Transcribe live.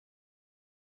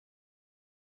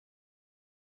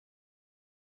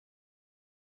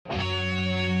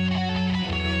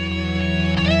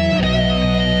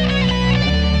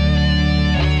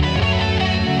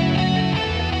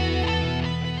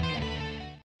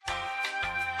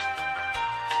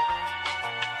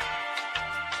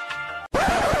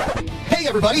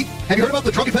everybody! Have you heard about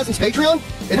the Drunken Peasants Patreon?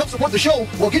 It helps support the show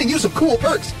while getting you some cool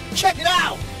perks. Check it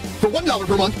out! For $1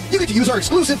 per month, you get to use our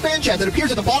exclusive fan chat that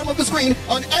appears at the bottom of the screen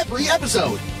on every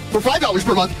episode. For $5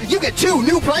 per month, you get 2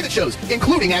 new private shows,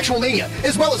 including Actual Mania,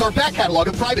 as well as our back catalog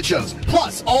of private shows,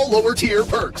 plus all lower tier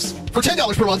perks. For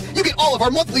 $10 per month, you get all of our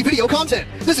monthly video content.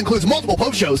 This includes multiple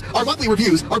post shows, our monthly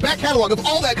reviews, our back catalog of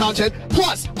all that content,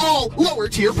 plus all lower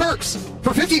tier perks. For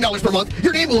 $15 per month,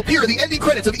 your name will appear in the ending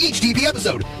credits of each DP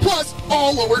episode, plus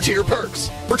all lower tier perks.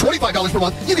 For $25 per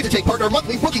month, you get to take part in our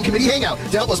monthly booking committee hangout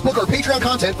to help us book our Patreon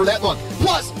content for that month,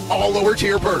 plus all lower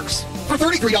tier perks. For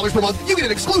 $33 per month, you get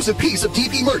an exclusive piece of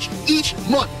DP merch each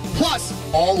month, plus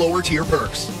all lower tier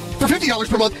perks. For $50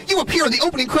 per month, you appear in the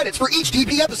opening credits for each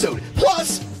DP episode,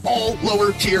 plus all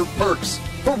lower tier perks.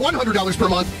 For $100 per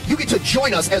month, you get to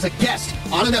join us as a guest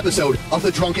on an episode of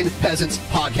the Drunken Peasants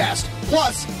podcast.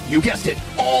 Plus, you guessed it,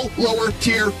 all lower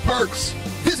tier perks.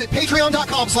 Visit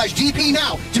patreon.com/DP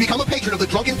now to become a patron of the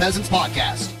Drunken Peasants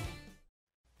podcast.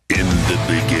 In the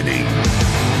beginning,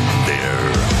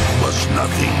 there was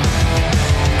nothing.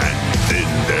 And then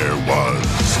there was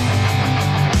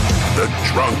the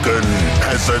Drunken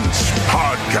Peasants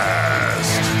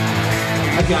podcast.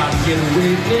 I gotta get a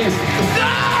witness. No!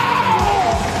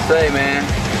 Say, man,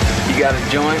 you got a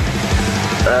joint?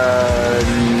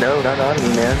 No, not on me,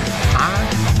 man. I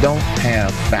don't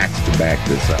have facts to back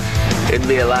this up. It'd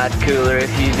be a lot cooler if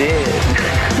you did.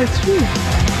 That's true.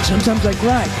 Sometimes I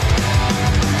cry.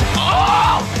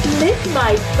 Oh! Lick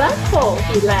my butthole,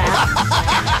 he laughed.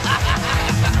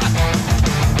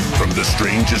 From the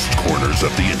strangest corners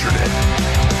of the internet,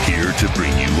 here to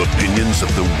bring you opinions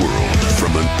of the world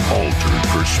from an altered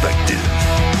perspective.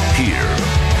 Here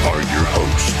are your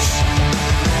hosts,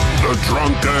 the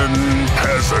Drunken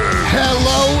Peasants.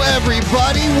 Hello,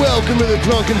 everybody. Welcome to the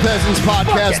Drunken Peasants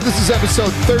podcast. This is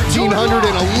episode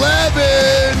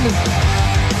 1311.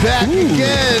 Back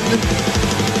again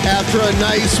after a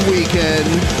nice weekend.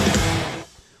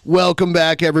 Welcome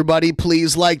back, everybody.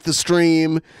 Please like the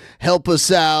stream. Help us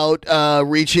out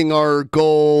reaching our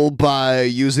goal by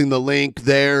using the link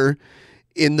there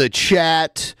in the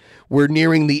chat. We're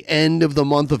nearing the end of the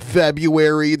month of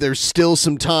February. There's still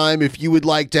some time if you would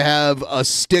like to have a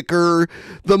sticker,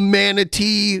 the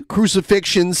manatee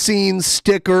crucifixion scene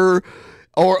sticker,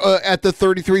 or at the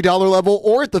 $33 level,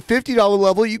 or at the $50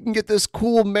 level, you can get this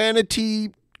cool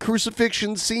manatee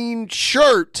crucifixion scene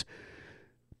shirt.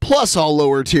 Plus all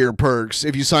lower tier perks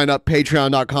if you sign up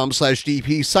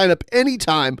patreon.com/DP. Sign up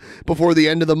anytime before the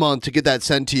end of the month to get that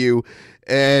sent to you.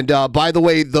 And by the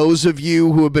way, those of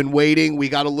you who have been waiting, we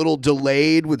got a little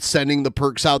delayed with sending the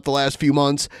perks out the last few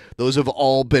months. Those have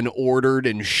all been ordered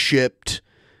and shipped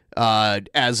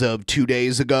as of 2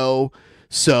 days ago.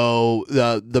 So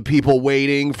the people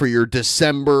waiting for your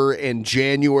December and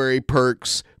January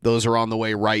perks, those are on the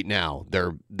way right now.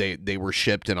 They were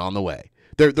shipped and on the way.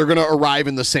 They're going to arrive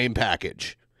in the same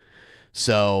package.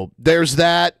 So there's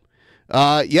that.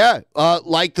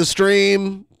 Like the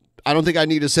stream. I don't think I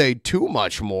need to say too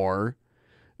much more.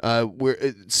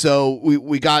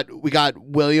 We got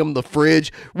William the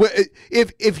Fridge.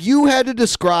 If you had to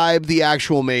describe the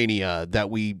actual mania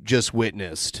that we just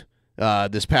witnessed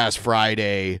this past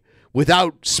Friday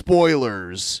without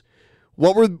spoilers,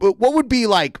 what would be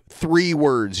like 3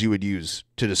 words you would use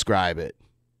to describe it?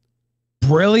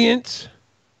 Brilliant,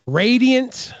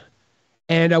 radiant,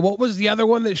 and what was the other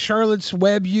one that Charlotte's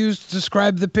Web used to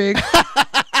describe the pig?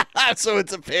 So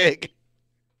it's a pig.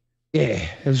 Yeah,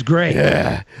 it was great.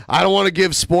 Yeah, I don't want to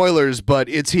give spoilers, but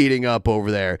it's heating up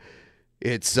over there.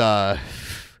 It's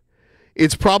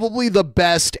probably the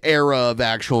best era of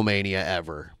Actual Mania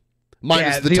ever.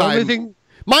 Minus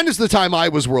the time I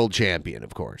was world champion,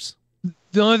 of course.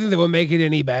 The only thing that would make it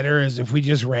any better is if we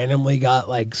just randomly got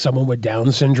like someone with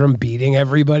Down syndrome beating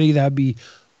everybody. That'd be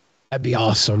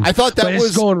awesome. I thought that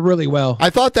was going really well. I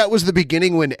thought that was the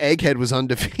beginning when Egghead was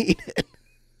undefeated.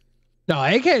 No,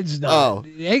 Egghead's not.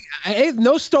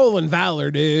 No stolen valor,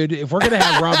 dude. If we're going to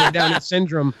have Robert Downey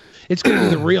syndrome, it's going to be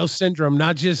the real syndrome,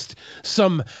 not just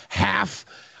some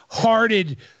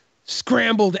half-hearted,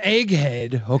 scrambled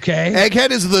Egghead, okay? Egghead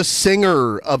is the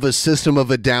singer of a System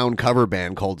of a Down cover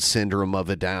band called Syndrome of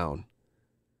a Down.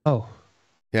 Oh.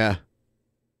 Yeah.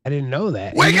 I didn't know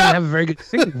that. Wake he up! Doesn't have a very good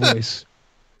singing voice.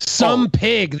 Some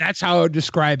pig. That's how I would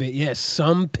describe it. Yes,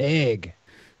 some pig.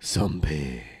 Some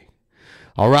pig.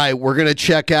 All right, we're going to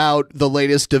check out the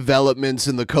latest developments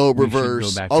in the Cobraverse. We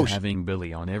should go back to having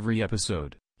Billy on every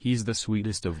episode. He's the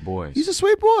sweetest of boys. He's a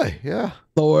sweet boy, yeah.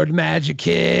 Lord Magicus.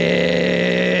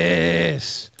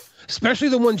 Especially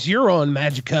the ones you're on,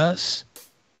 Magicus.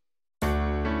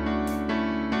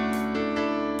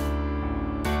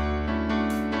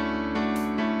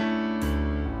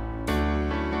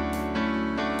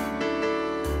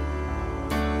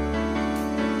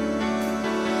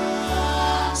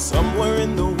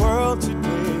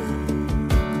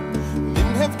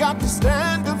 have to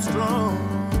stand up strong,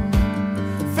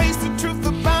 face the truth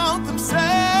about themselves,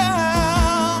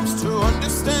 to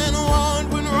understand what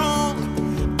went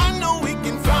wrong. I know we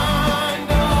can find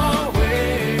a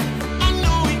way. I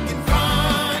know we can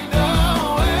find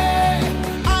a way.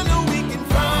 I know we can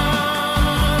find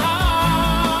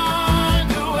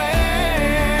a way.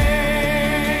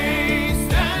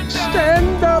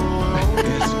 Stand up.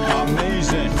 It's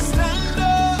amazing. Stand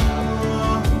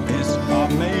up. It's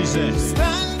amazing.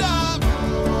 Stand up.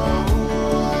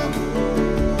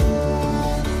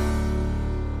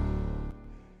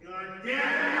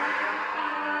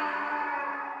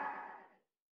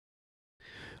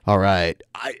 All right.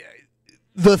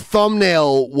 The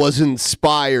thumbnail was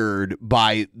inspired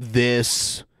by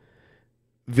this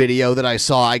video that I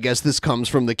saw. I guess this comes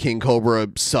from the King Cobra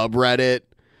subreddit.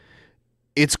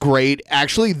 It's great.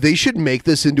 Actually, they should make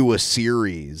this into a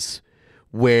series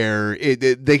where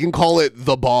they can call it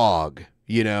The Bog,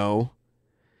 you know?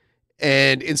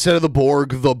 And instead of the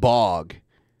Borg, The Bog.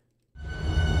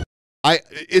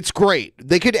 It's great.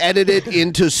 They could edit it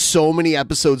into so many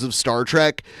episodes of Star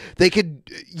Trek. They could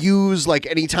use, like,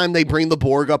 anytime they bring the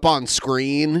Borg up on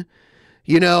screen,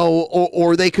 you know,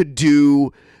 or they could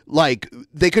do, like,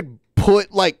 they could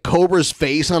put, like, Cobra's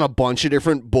face on a bunch of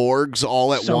different Borgs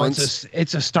all at once.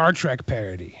 It's a Star Trek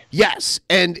parody. Yes,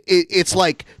 and it's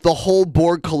like the whole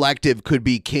Borg collective could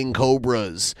be King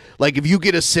Cobras. Like, if you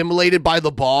get assimilated by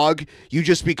the Bog, you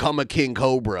just become a King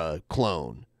Cobra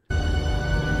clone.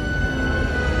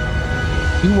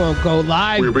 You won't go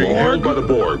live, We're being held by the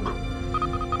Borg.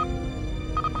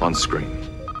 On screen.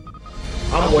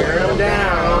 I'm wearing them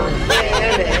down.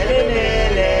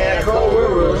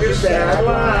 Cobra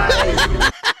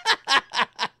satellite.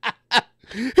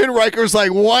 And Riker's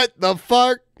like, what the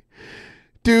fuck?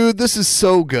 Dude, this is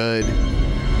so good.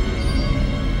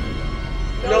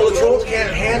 No, the trolls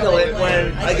can't handle it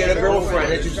when I get a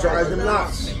girlfriend. It just drives them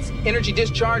nuts. Energy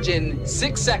discharge in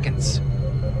 6 seconds.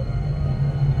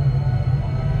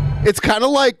 It's kind of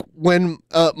like when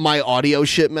my audio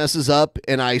shit messes up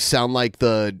and I sound like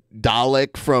the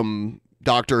Dalek from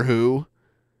Doctor Who.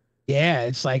 Yeah,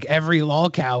 it's like every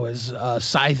lolcow is a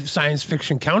science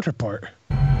fiction counterpart.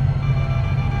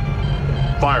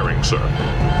 Firing, sir.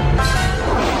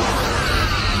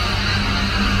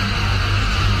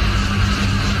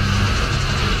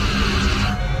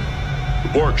 The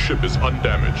Borg ship is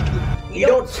undamaged. You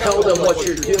don't tell them what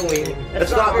you're doing.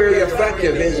 That's not very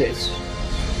effective, is it?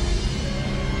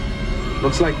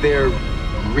 Looks like they're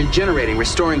regenerating,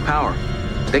 restoring power.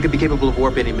 They could be capable of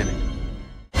warp any minute.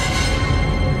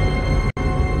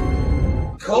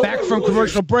 Back from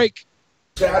commercial break.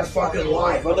 Sad fucking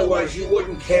life. Otherwise, you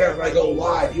wouldn't care if I go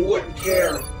live. You wouldn't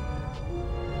care.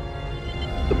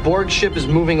 The Borg ship is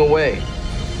moving away.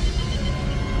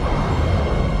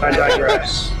 I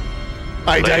digress.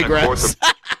 I digress.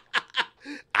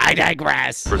 I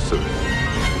digress. Pursuit.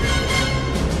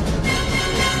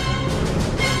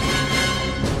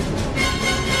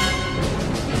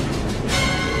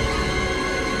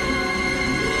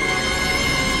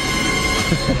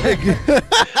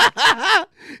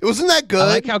 Wasn't that good? I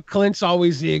like how Clint's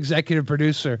always the executive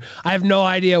producer. I have no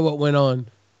idea what went on.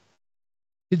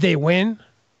 Did they win?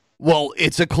 Well,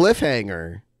 it's a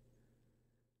cliffhanger.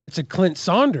 It's a Clint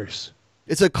Saunders.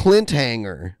 It's a Clint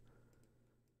hanger.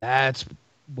 That's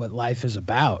what life is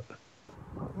about.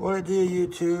 What do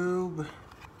YouTube?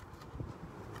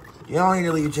 Y'all need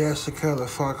to leave Jessica the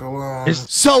fuck alone.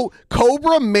 So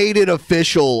Cobra made it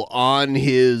official on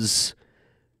his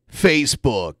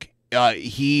Facebook.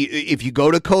 If you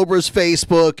go to Cobra's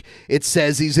Facebook, it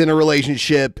says he's in a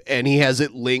relationship and he has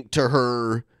it linked to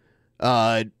her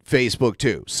Facebook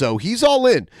too. So he's all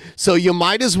in. So you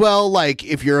might as well, like,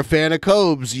 if you're a fan of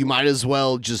Cobes, you might as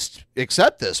well just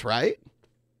accept this, right?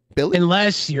 Billy?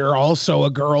 Unless you're also a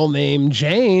girl named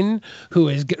Jane who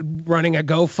is running a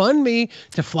GoFundMe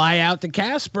to fly out to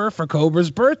Casper for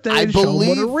Cobra's birthday to show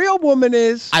what a real woman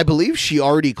is. I believe she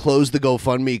already closed the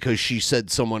GoFundMe because she said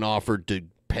someone offered to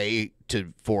pay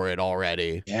for it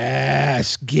already.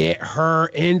 Yes, get her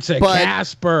into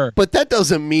Casper. But that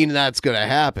doesn't mean that's going to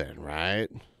happen, right?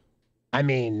 I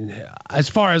mean, as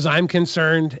far as I'm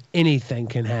concerned, anything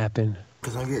can happen.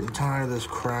 Because I'm getting tired of this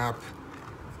crap.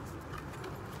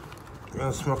 We're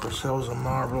gonna smoke ourselves a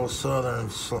Marlboro Southern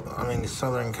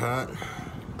Cut.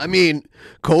 I mean,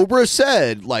 Cobra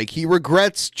said, like, he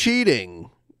regrets cheating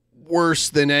worse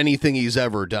than anything he's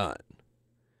ever done.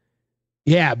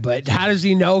 Yeah, but how does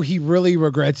he know he really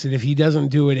regrets it if he doesn't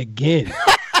do it again?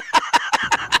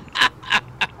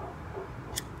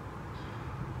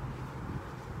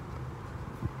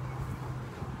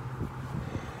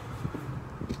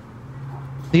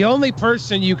 The only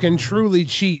person you can truly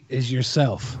cheat is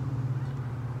yourself.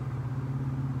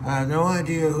 I have no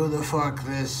idea who the fuck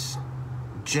this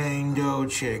Jane Doe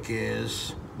chick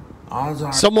is. Odds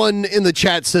are Someone in the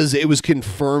chat says it was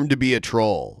confirmed to be a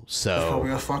troll. it's So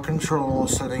probably a fucking troll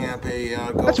setting up a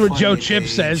That's what Joe GoFundMe Chip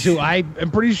page says, who I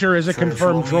am pretty sure is a trying to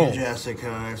confirmed troll me troll. and Jessica,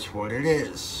 that's what it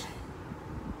is.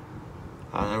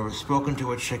 I've never spoken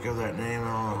to a chick of that name. I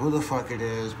don't know who the fuck it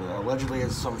is, but allegedly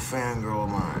it's some fangirl of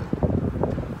mine.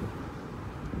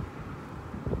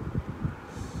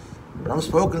 But I'm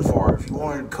spoken for. If you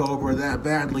wanted Cobra that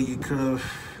badly, you could have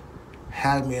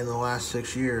had me in the last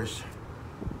 6 years.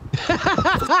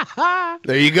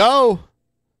 there you go.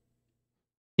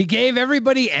 He gave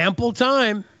everybody ample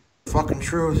time. Fucking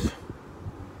truth.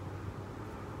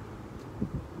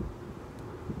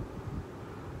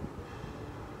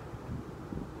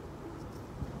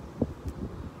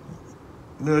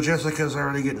 No, Jessica's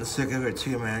already getting sick of it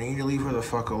too, man. You need to leave her the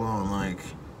fuck alone, like.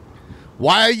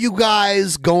 Why are you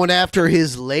guys going after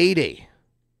his lady?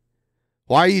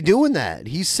 Why are you doing that?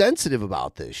 He's sensitive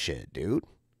about this shit, dude.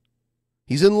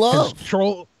 He's in love.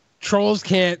 Trolls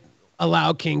can't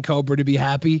allow King Cobra to be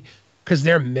happy because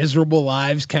their miserable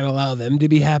lives can't allow them to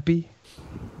be happy.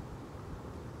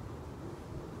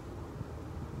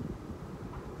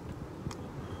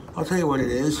 I'll tell you what it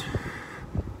is.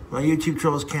 My YouTube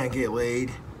trolls can't get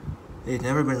laid. They've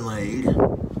never been laid.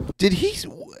 Did he?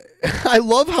 I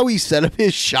love how he set up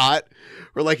his shot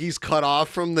where like he's cut off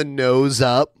from the nose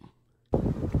up.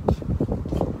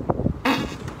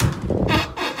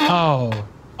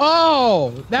 Oh,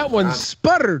 that one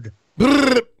sputtered.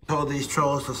 Told these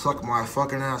trolls to suck my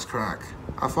fucking ass crack.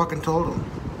 I fucking told them.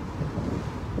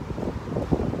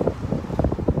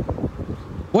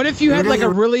 What if you had like a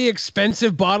really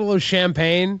expensive bottle of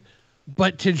champagne,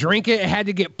 but to drink it, it had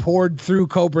to get poured through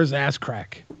Cobra's ass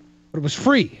crack, but it was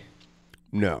free?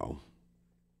 No.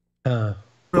 Real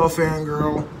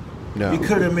fangirl. No. You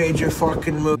could have made your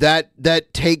fucking move.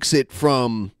 That takes it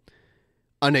from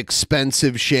an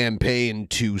expensive champagne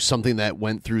to something that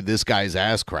went through this guy's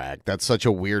ass crack. That's such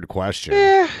a weird question.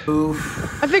 Yeah.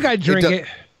 I think I'd drink it.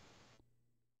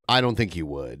 I don't think you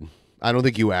would. I don't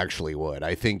think you actually would.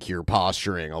 I think you're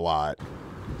posturing a lot.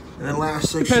 In the last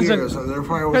 6 Depends years, on- there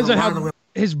probably Depends was on a lot how of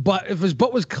his butt. If his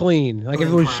butt was clean, like if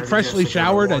it was freshly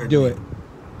showered, I'd do it.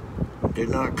 did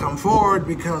not come forward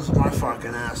because of my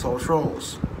fucking asshole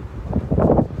trolls.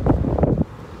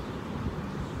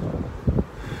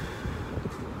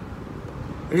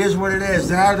 It is what it is.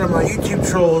 That of my YouTube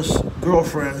trolls'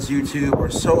 girlfriends, YouTube, are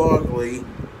so ugly.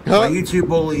 My YouTube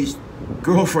bullies'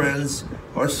 girlfriends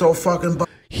are so fucking.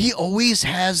 He always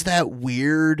has that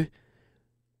weird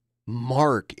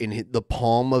mark in the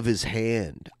palm of his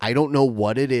hand. I don't know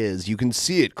what it is. You can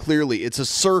see it clearly. It's a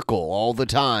circle all the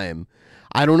time.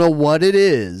 I don't know what it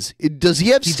is. Does he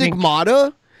have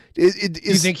stigmata? You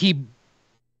think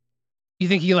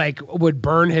he like would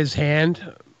burn his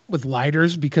hand with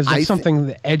lighters because that's something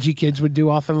the edgy kids would do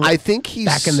often? I think he's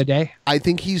back in the day. I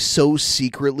think he's so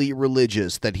secretly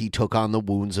religious that he took on the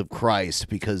wounds of Christ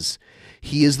because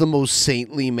he is the most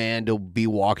saintly man to be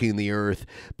walking the earth,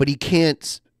 but he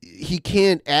can't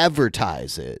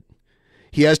advertise it.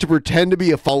 He has to pretend to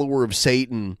be a follower of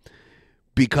Satan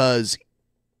because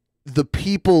the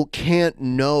people can't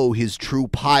know his true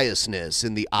piousness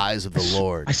in the eyes of the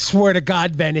Lord. I swear to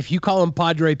God, Ben, if you call him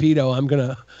Padre Pito, I'm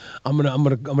gonna run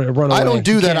away. I don't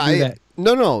do You that. can't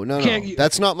do No. Can't-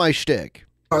 That's not my shtick.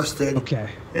 Busted. Okay.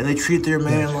 And they treat their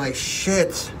man like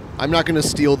shit. I'm not going to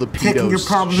steal the Taking your pedo's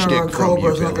problems out on shtick from you,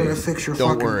 Cobra's not Billy. going to fix your Don't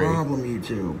fucking worry. problem,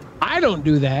 YouTube. I don't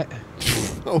do that.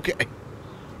 Okay.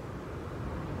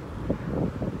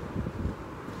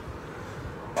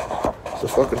 It's the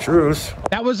fucking truth.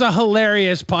 That was a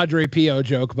hilarious Padre Pio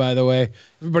joke, by the way.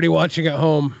 Everybody watching at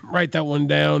home, write that one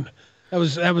down. That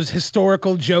was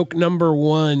historical joke number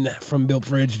 1 from Bill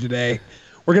Fridge today.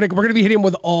 We're gonna be hitting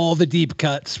with all the deep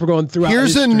cuts. We're going throughout.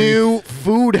 Here's a history. new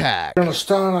food hack. We're going to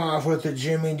start off with the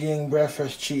Jimmy Dean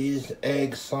breakfast cheese,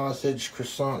 egg, sausage,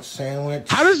 croissant sandwich.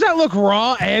 How does that look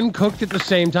raw and cooked at the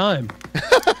same time?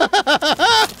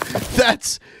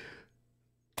 That's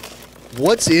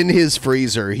what's in his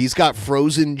freezer. He's got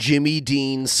frozen Jimmy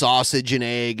Dean sausage and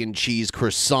egg and cheese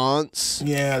croissants.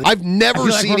 Yeah. I've never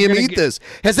like seen we're him gonna eat this.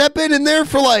 Has that been in there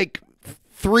for like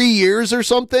 3 years or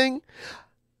something?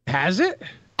 Has it?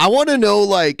 I want to know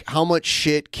like how much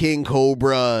shit King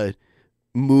Cobra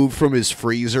moved from his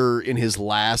freezer in his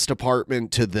last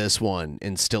apartment to this one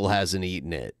and still hasn't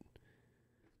eaten it.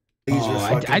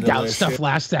 I doubt stuff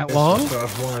lasts that long.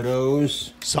 One of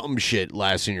those. Some shit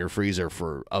lasts in your freezer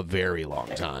for a very long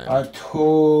time. I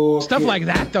told Stuff like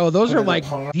that though, those are like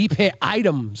deep hit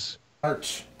items.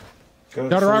 Arch.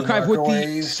 Daughter Archive with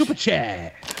the super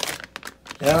chat.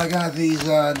 Yeah, I got these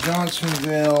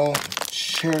Johnsonville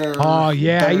cheddar. Oh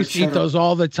yeah, I used to eat cheddar. those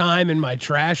all the time in my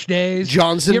trash days.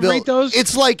 Johnsonville. You ever eat those?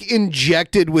 It's like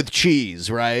injected with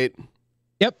cheese, right?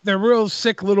 Yep, they're real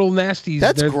sick little nasties.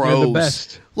 That's they're gross. the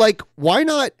best. Like, why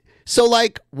not? So,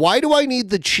 like, why do I need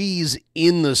the cheese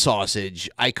in the sausage?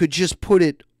 I could just put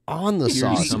it on the Here's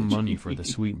sausage. some money for the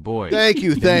sweet boy. Thank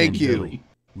you, Ben thank and you. Billy.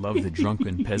 Love the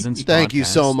Drunken Peasants. Thank you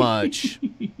so podcast.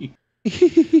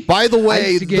 much. By the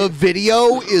way, the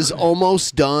video is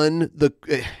almost done.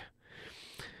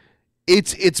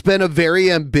 It's been a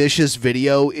very ambitious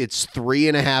video. It's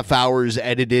 3.5 hours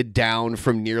edited down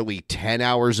from nearly 10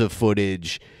 hours of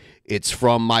footage. It's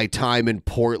from my time in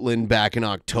Portland back in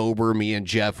October. Me and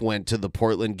Jeff went to the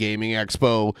Portland Gaming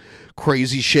Expo.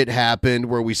 Crazy shit happened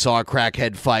where we saw a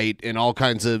crackhead fight and all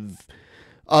kinds of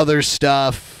other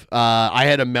stuff. I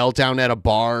had a meltdown at a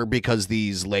bar because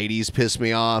these ladies pissed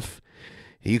me off.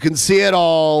 You can see it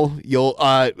all.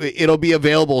 It'll be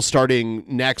available starting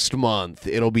next month.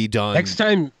 It'll be done. Next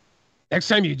time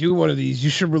you do one of these, you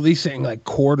should release it in like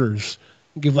quarters.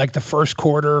 Give like the first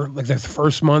quarter, like the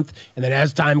first month, and then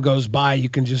as time goes by, you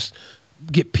can just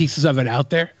get pieces of it out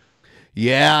there.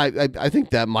 Yeah, I think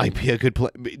that might be a good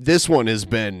plan. This one has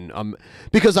been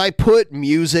because I put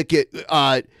music.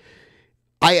 I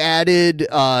added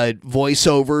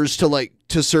voiceovers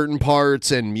to certain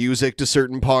parts and music to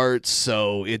certain parts,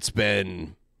 so it's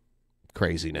been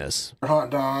craziness. Hot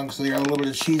dogs. They got a little bit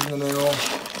of cheese in the middle.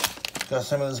 Got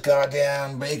some of this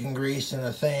goddamn bacon grease in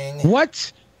the thing.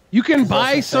 What? You can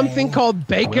buy something called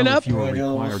Bacon Well, Up? if you are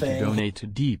required to donate to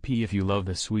DP if you love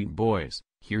the sweet boys,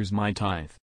 here's my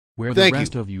tithe. Where the Thank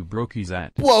rest of you brokies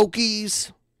at?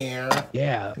 Wokies.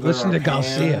 Yeah, listen to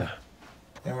Garcia.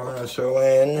 And we're going to throw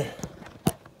in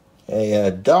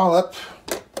a dollop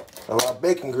of our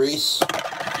bacon grease.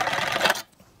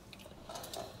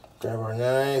 Grab our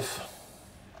knife.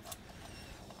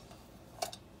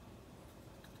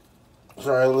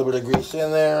 Sorry, a little bit of grease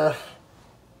in there.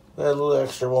 A little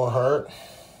extra won't hurt.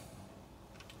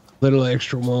 Little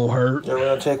extra won't hurt. Then we're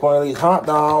going to take one of these hot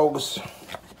dogs.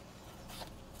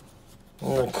 I'm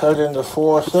going to cut it into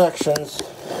 4 sections.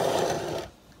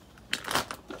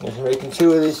 If you're making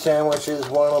 2 of these sandwiches,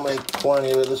 one will make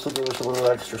 20, but this will give us a little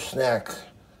extra snack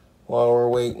while we're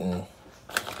waiting.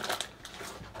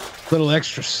 Little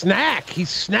extra snack. He's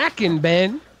snacking,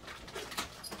 Ben.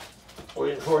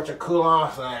 Waiting for it to cool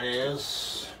off, that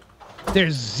is.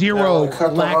 There's zero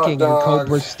lacking in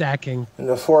Cobra stacking.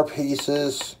 Into 4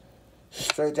 pieces,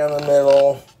 straight down the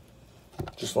middle,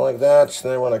 just like that. So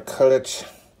then we're going to cut it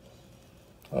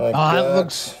like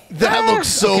that. That looks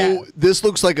so. Okay. This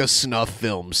looks like a snuff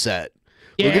film set.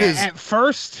 Yeah, Look at his, at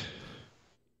first.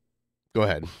 Go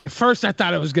ahead. At first, I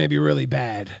thought it was going to be really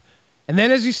bad. And then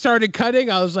as he started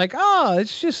cutting, I was like, oh,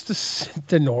 it's just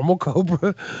the normal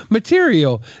Cobra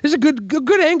material. It's a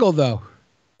good angle, though.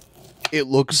 It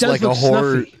looks like a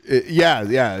horror. Yeah.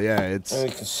 It's. And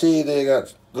you can see they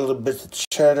got little bits of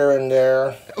cheddar in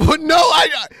there. But no,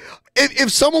 if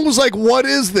someone was like, "What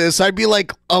is this?" I'd be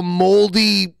like, "A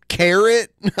moldy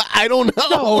carrot." I don't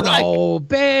know. No,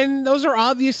 Ben. Those are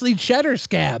obviously cheddar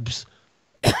scabs.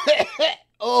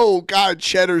 Oh God,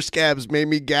 cheddar scabs made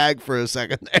me gag for a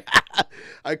second.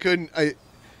 I couldn't.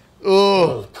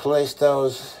 Place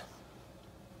those.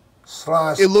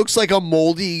 Slice. It looks like a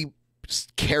moldy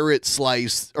carrot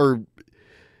slice or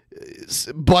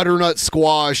butternut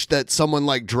squash that someone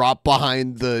like dropped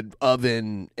behind the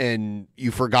oven and you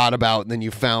forgot about, and then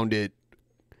you found it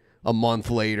a month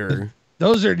later.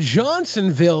 Those are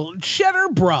Johnsonville cheddar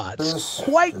brats.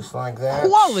 Quite just like that.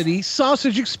 Quality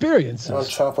sausage experiences. On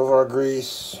top of our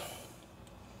grease.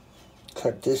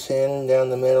 Cut this in down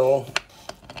the middle.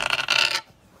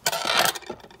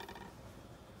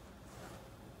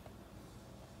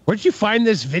 Where'd you find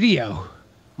this video?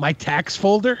 My tax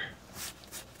folder?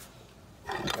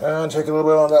 And take a little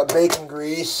bit of that bacon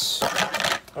grease.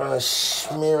 I'm going to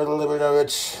smear a little bit of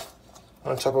it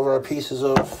on top of our pieces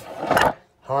of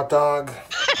hot dog.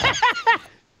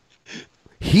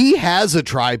 He has a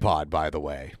tripod, by the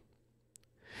way.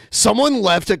 Someone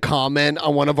left a comment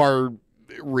on one of our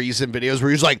recent videos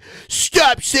where he's like,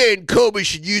 "Stop saying Cobes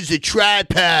should use a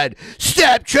tripod.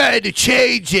 Stop trying to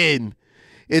change him."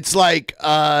 It's like,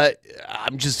 I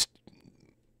just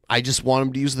want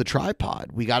him to use the tripod.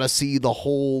 We got to see the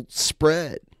whole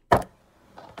spread.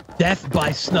 Death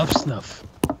by snuff.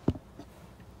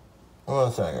 Hold on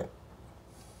a second.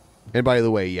 And by the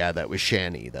way, yeah, that was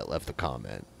Shani that left the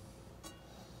comment.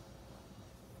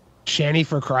 Shani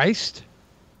for Christ?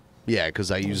 Yeah,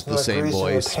 because I used the Like same grease in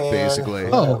the voice, pan basically.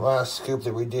 for that last scoop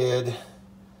that we did.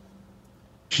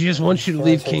 She just wants you to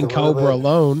leave King Cobra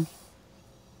alone.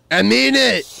 I mean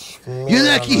it. You're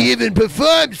lucky he even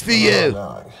performs for you.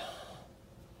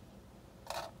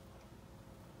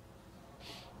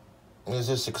 Is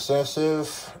this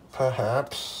excessive?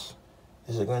 Perhaps.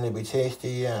 Is it going to be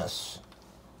tasty? Yes.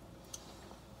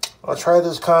 I tried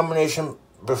this combination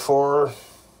before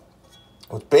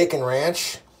with bacon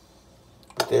ranch,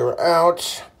 but they were out.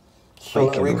 So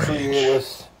I'm going to recreate it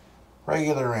with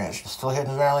regular ranch. It's still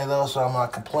Hidden Valley though, so I'm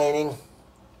not complaining.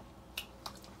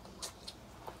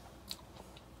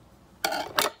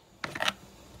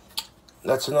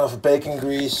 That's enough bacon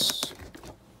grease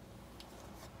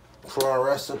for our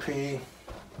recipe.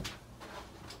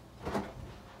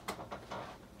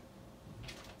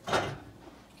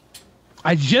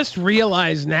 I just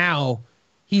realized now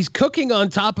he's cooking on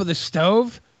top of the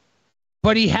stove,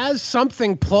 but he has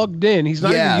something plugged in. He's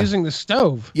not even using the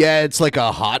stove. Yeah, it's like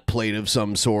a hot plate of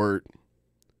some sort.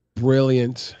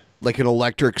 Brilliant. Like an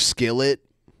electric skillet.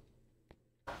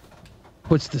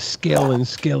 Puts the skill in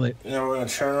skillet. Now we're going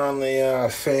to turn on the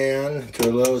fan to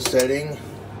a low setting.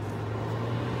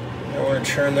 Now we're going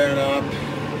to turn that up.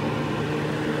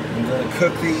 I'm going to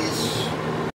cook these.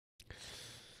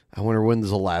 I wonder when's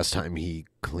the last time he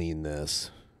cleaned this.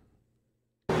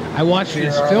 I watched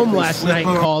this film last night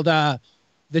called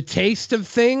The Taste of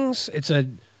Things. It's a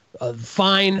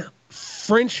fine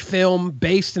French film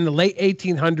based in the late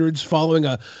 1800s following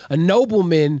a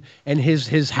nobleman and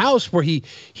his house where he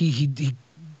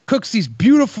cooks these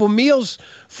beautiful meals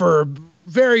for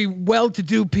very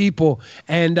well-to-do people.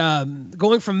 And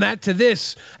going from that to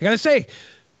this, I gotta say,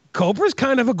 Cobra's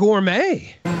kind of a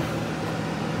gourmet.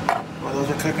 While those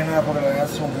are cooking up, we're gonna add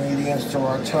some ingredients to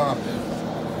our top.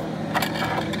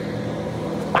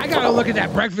 I gotta look at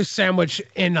that breakfast sandwich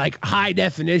in like high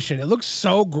definition. It looks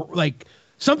so like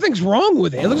something's wrong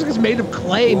with it. It looks like it's made of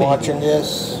clay. Watching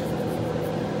this,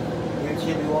 you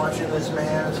keep watching this,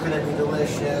 man. It's gonna be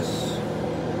delicious.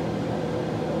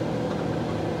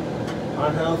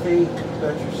 Unhealthy,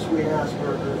 got your sweet ass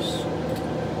burgers.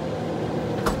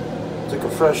 Took a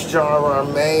fresh jar of our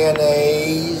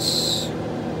mayonnaise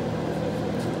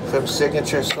from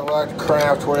Signature Select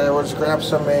Craft, whatever. Let's grab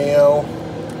some mayo.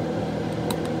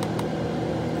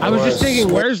 I was just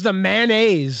thinking, where's the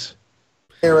mayonnaise?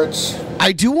 Carrots.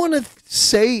 I do want to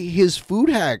say his food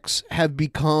hacks have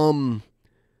become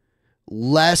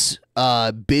less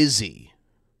busy.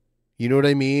 You know what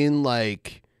I mean?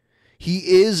 Like, he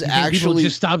is actually... People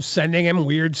just stop sending him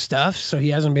weird stuff, so he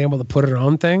hasn't been able to put it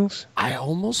on things? I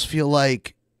almost feel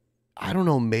like, I don't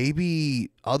know, maybe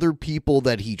other people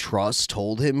that he trusts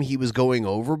told him he was going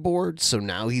overboard, so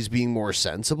now he's being more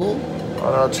sensible?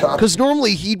 Because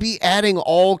normally he'd be adding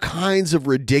all kinds of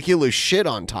ridiculous shit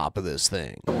on top of this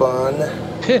thing. Bun.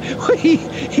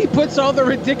 he puts all the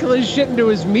ridiculous shit into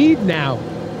his mead now.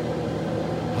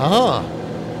 Huh.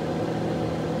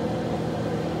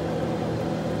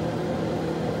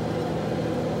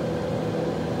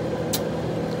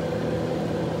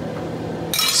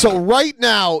 So right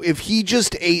now, if he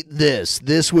just ate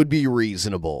this would be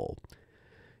reasonable.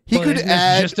 He could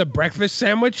add just a breakfast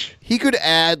sandwich. He could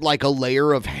add like a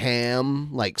layer of ham,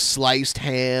 like sliced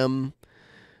ham.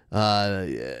 Well,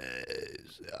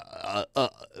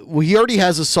 he already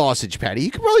has a sausage patty.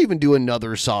 He could probably even do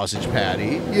another sausage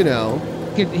patty. You know,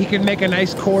 he could make a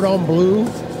nice cordon bleu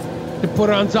to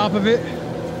put on top of it.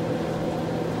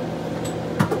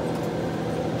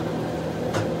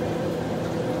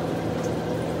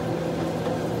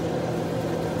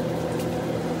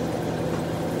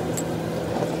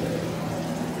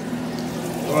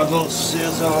 A little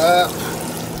sizzle up.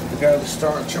 We got to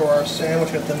start to our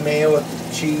sandwich with the mayo with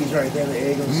the cheese right there, the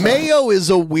egg and sauce. Mayo is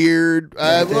a weird,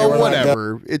 well,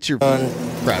 whatever. It's your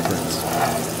preference.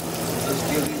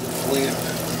 Let's give these a flip.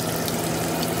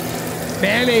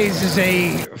 Mayonnaise is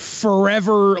a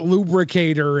forever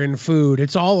lubricator in food.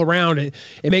 It's all around it.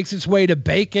 It makes its way to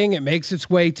baking. It makes its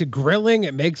way to grilling.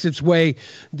 It makes its way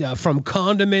from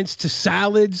condiments to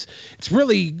salads. It's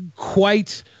really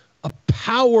quite a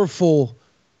powerful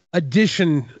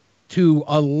addition to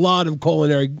a lot of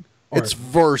culinary art. It's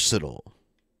versatile.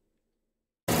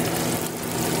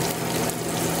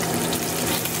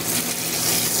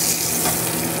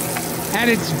 At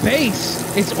its base,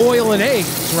 it's oil and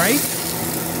eggs, right?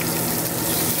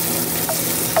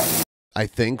 I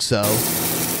think so.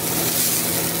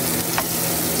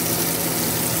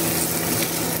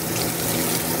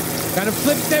 Gotta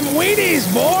flip them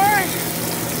weenies, boy!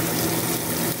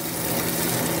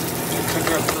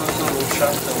 Cook up those little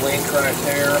chunks of link right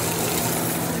there.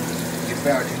 Get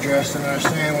back to dressing our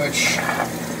sandwich.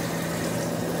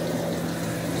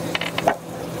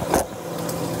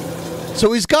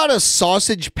 So he's got a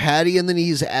sausage patty, and then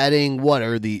he's adding what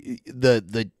are the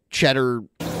cheddar?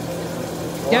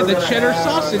 Yeah, the cheddar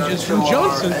sausages from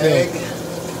Johnsonville.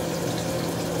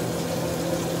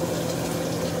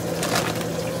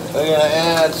 I'm gonna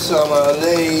add some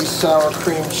Lay's sour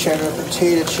cream cheddar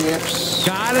potato chips.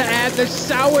 Gotta add the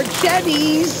sour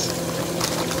cheddies.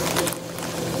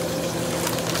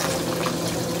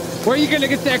 Where are you gonna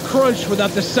get that crunch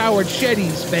without the sour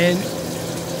cheddies, Ben?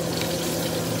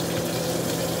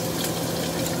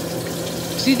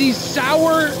 See these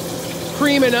sour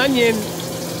cream and onion,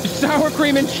 sour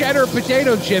cream and cheddar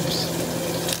potato chips.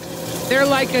 They're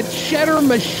like a cheddar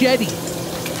machete.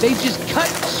 They just cut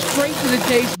straight to the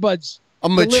taste buds. A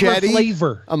machete?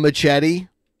 Flavor. A machete?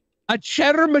 A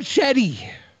cheddar machete.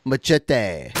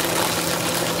 Machete.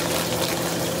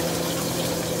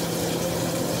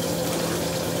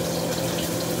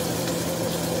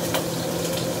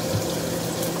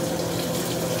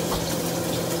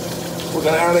 We're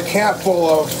gonna add a capful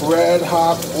of Red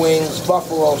Hot Wings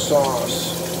buffalo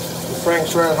sauce.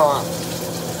 Frank's Red Hot.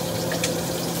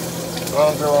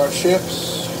 Onto our chips.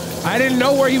 I didn't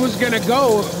know where he was gonna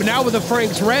go, but now with the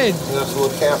Frank's Red, and that's a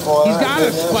little capful of he's that gotta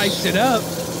goodness. spice it up.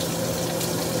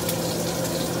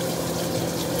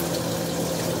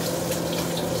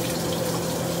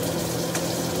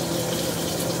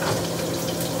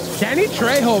 Danny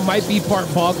Trejo might be part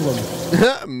Boglum.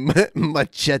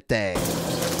 Machete.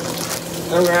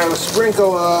 And we're gonna have a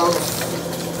sprinkle of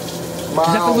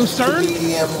mild Lucerne? to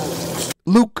medium.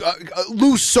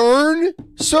 Lucerne,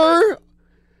 sir?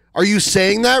 Are you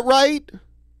saying that right?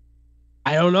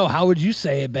 I don't know. How would you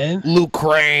say it, Ben?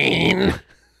 Lucraine.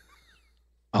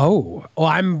 Oh, well,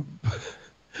 I'm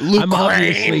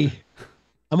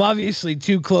obviously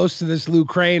too close to this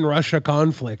Ukraine-Russia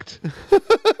conflict.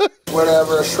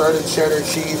 Whatever, shredded cheddar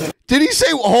cheese. Did he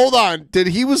say? Hold on. Did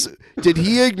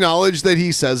he acknowledge that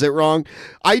he says it wrong?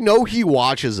 I know he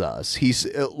watches us. He's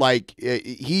like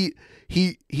he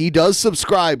does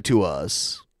subscribe to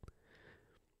us.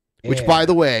 Which, by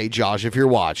the way, Josh, if you're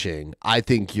watching, I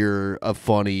think you're a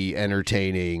funny,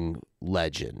 entertaining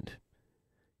legend.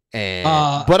 And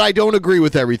but I don't agree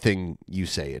with everything you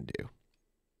say and do.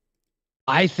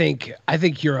 I think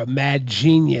you're a mad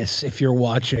genius if you're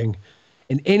watching.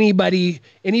 And anybody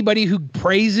who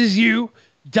praises you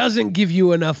doesn't give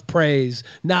you enough praise.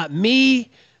 Not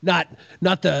me, not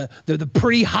the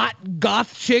pretty hot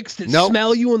goth chicks that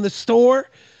smell you in the store.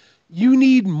 You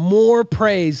need more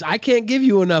praise. I can't give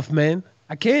you enough, man.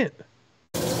 I can't.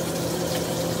 And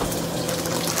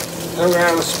we're gonna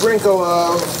have a sprinkle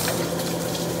of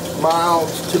mild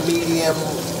to medium,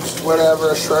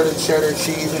 whatever, shredded cheddar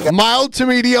cheese. Mild to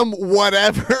medium,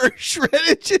 whatever,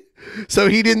 shredded cheddar. So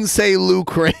he didn't say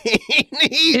Lucraine.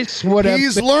 It's whatever.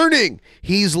 He's learning.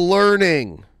 He's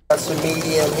learning. That's a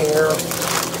medium here.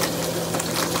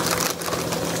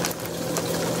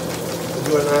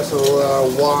 Do a nice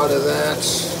little wad of that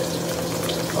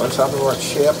on top of our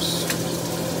chips.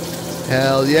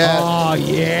 Hell yeah. Oh,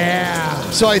 yeah.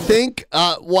 So I think,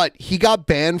 he got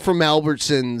banned from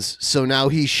Albertsons, so now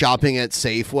he's shopping at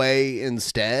Safeway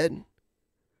instead?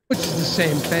 Which is the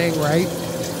same thing, right?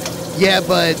 Yeah,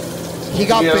 but he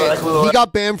got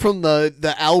banned from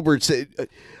the Alberts.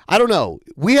 I don't know.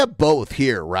 We have both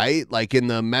here, right? Like in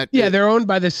the Met. Yeah, they're owned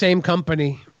by the same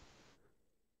company.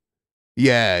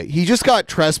 Yeah, he just got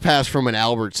trespassed from an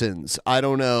Albertsons. I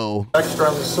don't know. Extra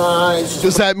on the sides.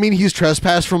 Does that mean he's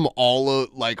trespassed from all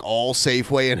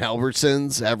Safeway and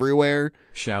Albertsons everywhere?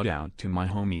 Shout out to my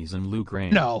homies in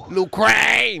Lucraine. No.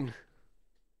 Lucraine.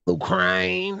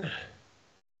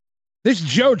 This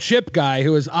Joe Chip guy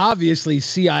who is obviously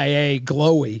CIA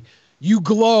glowy. You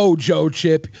glow, Joe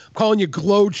Chip. I'm calling you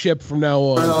Glow Chip from now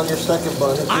on. Turn on your second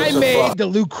button. I made the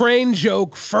Lucraine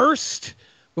joke first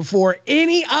before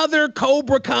any other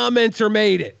Cobra commenter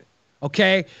made it.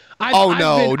 Okay?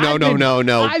 No.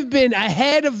 I've been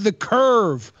ahead of the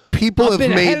curve. People have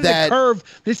made ahead of that the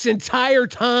curve this entire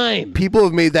time. People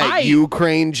have made that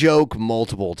Ukraine joke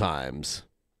multiple times.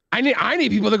 I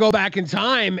need people to go back in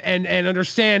time and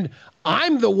understand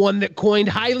I'm the one that coined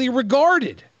highly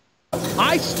regarded.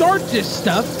 I start this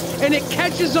stuff and it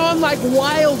catches on like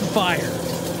wildfire.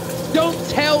 Don't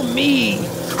tell me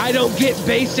I don't get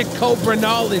basic Cobra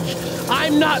knowledge.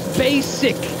 I'm not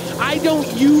basic. I don't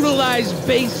utilize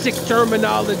basic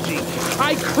terminology.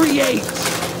 I create.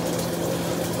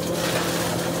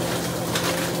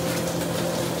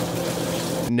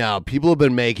 No, people have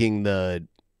been making the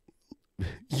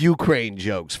Ukraine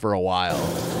jokes for a while.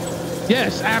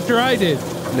 Yes, after I did.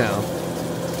 No.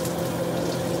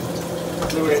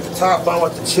 We're going to hit the top bun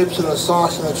with the chips and the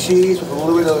sauce and the cheese with a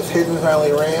little bit of Hidden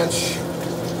Valley Ranch.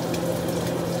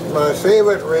 My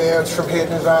favorite ranch from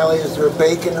Hidden Valley is their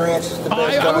bacon ranch. It's the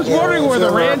best I was wondering where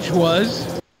the ranch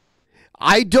was.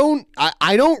 I don't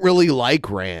really like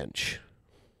ranch.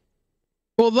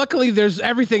 Well, luckily there's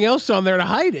everything else on there to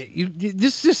hide it.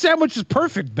 This sandwich is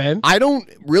perfect, Ben. I don't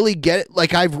really get it.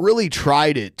 Like, I've really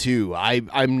tried it too.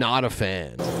 I'm not a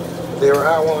fan. They were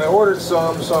out when I ordered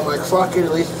some, so I'm like, fuck it,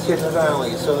 at least it's Hidden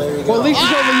Valley. So there you go. Well, at least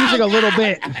he's only using a little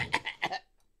bit.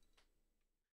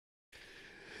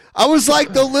 I was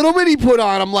like, the little bit he put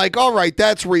on, I'm like, all right,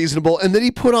 that's reasonable. And then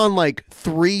he put on like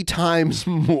 3 times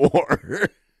more.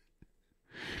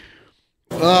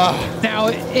 Now,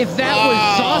 if that was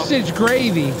sausage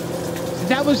gravy,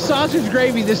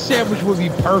 this sandwich would be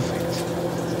perfect.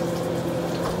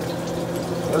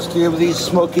 Let's give these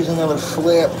Smokies another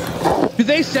flip. Do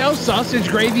they sell sausage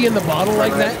gravy in the bottle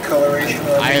like that? Coloration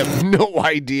I have no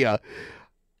idea.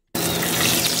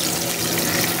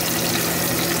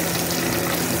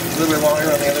 A little bit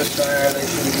longer on the other side. They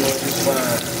should be doing just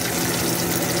fine.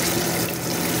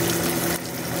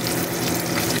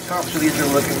 The tops of these are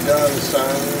looking done,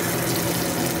 son.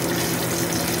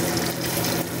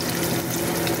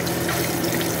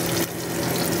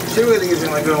 Two of these are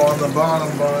going to go on the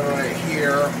bottom bun right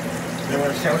here. Then when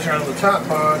it's temperature on the top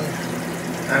bun,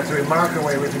 after we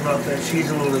microwave it, we melt that cheese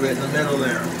a little bit in the middle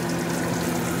there.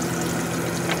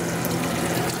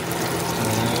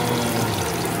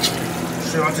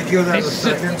 So I'll have to give that a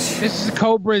second. This is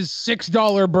Cobra's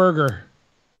 $6 burger.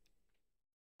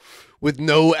 With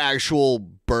no actual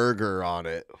burger on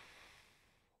it.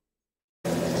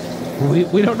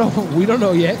 We don't know. We don't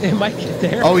know yet. It might get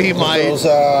there. Oh, he might. Those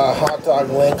hot dog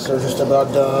links are just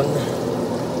about done.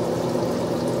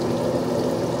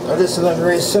 I did something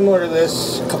very similar to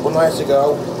this a couple nights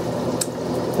ago.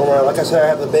 Where, like I said, I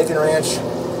have the bacon ranch.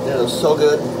 It was so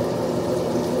good.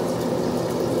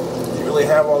 You really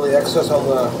have all the excess on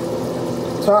the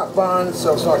top bun,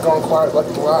 so it's not going quite like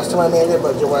the last time I made it.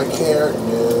 But do I care?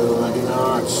 No, I do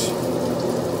not.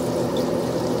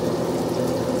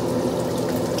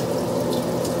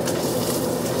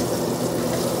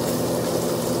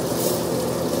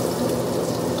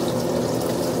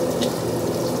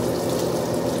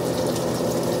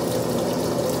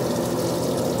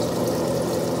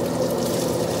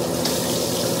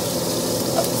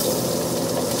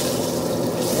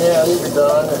 Yeah, these are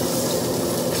done.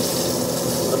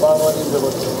 The bottom of these are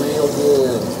looking real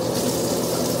good.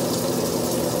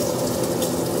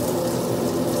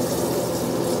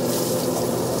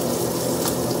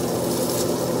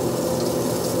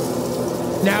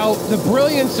 Now, the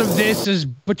brilliance of this is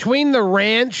between the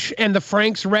ranch and the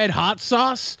Frank's Red Hot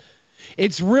Sauce,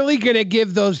 it's really going to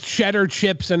give those cheddar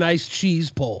chips a nice cheese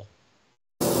pull.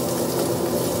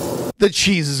 The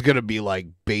cheese is going to be like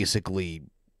basically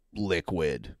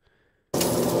liquid.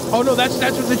 Oh no, that's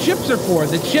what the chips are for.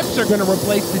 The chips are going to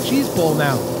replace the cheese pull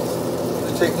now.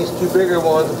 I take these two bigger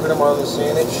ones and put them on the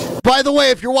sandwich. By the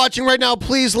way, if you're watching right now,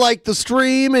 please like the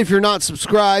stream. If you're not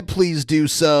subscribed, please do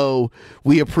so.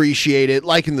 We appreciate it.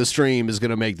 Liking the stream is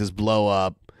going to make this blow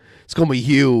up. It's going to be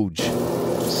huge.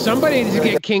 Somebody needs to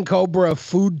get King Cobra a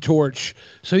food torch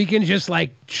so he can just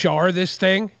like char this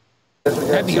thing.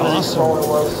 That'd be awesome.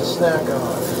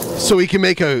 So we can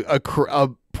make a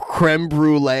creme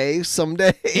brulee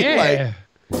someday. Yeah.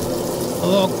 A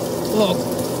little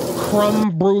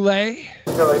crumb brulee.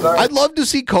 I'd love to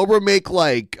see Cobra make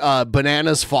like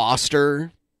Bananas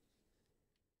Foster.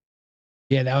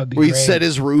 Yeah, that would be where he great. set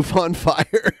his roof on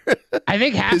fire. I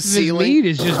think half of his ceiling. mead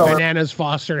is just Bananas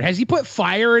Foster. Has he put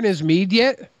fire in his mead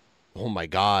yet? Oh my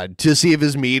God. To see if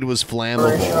his mead was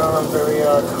flammable. Very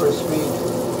crispy.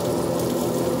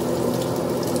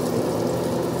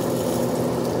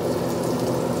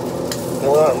 I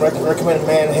would not recommend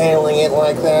manhandling it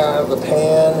like that out of the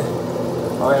pan.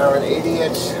 I am an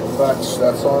idiot, but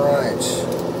that's alright.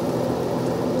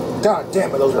 God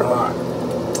damn it, those are hot.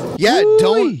 Yeah,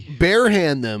 don't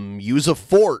barehand them. Use a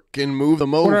fork and move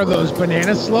them over. What are those,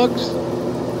 banana slugs?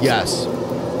 Yes.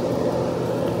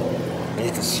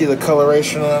 You can see the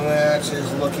coloration on that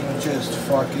is looking just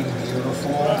fucking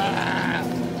beautiful.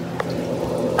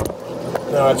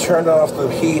 Now I turned off the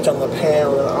heat on the pan.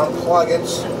 We're going to unplug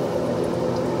it.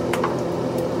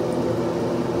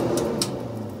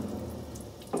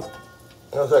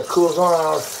 As that cools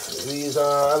off, these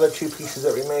other two pieces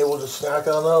that we made, we'll just snack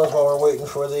on those while we're waiting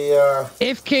for the...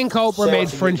 If King Cobra made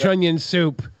French onion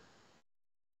soup,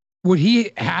 would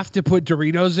he have to put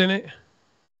Doritos in it?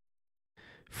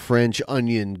 French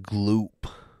onion gloop.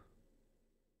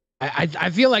 I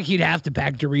feel like he'd have to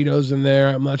pack Doritos in there.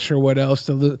 I'm not sure what else.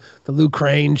 The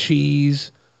Lucraine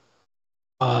cheese.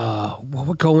 What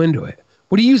would go into it?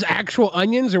 Would he use actual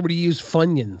onions or would he use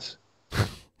Funyuns?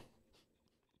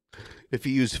 If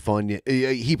he used Funyun,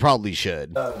 he probably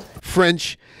should.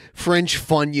 French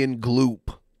Funyun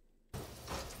gloop.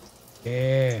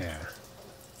 Yeah.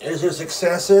 Is this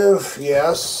excessive?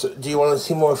 Yes. Do you want to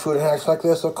see more food hacks like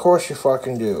this? Of course you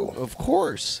fucking do. Of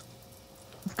course.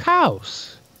 Of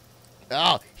course.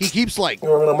 Oh, he keeps like...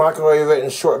 We're going to microwave it in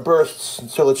short bursts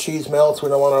until the cheese melts. We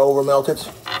don't want to over melt it.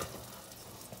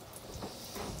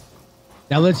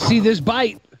 Now let's see this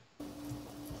bite.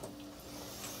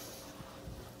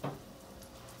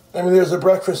 I mean, there's a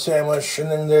breakfast sandwich,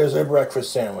 and then there's a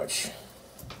breakfast sandwich.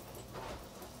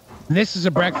 And this is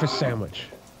a breakfast sandwich.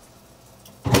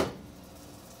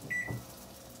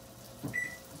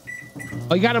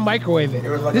 Oh, you got to microwave it.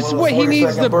 Like this is what he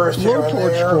needs the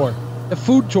blowtorch for. The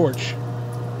food torch.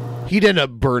 He'd end up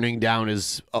burning down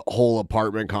his whole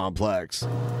apartment complex.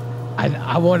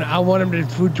 I want him to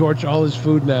food torch all his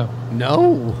food now.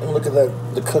 No. And look at that,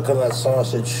 the cook on that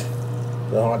sausage.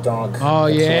 The hot dog. Oh,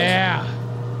 yeah.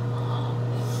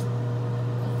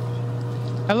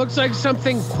 That looks like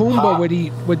something Pumbaa would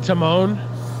eat with Timon.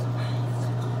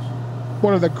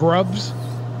 One of the grubs.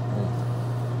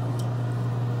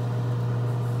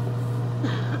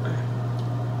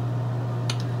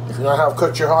 If you not have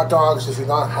cooked your hot dogs, if you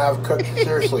not have cooked,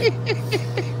 seriously.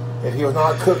 If you have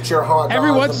not cooked your hot dogs.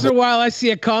 Every once in a while, I see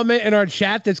a comment in our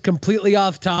chat that's completely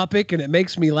off topic, and it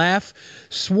makes me laugh.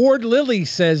 Sword Lily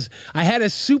says, I had a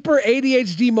super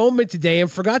ADHD moment today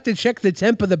and forgot to check the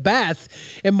temp of the bath,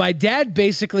 and my dad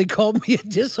basically called me a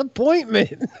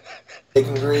disappointment.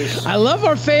 Taking grease. I love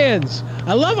our fans.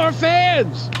 I love our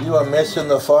fans. You are missing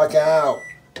the fuck out.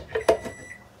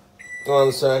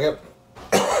 1 second.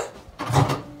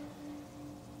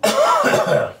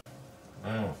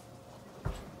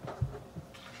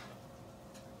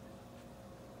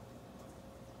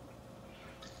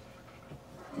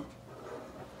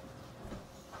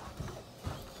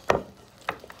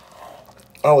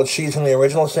 Oh, the cheese from the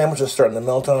original sandwich is starting to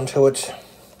melt onto it.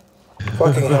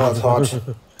 Fucking hell, it's hot.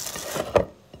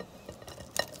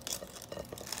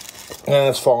 Yeah,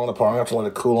 it's falling apart. I have to let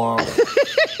it cool off.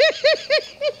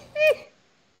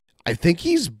 I think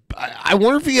I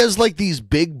wonder if he has like these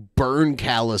big burn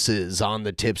calluses on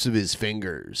the tips of his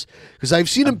fingers. Because I've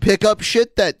seen him pick up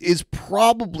shit that is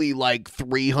probably like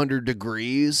 300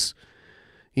 degrees.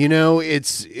 You know,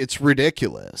 it's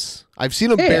ridiculous. I've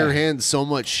seen him bare hand so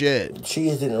much shit. The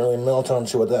cheese didn't really melt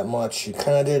onto it that much. It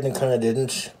kind of did and kind of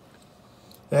didn't.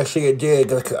 Actually, it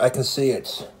did. I can see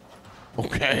it.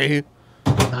 Okay.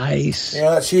 Nice.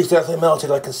 Yeah, that cheese definitely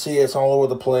melted. I can see it. It's all over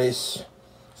the place.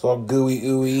 It's all gooey,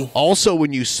 ooey. Also,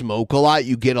 when you smoke a lot,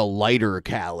 you get a lighter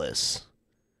callus.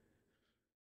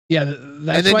 Yeah,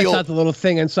 that's what I thought the little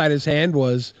thing inside his hand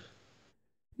was.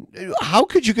 How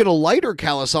could you get a lighter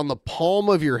callus on the palm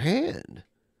of your hand?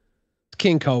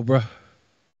 King Cobra.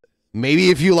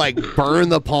 Maybe if you like burn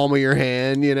the palm of your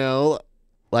hand, you know,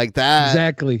 like that.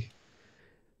 Exactly.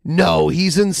 No,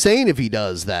 he's insane if he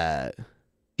does that.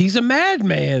 He's a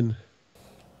madman.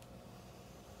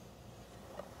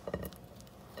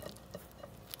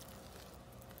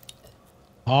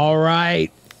 All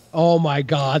right. Oh my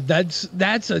God, that's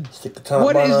a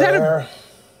what is that?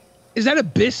 Is that a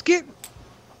biscuit?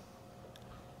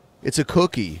 It's a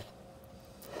cookie.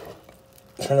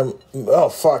 Oh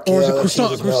fuck! Or yeah, is it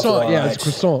croissant? Croissant? Yeah, it's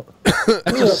croissant.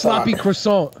 That's a sloppy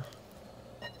croissant.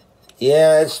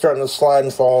 Yeah, it's starting to slide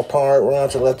and fall apart. We're gonna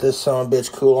have to let this son of a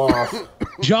bitch cool off.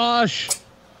 Josh,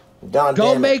 God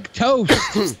go damn make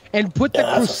toast and put the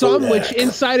croissant sandwich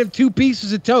inside of 2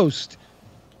 pieces of toast.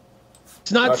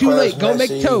 It's not too late. Go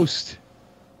make toast.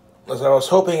 As I was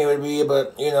hoping it would be,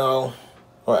 but you know,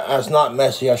 or as not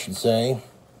messy, I should say.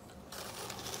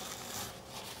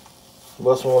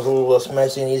 This one was a little less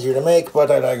messy and easier to make, but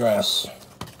I digress.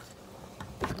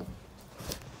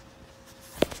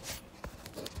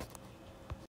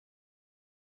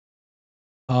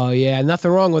 Oh yeah,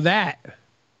 nothing wrong with that.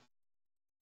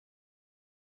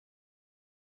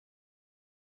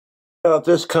 About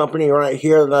this company right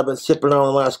here that I've been sipping on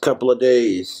the last couple of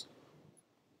days.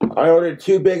 I ordered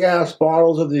 2 big ass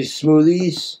bottles of these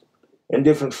smoothies in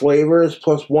different flavors,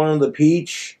 plus one of the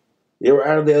peach. They were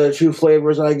out of the other 2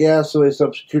 flavors, I guess, so they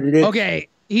substituted it. Okay,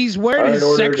 he's wearing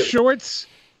his sex shorts.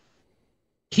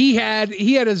 He had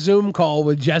a Zoom call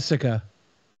with Jessica.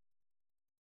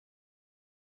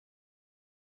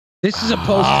 This is a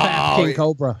post-fat King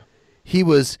Cobra. He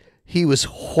was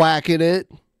whacking it.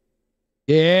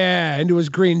 Yeah, into his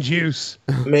green juice.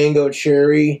 Mango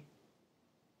cherry,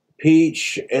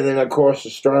 peach, and then of course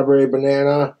the strawberry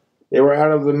banana. They were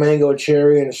out of the mango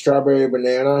cherry and the strawberry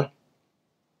banana.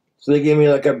 So they gave me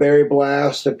like a berry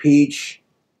blast, a peach,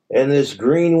 and this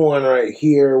green one right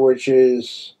here, which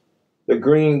is the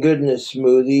Green Goodness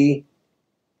smoothie.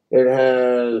 It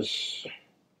has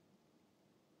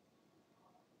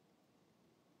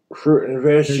fruit and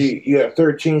veggie. You got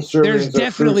 13 servings. There's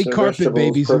definitely carpet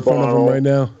babies in front of them right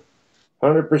now.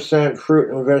 100%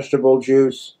 fruit and vegetable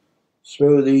juice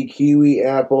smoothie, kiwi,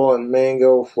 apple, and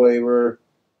mango flavor.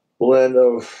 Blend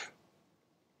of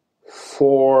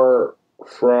 4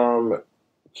 from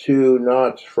 2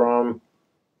 not from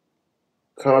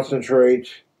concentrate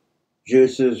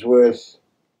juices with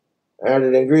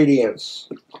added ingredients.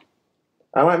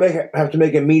 I might have to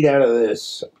make a mead out of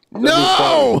this.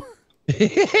 No!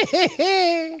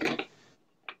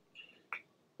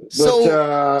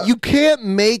 So you can't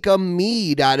make a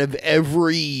mead out of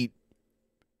every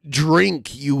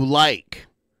drink you like.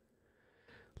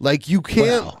 Like you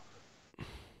can't. Well,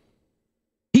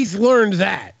 he's learned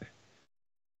that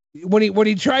when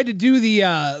he tried to do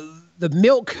the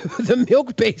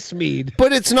milk based mead.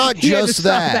 But it's not just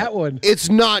that one. It's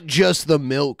not just the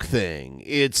milk thing.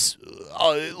 It's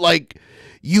like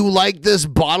you like this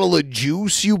bottle of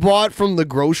juice you bought from the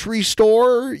grocery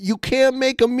store. You can't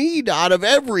make a mead out of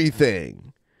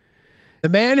everything. The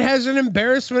man has an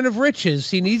embarrassment of riches.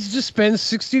 He needs to spend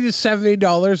 $60 to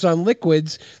 $70 on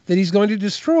liquids that he's going to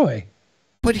destroy.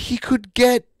 But he could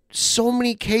get so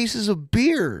many cases of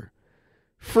beer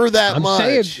for that much.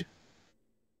 Saying,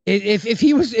 if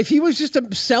he was just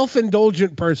a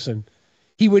self-indulgent person,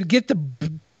 he would get the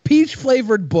peach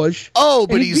flavored Busch. Oh,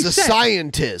 but he's a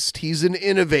scientist. He's an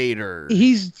innovator.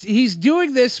 He's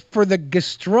doing this for the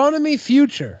gastronomy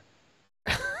future.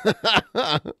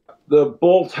 The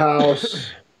Bolt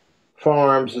House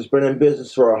Farms has been in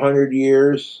business for 100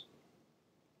 years.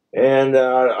 And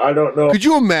I don't know. Could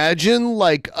you imagine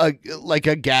like a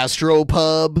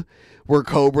gastropub where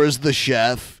Cobra's the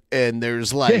chef and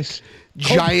there's like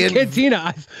giant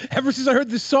cantina? Ever since I heard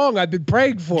this song, I've been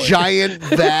praying for it. Giant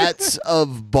vats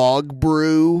of bog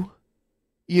brew,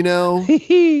 you know?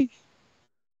 A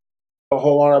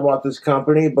whole lot about this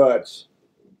company, but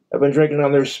I've been drinking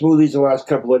on their smoothies the last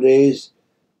couple of days.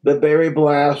 The Berry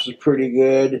Blast was pretty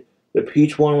good. The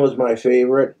peach one was my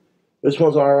favorite. This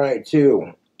one's all right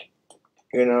too.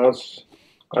 You know, it's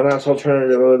a nice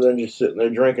alternative other than just sitting there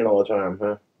drinking all the time,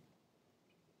 huh?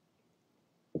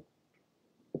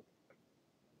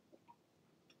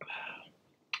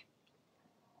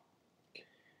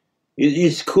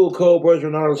 These Cool Cobras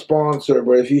are not a sponsor,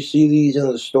 but if you see these in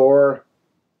the store,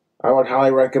 I would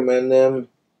highly recommend them.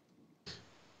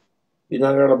 You're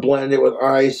not going to blend it with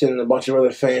ice and a bunch of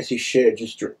other fancy shit.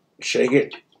 Just shake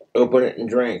it, open it, and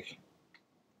drink.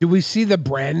 Do we see the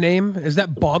brand name? Is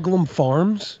that Boglum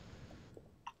Farms?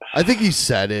 I think he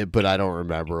said it, but I don't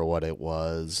remember what it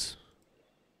was.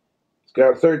 It's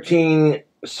got 13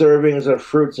 servings of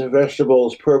fruits and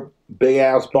vegetables per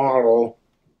big-ass bottle.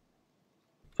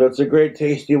 So it's a great,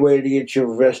 tasty way to get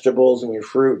your vegetables and your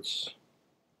fruits.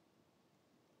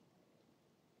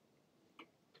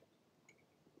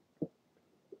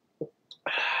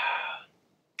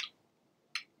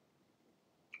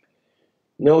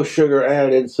 No sugar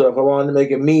added, so if I wanted to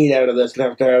make a mead out of this, I'd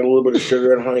have to add a little bit of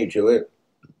sugar and honey to it.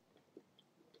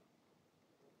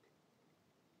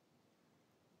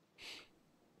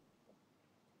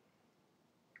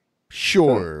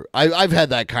 Sure. I've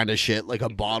had that kind of shit, like a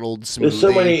bottled smoothie. There's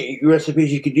so many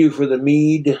recipes you could do for the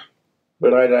mead,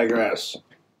 but I digress.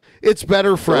 It's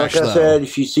better fresh, like I said,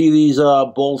 if you see these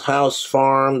Bolt House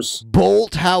Farms...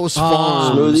 Bolt House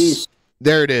Farms. Smoothies.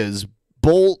 There it is.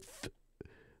 Bolt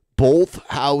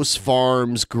House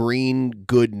Farms Green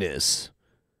Goodness.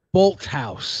 Bolt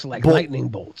House, like lightning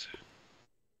bolt.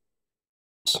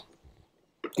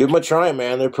 Give them a try,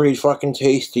 man. They're pretty fucking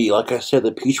tasty. Like I said,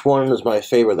 the peach one is my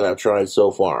favorite that I've tried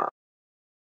so far.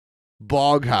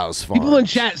 Bog House Farms. People in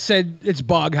chat said it's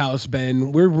Bog House,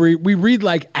 Ben. We read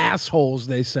like assholes,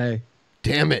 they say.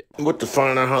 Damn it. What to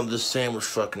find out how this sandwich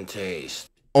fucking tastes.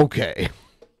 Okay.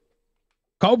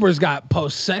 Cobra's got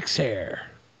post-sex hair.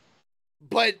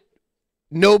 But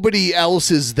nobody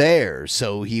else is there,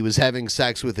 so he was having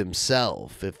sex with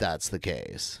himself, if that's the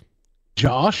case.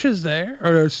 Josh is there,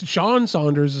 or Sean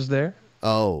Saunders is there.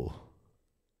 Oh.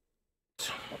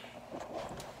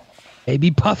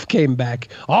 Maybe Puff came back.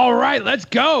 All right, let's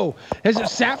go. Has it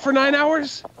sat for 9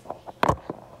 hours?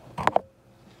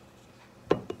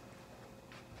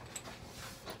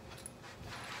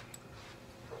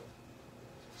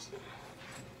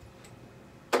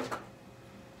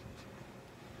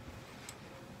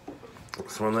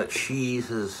 So when that cheese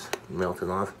is melted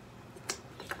off.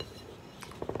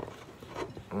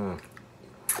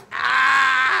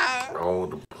 Oh,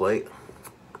 the plate.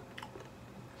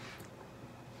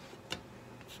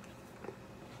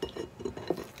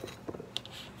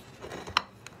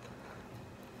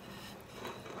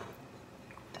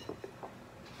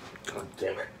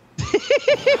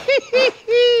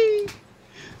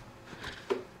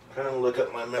 Trying to look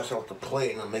at my mess off the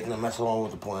plate, and I'm making a mess all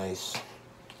over the place.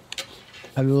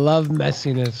 I love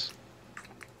messiness.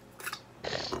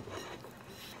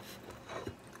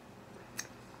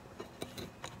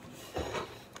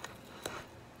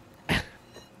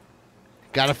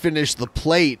 Gotta finish the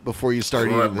plate before you start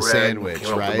eating the sandwich,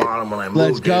 right?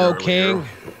 Let's go, King.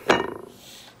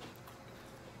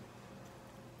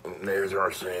 There's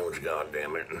our sandwich,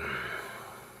 goddammit.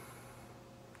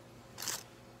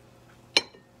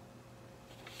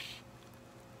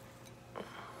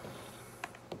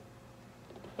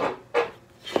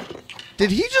 Did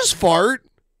he just fart?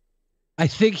 I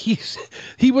think he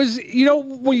was, you know,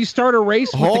 when you start a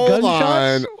race with the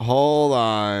gunshots? Hold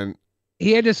on.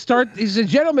 He had to start, he said,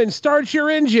 gentlemen, start your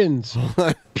engines.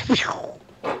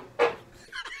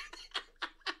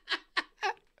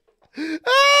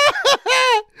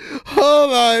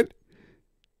 Hold on.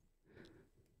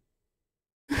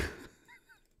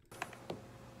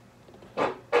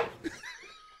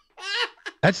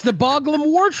 That's the Boglum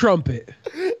war trumpet.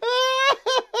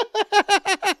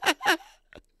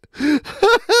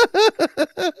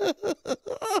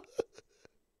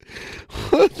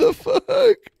 What the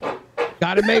fuck?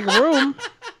 Gotta make room.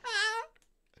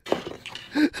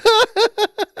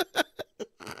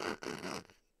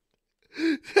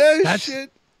 That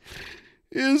shit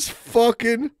is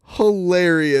fucking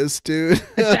hilarious, dude.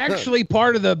 It's actually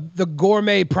part of the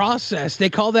gourmet process. They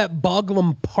call that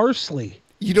Boglum parsley.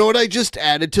 You know what I just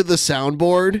added to the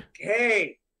soundboard?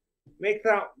 Hey, make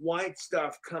that white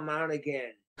stuff come out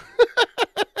again.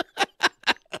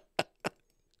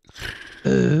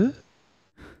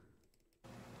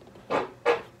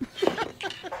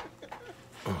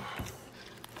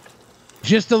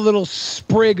 Just a little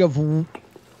sprig of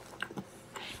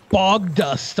bog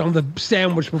dust on the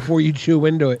sandwich before you chew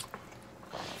into it.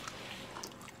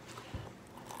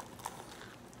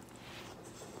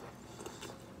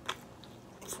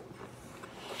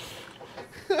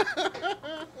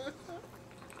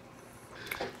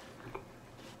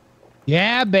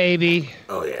 Yeah, baby.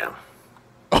 Oh, yeah.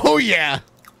 Oh, yeah.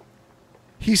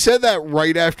 He said that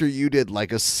right after you did,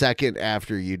 like a second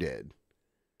after you did.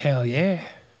 Hell yeah.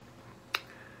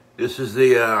 This is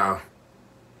the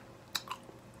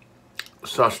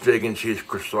sausage, egg, and cheese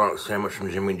croissant sandwich from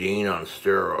Jimmy Dean on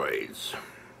steroids.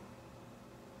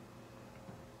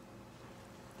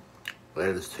 That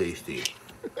is tasty.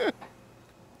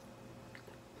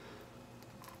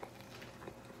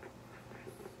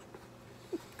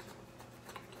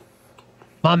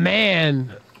 My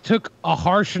man took a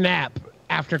harsh nap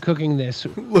after cooking this.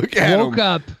 Look at him. Woke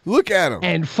up. Look at him.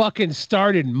 And fucking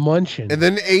started munching. And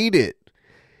then ate it.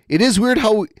 It is weird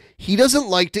how he doesn't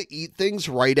like to eat things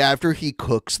right after he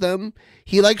cooks them.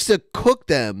 He likes to cook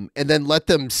them and then let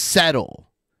them settle.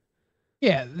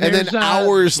 Yeah. And then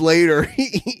hours later,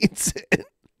 he eats it.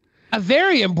 A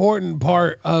very important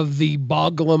part of the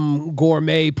Boglum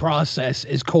gourmet process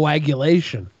is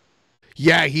coagulation.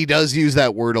 Yeah, he does use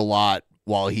that word a lot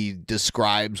while he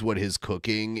describes what his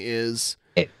cooking is.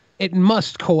 It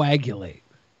must coagulate.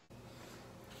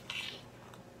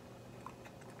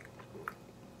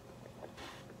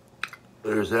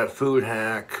 There's that food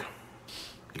hack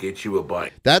to get you a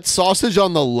bite. That sausage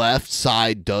on the left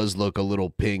side does look a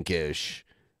little pinkish,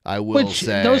 I will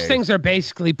say. Those things are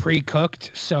basically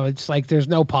pre-cooked, so it's like there's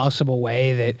no possible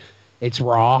way that it's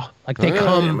raw. Like they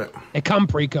come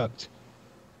pre-cooked.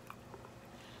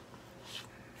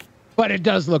 But it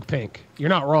does look pink. You're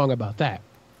not wrong about that.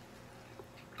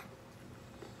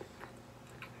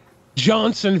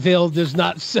 Johnsonville does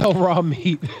not sell raw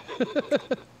meat.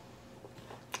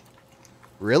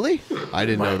 Really? I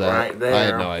didn't know that. Right there. I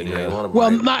had no idea.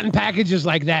 Well, not in packages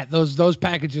like that. Those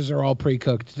packages are all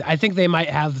pre-cooked. I think they might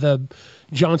have the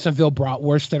Johnsonville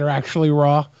bratwurst that are actually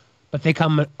raw, but they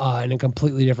come in a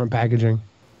completely different packaging.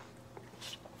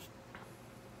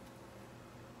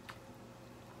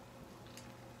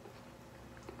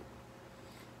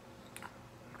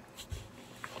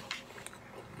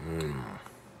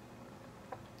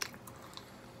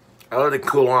 I let it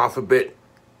cool off a bit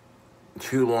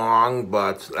too long,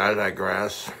 but I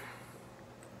digress.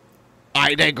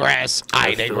 I digress.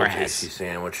 I That's still a digress. tasty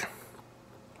sandwich.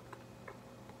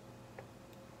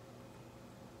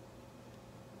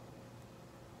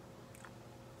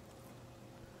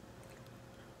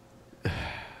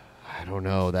 I don't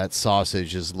know. That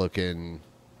sausage is looking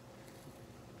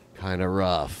kind of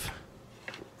rough.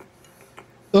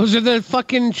 Those are the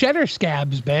fucking cheddar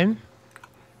scabs, Ben.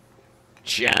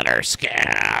 Cheddar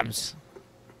scabs.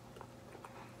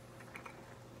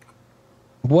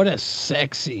 What a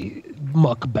sexy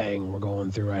mukbang we're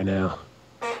going through right now.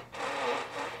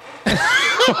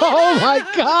 Oh my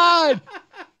God.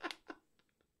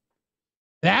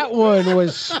 That one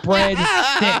was spread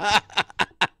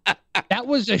thick. That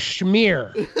was a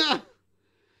schmear.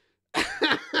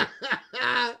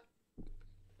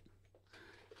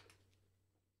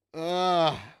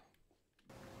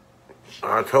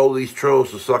 I told these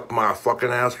trolls to suck my fucking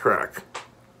ass crack.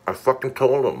 I fucking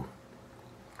told them.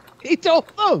 He told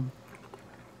them.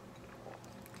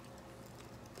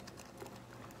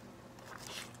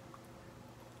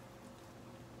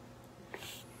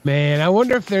 Man, I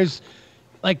wonder if there's,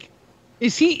 like,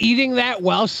 is he eating that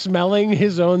while smelling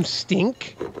his own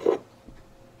stink?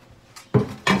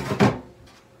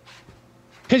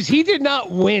 Because he did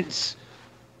not wince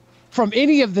from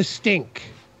any of the stink.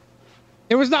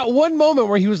 There was not one moment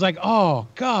where he was like, oh,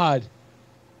 God,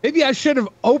 maybe I should have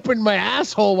opened my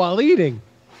asshole while eating.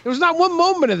 There was not one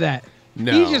moment of that.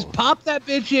 No. He just popped that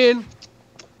bitch in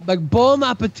like bon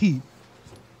appetit.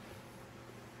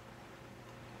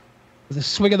 With a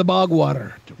swig of the bog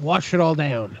water to wash it all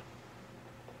down.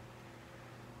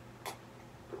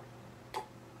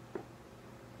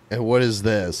 And what is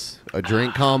this? A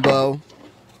drink combo?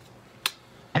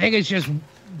 I think it's just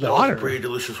That water. was a pretty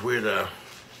delicious way to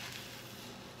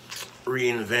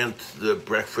reinvent the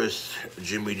breakfast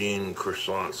Jimmy Dean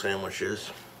croissant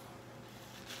sandwiches.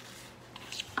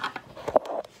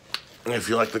 And if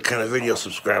you like the kind of video,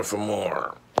 subscribe for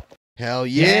more. Hell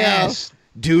yeah. Yes.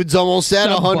 Dude's almost at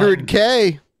Sub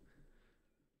 100K.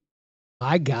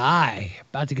 My guy.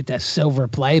 About to get that silver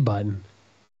play button.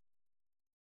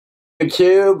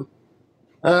 YouTube.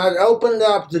 I opened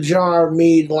up the jar of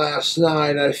mead last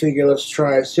night. I figured let's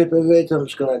try a sip of it. I'm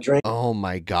just going to drink. Oh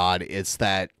my God. It's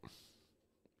that.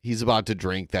 He's about to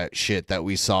drink that shit that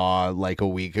we saw like a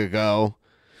week ago.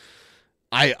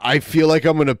 I feel like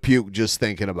I'm going to puke just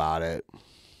thinking about it.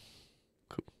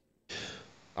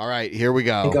 All right, here we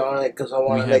go. On it 'cause I We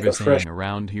want to have make a a fresh. saying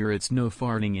around here, it's no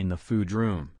farting in the food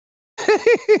room.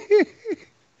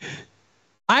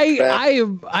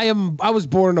 I was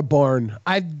born in a barn.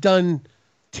 I've done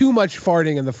too much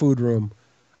farting in the food room.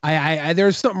 I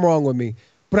there's something wrong with me.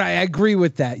 But I agree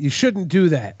with that. You shouldn't do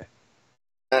that.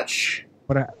 Match.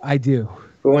 But I do.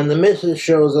 But when the missus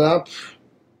shows up,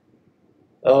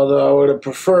 although I would have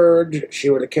preferred she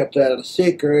would have kept that a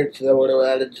secret, that would have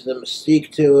added to the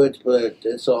mystique to it, but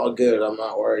it's all good. I'm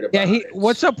not worried about it.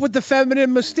 What's up with the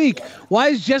feminine mystique? Why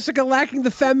is Jessica lacking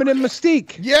the feminine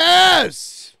mystique?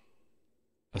 Yes!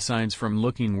 Aside from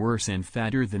looking worse and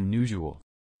fatter than usual.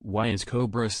 Why is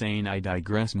Cobra saying I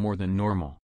digress more than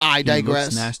normal? I digress. He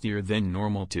looks nastier than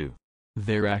normal too.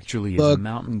 There actually is Look. a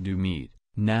Mountain Dew mead.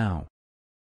 Now.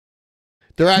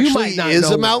 There You actually might not is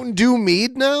know. a Mountain Dew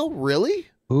mead now? Really?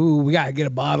 Ooh, we gotta get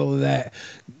a bottle of that.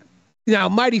 Now,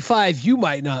 Mighty Five, you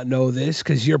might not know this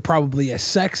because you're probably a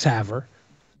sex haver,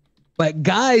 but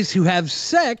guys who have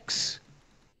sex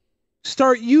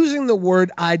start using the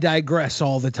word I digress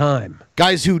all the time.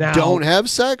 Guys who Now- don't have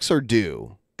sex or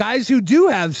do? Guys who do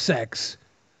have sex.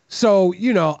 So,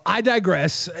 I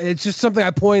digress. It's just something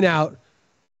I point out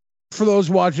for those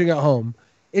watching at home.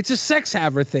 It's a sex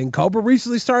haver thing. Cobra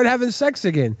recently started having sex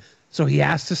again. So he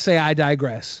has to say, I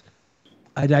digress.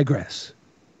 I digress.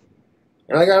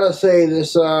 And I gotta say,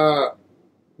 this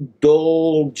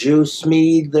Dole juice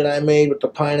mead that I made with the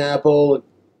pineapple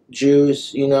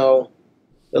juice, the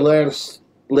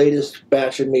latest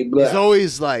batch of mead. It's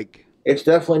always like... It's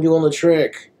definitely doing the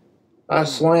trick. I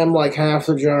slammed like half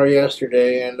the jar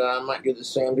yesterday, and I might do the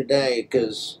same today,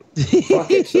 because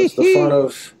fuck it, that's the fun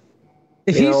of...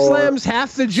 If he slams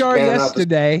half the jar span out the-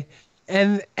 yesterday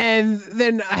and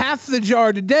then half the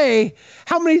jar today,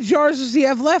 how many jars does he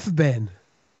have left, Ben?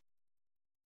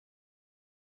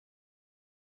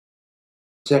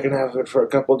 second half of it for a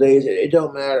couple of days, it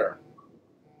don't matter.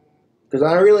 Because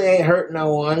I really ain't hurting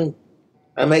no one.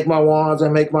 I make my wands, I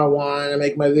make my wine, I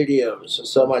make my videos. I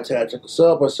sell my tactical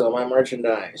soap, I sell my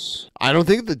merchandise. I don't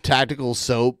think the tactical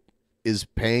soap is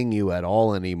paying you at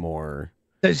all anymore.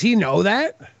 Does he know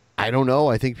that? I don't know.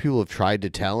 I think people have tried to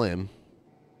tell him.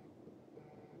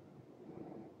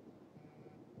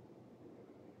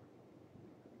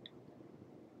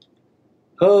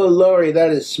 Oh, Lori, that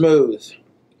is smooth.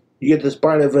 You get this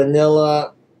bite of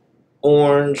vanilla,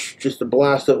 orange, just a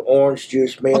blast of orange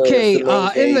juice. Mainly Okay, as the main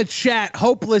in thing. the chat,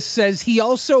 Hopeless says he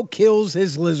also kills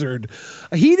his lizard.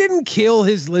 He didn't kill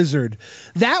his lizard.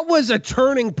 That was a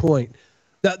turning point.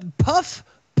 The Puff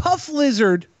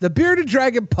Lizard, the bearded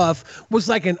dragon Puff, was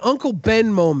like an Uncle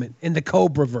Ben moment in the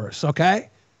Cobra verse, okay?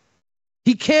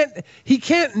 He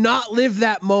can't not live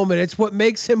that moment. It's what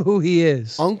makes him who he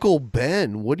is. Uncle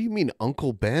Ben? What do you mean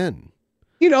Uncle Ben?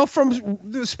 From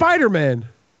the Spider-Man.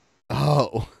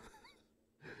 Oh.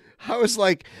 I was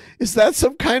like, is that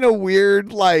some kind of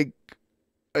weird, like,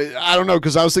 I don't know,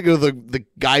 because I was thinking of the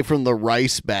guy from the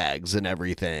rice bags and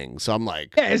everything. So I'm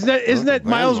like, yeah, isn't that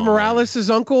Miles Morales'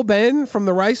 uncle Ben from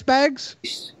the rice bags?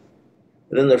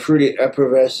 And then the fruity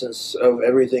effervescence of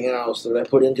everything else that I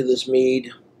put into this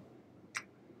mead.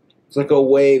 It's like a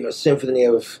wave, a symphony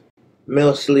of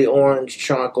mostly orange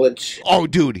chocolate. Oh,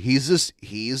 dude, he's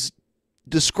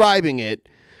describing it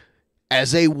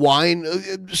as a wine,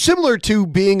 similar to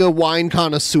being a wine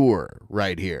connoisseur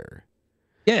right here.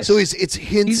 Yes. So it's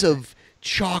hints of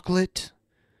chocolate.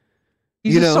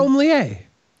 He's a sommelier.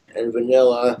 And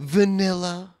vanilla.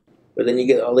 Vanilla. But then you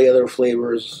get all the other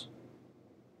flavors.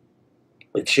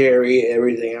 The cherry,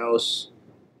 everything else.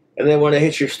 And then when it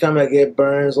hits your stomach, it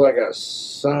burns like a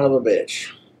son of a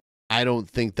bitch. I don't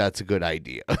think that's a good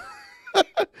idea.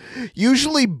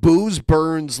 Usually booze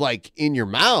burns like in your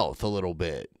mouth a little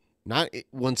bit, not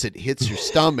once it hits your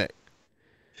stomach.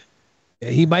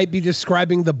 He might be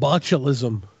describing the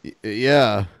botulism.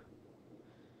 Yeah.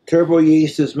 Turbo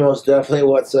yeast is most definitely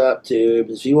what's up,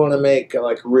 tubes. If you want to make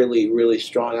like really, really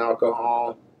strong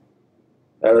alcohol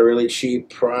at a really cheap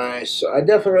price, I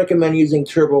definitely recommend using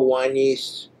turbo wine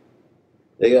yeast.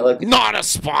 They got like not a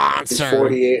sponsor.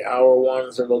 48-hour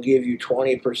ones that'll give you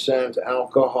 20%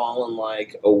 alcohol in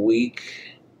like a week.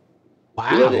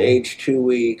 Wow. You let it age 2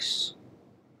 weeks,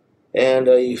 and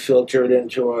you filter it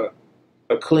into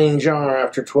a clean jar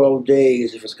after 12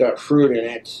 days if it's got fruit in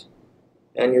it,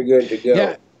 and you're good to go.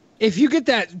 Yeah. If you get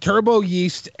that turbo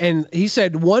yeast, and he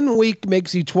said 1 week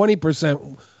makes you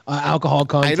 20% alcohol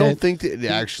content. I don't think that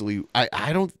actually.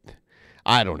 I don't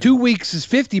know. 2 weeks is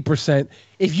 50%.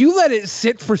 If you let it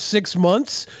sit for 6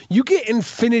 months, you get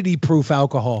infinity proof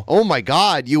alcohol. Oh my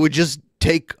God. You would just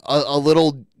take a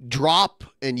little drop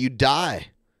and you die.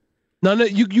 No,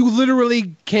 you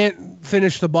literally can't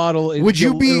finish the bottle. Would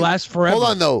you be, it lasts forever. Hold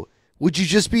on though. Would you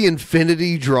just be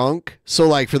infinity drunk? So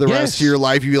like for the rest of your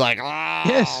life, you'd be like,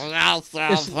 yes.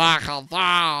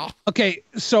 Okay.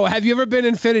 So have you ever been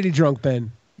infinity drunk,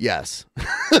 Ben? Yes.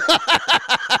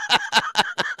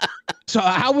 So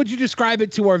how would you describe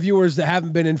it to our viewers that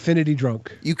haven't been infinity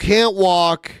drunk? You can't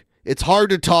walk. It's hard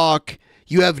to talk.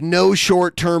 You have no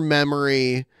short-term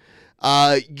memory.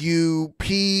 You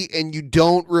pee and you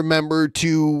don't remember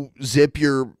to zip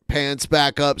your pants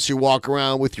back up, so you walk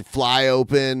around with your fly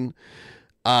open.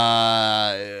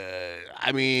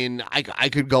 I mean, I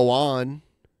could go on.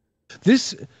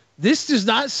 This does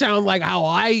not sound like how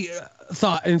I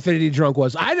thought infinity drunk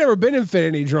was. I'd never been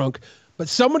infinity drunk. But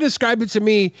someone described it to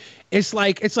me. It's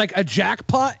like a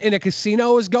jackpot in a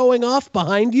casino is going off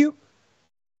behind you,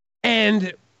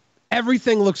 and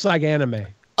everything looks like anime.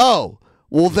 Oh,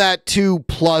 well, that too,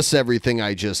 plus everything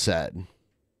I just said.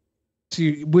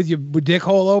 So with your dick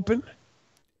hole open,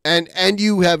 and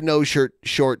you have no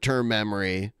short-term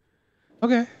memory.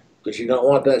 Okay. Because you don't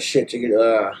want that shit to get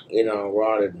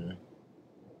rotted. And,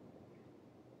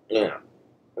 yeah.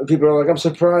 And people are like, I'm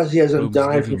surprised he hasn't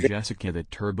died from Jessica the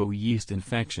turbo yeast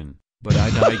infection, but I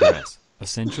digress.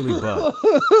 Essentially, but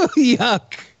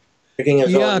yuck. Drinking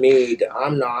his own mead.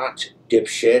 I'm not,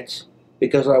 dipshit,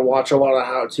 because I watch a lot of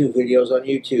how-to videos on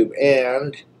YouTube,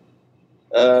 and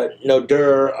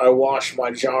I wash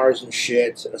my jars and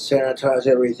shit and sanitize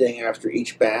everything after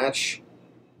each batch.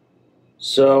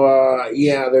 So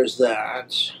yeah, there's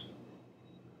that.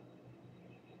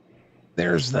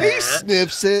 There's that. He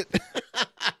sniffs it.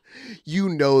 You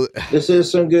know. This is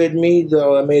some good mead,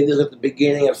 though. I made this at the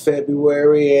beginning of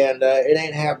February, and it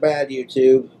ain't half bad,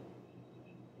 YouTube.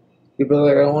 People are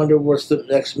like, I wonder what's the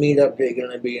next mead update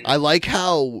going to be. I like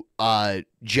how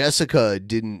Jessica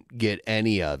didn't get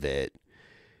any of it.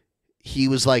 He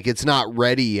was like, it's not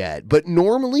ready yet. But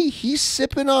normally, he's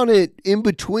sipping on it in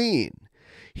between.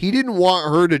 He didn't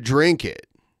want her to drink it.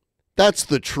 That's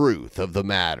the truth of the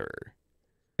matter.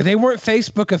 They weren't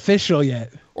Facebook official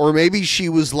yet. Or maybe she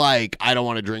was like, I don't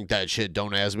want to drink that shit.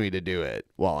 Don't ask me to do it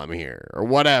while I'm here. Or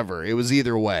whatever. It was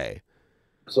either way.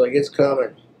 It's like, it's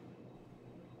coming.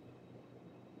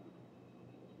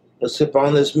 Let's sip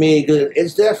on this mead.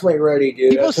 It's definitely ready,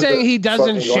 dude. People saying he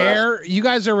doesn't share. You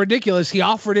guys are ridiculous. He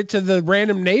offered it to the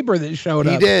random neighbor that showed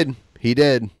up. He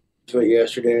did.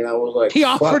 Yesterday, and I was like, he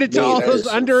offered it to all those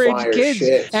underage kids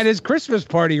shit. at his Christmas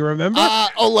party, remember?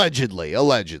 Allegedly. And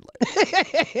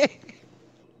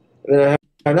then I had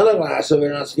another glass of it,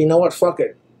 and I said, you know what, fuck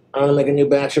it. I'm going to make a new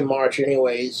batch in March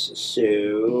anyways,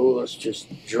 so let's just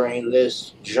drain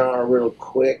this jar real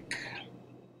quick.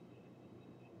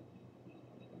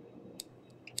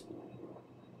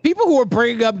 People who are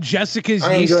bringing up Jessica's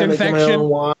yeast infection,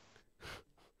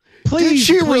 please, did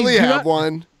she really do have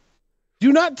one?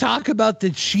 Do not talk about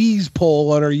the cheese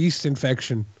pole on her yeast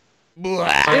infection.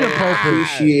 Inappropriate.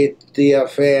 Appreciate the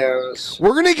fans.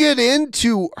 We're gonna get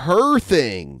into her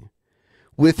thing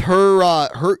with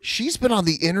her. She's been on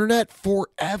the internet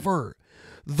forever.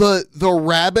 The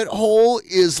rabbit hole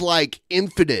is like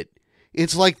infinite.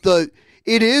 It's like it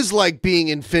is like being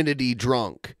infinity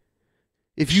drunk.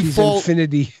 If you She's fall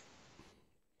infinity,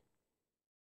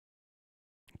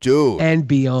 dude, and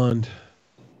beyond.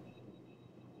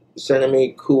 Sending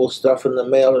me cool stuff in the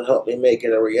mail to help me make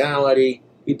it a reality.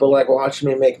 People like watching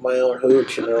me make my own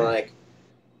hooch, and they're like,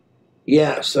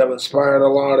 yes, I've inspired a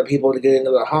lot of people to get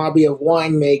into the hobby of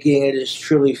winemaking. It is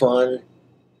truly fun.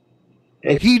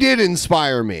 And he did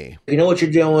inspire me. If you know what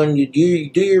you're doing, you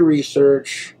do your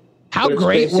research. How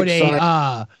great would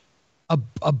a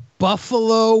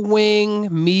buffalo wing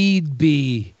mead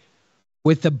be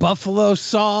with the buffalo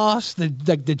sauce,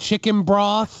 the chicken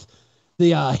broth,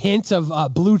 the hint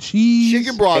of blue cheese?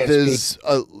 Chicken broth is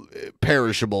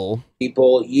perishable.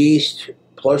 People, yeast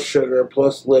plus sugar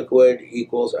plus liquid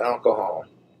equals alcohol.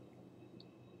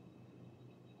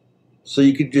 So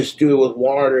you could just do it with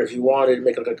water if you wanted to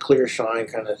make like a clear shine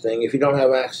kind of thing. If you don't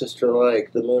have access to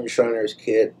like the Moonshiner's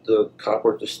kit, the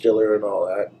copper distiller and all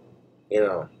that, you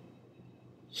know.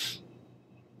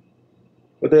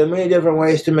 But there are many different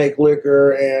ways to make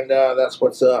liquor, and that's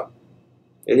what's up.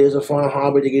 It is a fun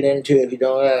hobby to get into if you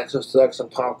don't have access to like some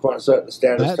popcorn stuff, the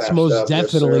status That's type most stuff.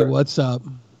 definitely Yes, sir. what's up.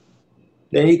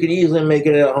 Then you can easily make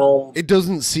it at home. It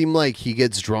doesn't seem like he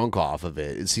gets drunk off of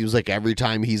it. It seems like every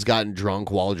time he's gotten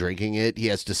drunk while drinking it, he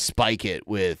has to spike it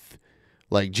with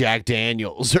like Jack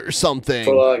Daniels or something.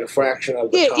 For like a fraction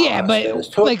of the cost. Yeah,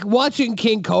 but like watching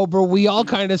King Cobra, we all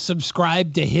kind of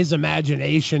subscribe to his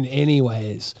imagination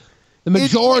anyways. The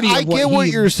majority I of what get he what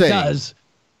you're saying. does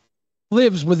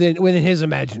lives within his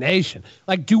imagination.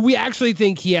 Like, do we actually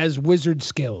think he has wizard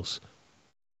skills?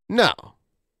 No.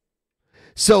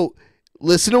 So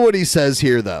listen to what he says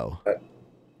here, though.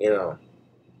 You know.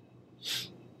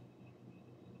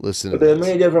 Listen. But there are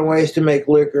many different ways to make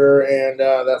liquor, and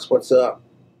that's what's up.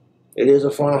 It is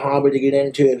a fun hobby to get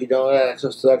into if you don't have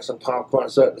access to like some popcorn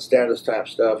stuff, the status type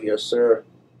stuff. Yes, sir.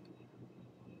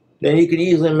 Then you can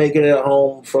easily make it at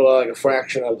home for like a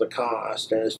fraction of the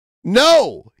cost. And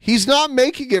No, he's not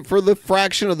making it for the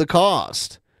fraction of the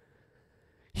cost.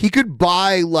 He could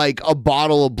buy like a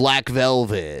bottle of Black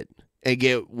Velvet and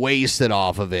get wasted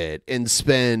off of it and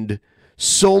spend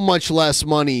so much less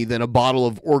money than a bottle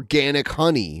of organic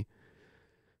honey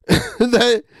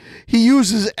that he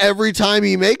uses every time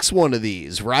he makes one of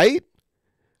these, right?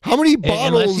 How many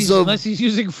bottles unless he's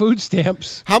using food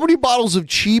stamps. How many bottles of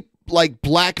cheap like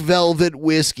Black Velvet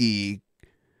whiskey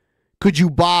could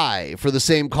you buy for the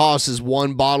same cost as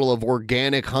one bottle of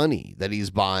organic honey that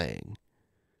he's buying?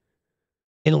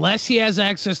 Unless he has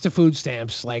access to food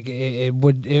stamps, like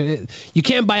you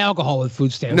can't buy alcohol with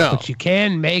food stamps, No. but you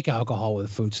can make alcohol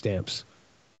with food stamps.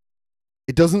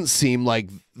 It doesn't seem like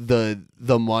the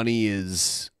money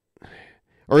is,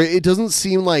 or it doesn't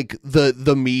seem like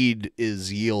the mead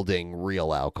is yielding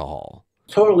real alcohol.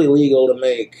 totally legal to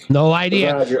make. No idea.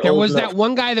 Provided you're There old was enough- that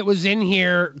one guy that was in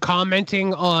here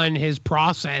commenting on his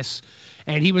process,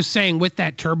 and he was saying with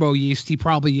that turbo yeast, he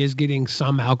probably is getting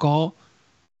some alcohol.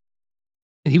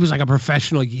 And he was like a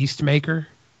professional yeast maker.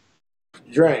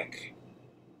 Drink.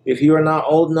 If you are not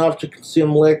old enough to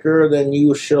consume liquor, then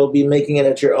you shall be making it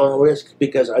at your own risk,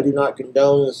 because I do not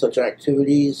condone such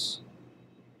activities.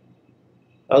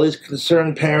 All these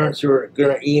concerned parents who are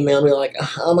going to email me like,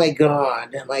 oh my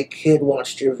god, my kid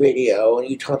watched your video and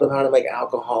you taught them how to make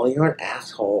alcohol. You're an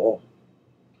asshole.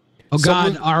 Oh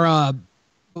God, our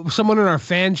someone in our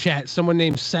fan chat, someone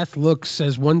named Seth Looks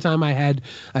says one time I had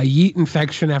a yeast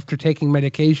infection after taking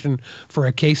medication for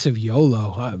a case of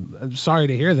YOLO. I'm sorry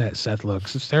to hear that, Seth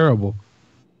Looks. It's terrible.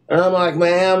 And I'm like,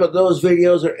 ma'am, those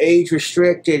videos are age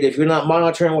restricted. If you're not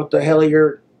monitoring what the hell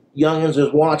your youngins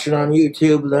is watching on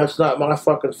YouTube, that's not my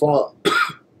fucking fault.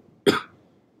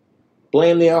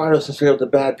 Blame the artist instead of the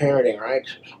bad parenting, right?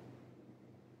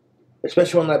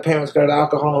 Especially when that parent's got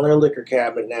alcohol in their liquor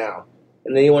cabinet now.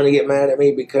 And then you want to get mad at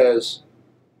me because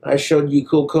I showed you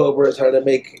cool cobras how to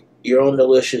make your own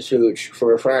delicious hooch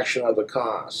for a fraction of the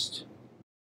cost.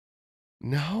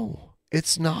 No,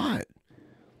 it's not.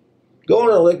 Going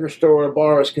to a liquor store or a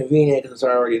bar is convenient because it's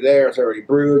already there, it's already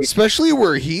brewed. Especially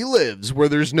where he lives, where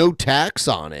there's no tax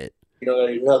on it. You don't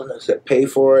gotta do nothing except pay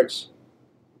for it.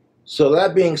 So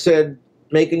that being said,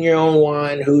 making your own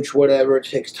wine, hooch, whatever, it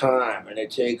takes time, and it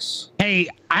takes... Hey,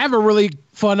 I have a really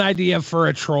fun idea for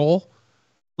a troll.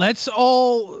 Let's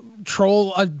all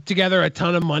troll together a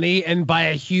ton of money and buy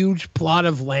a huge plot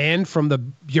of land from the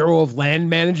Bureau of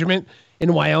Land Management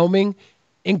in Wyoming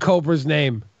in Cobra's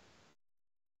name.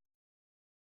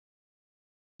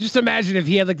 Just imagine if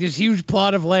he had like this huge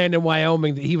plot of land in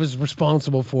Wyoming that he was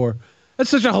responsible for.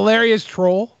 That's such a hilarious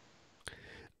troll.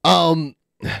 I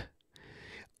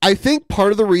think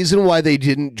part of the reason why they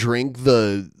didn't drink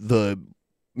the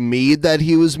mead that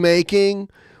he was making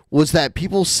was that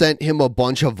people sent him a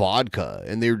bunch of vodka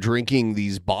and they were drinking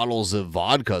these bottles of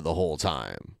vodka the whole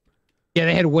time. Yeah,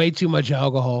 they had way too much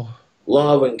alcohol.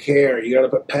 Love and care. You got to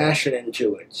put passion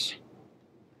into it.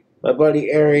 My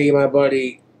buddy Ari, my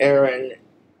buddy Aaron,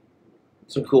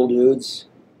 some cool dudes.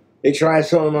 They tried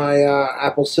some of my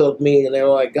apple silk mead and they were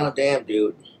like, "God damn,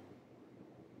 dude."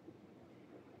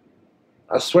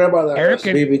 I swear by that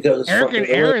recipe because it's Eric and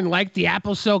fucking Aaron liked the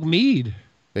apple silk mead.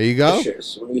 There you go.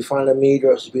 delicious. When you find a mead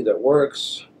recipe that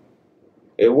works,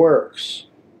 it works.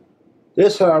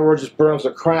 This, however, just burns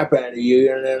the crap out of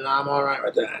you, and then I'm all right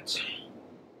with that.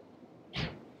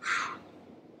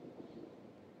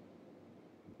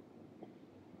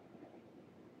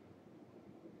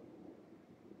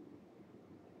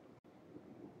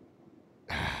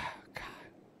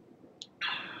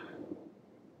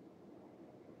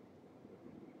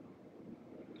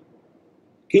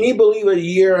 Can you believe a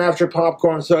year after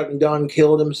Popcorn Sutton Dunn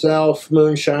killed himself,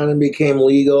 moonshine became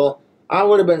legal? I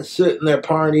would have been sitting there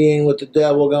partying with the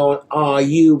devil going, "Aw,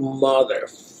 you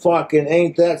motherfucking,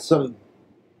 ain't that some..."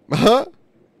 Huh?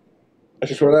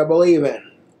 That's just what I believe in.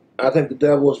 I think the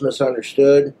devil is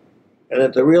misunderstood, and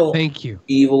that the real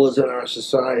evil is in our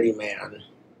society, man.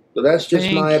 But that's just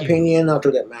my opinion, not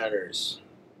that it matters.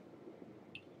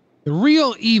 The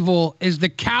real evil is the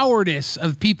cowardice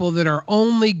of people that are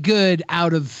only good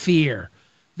out of fear.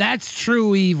 That's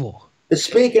true evil.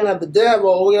 Speaking of the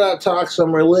devil, we gotta talk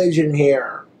some religion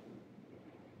here.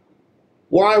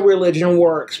 Why religion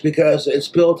works? Because it's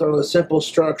built on the simple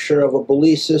structure of a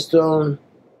belief system,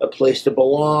 a place to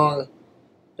belong,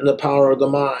 and the power of the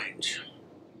mind.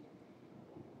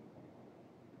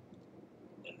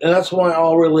 And that's why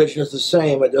all religion is the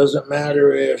same. It doesn't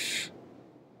matter if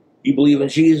you believe in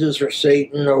Jesus or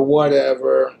Satan or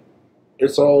whatever.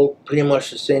 It's all pretty much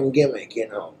the same gimmick, you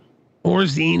know. Or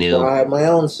Xenu. So I have my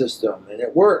own system, and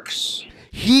it works.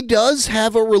 He does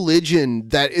have a religion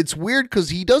that it's weird because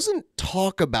he doesn't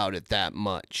talk about it that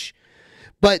much.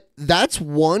 But that's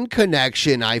one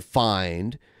connection I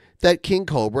find that King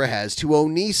Cobra has to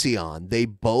Onision. They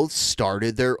both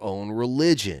started their own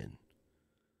religion.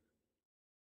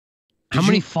 How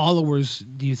many followers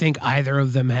do you think either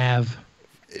of them have?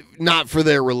 Not for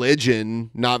their religion,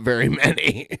 not very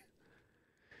many.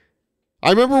 I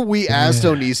remember we asked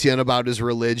Onision about his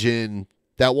religion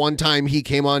that one time he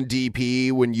came on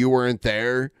DP when you weren't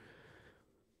there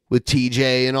with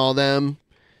TJ and all them.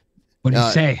 What did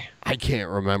he say? I can't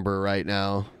remember right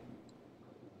now.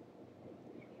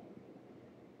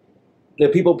 The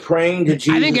people praying to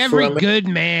Jesus. I think every good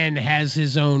man has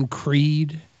his own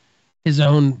creed, his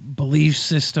own belief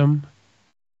system.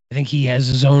 I think he has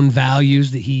his own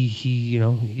values that he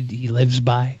lives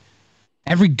by.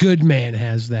 Every good man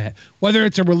has that, whether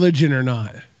it's a religion or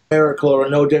not. Miracle are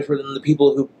no different than the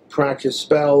people who practice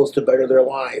spells to better their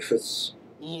life. It's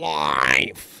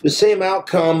life. The same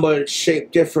outcome, but it's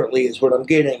shaped differently is what I'm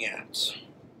getting at.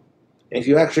 And if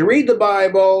you actually read the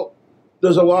Bible,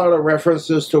 there's a lot of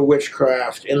references to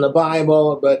witchcraft in the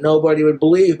Bible, but nobody would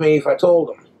believe me if I told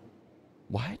them.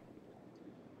 What?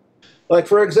 Like,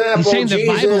 for example, saying the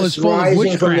Bible is Jesus full of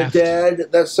rising from the witchcraft.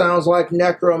 dead, that sounds like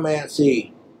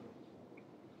necromancy.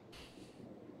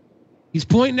 He's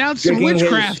pointing out some Drinking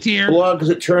witchcraft his here. blood because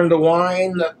it turned to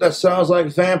wine, that sounds like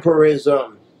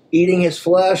vampirism. Eating his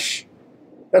flesh,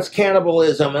 that's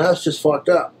cannibalism, and that's just fucked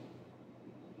up.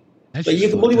 But you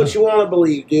can believe what you want to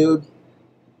believe, dude.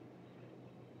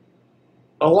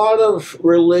 A lot of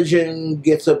religion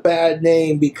gets a bad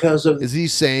name because of... Is he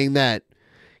saying that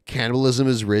cannibalism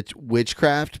is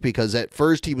witchcraft? Because at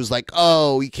first he was like,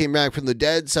 oh, he came back from the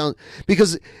dead.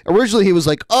 Because originally he was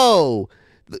like, oh,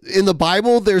 in the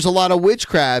Bible there's a lot of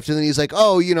witchcraft. And then he's like,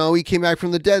 oh, he came back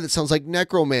from the dead. That sounds like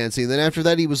necromancy. And then after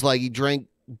that he was like, he drank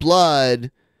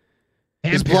blood.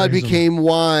 His blood became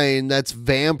wine. That's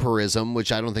vampirism,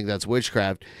 which I don't think that's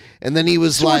witchcraft. And then he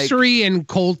was sorcery and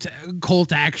cult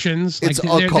actions. It's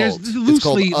occult.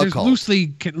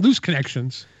 There's loose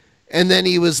connections. And then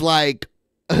he was like,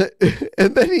 they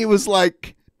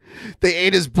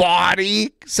ate his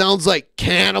body. Sounds like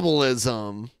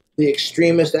cannibalism. The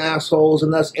extremist assholes,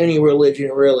 and that's any religion,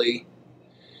 really.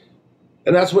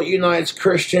 And that's what unites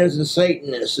Christians and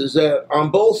Satanists, is that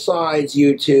on both sides,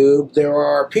 YouTube, there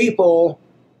are people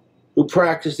who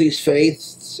practice these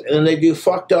faiths, and they do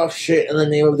fucked off shit in the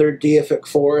name of their deific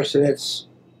force, and it's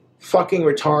fucking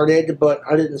retarded, but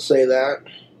I didn't say that.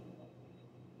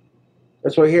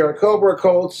 That's why here at Cobra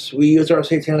Cults, we use our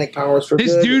satanic powers for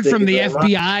This good. dude Thank from you the very much.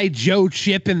 FBI, Joe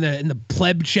Chip, in the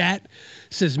pleb chat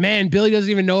says, "Man, Billy doesn't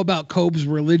even know about Cobes'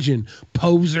 religion,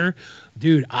 poser."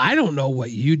 Dude, I don't know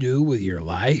what you do with your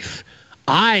life.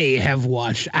 I have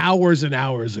watched hours and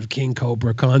hours of King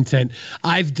Cobra content.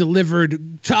 I've delivered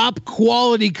top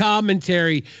quality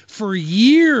commentary for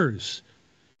years.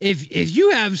 If you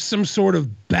have some sort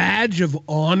of badge of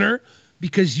honor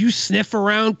because you sniff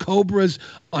around Cobra's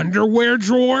underwear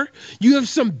drawer, you have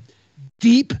some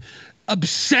deep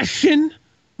obsession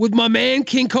with my man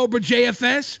King Cobra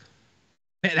JFS,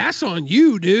 man, that's on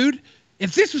you, dude.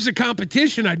 If this was a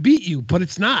competition, I'd beat you, but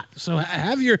it's not. So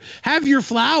have your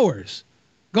flowers.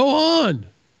 Go on.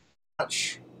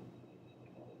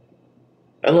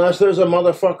 Unless there's a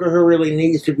motherfucker who really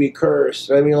needs to be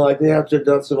cursed. I mean, like, they have to have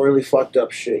done some really fucked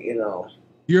up shit, you know.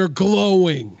 You're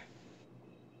glowing.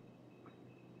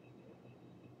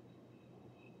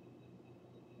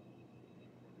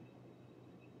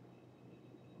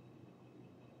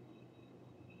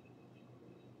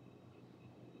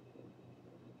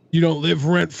 You don't live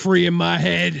rent-free in my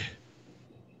head.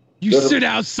 You sit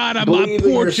outside of my Believe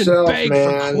in porch yourself, and beg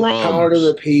man. for crumbs. Power to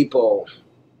the people.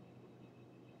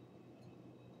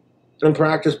 And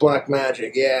practice black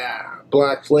magic, yeah.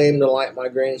 Black flame to light my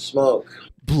green smoke.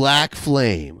 Black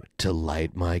flame to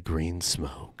light my green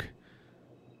smoke.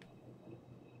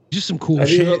 Just some cool I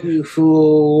do shit. hope you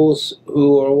fools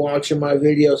who are watching my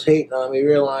videos hating on me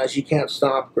realize you can't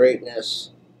stop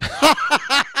greatness.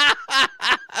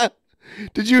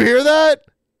 Did you hear that?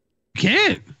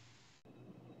 Can't.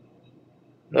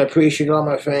 I appreciate all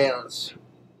my fans.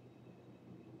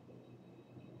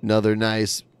 Another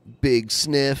nice big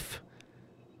sniff.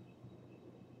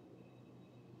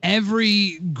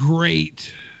 Every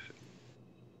great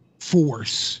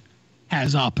force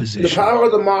has opposition. The power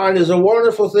of the mind is a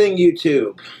wonderful thing,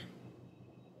 YouTube.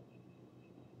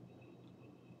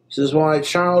 This is why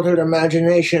childhood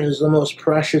imagination is the most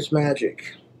precious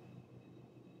magic.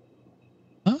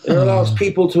 It allows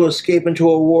people to escape into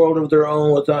a world of their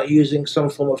own without using some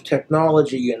form of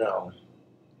technology, you know.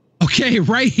 Okay,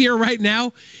 right here, right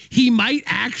now, he might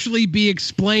actually be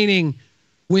explaining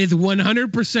with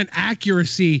 100%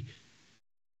 accuracy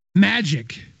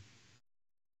magic.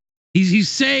 He's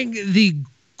saying the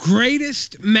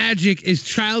greatest magic is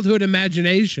childhood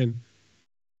imagination.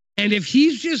 And if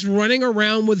he's just running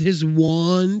around with his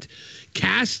wand,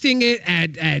 casting it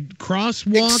at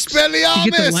crosswalks to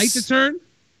get the light to turn,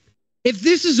 if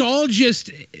this is all just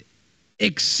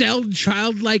excelled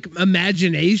childlike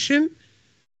imagination,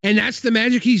 and that's the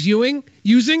magic he's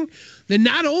using, then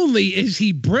not only is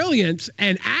he brilliant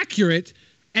and accurate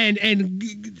and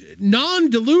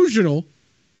non-delusional,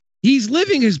 he's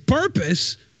living his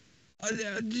purpose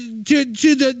to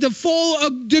the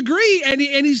full degree, and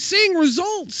he's seeing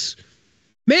results.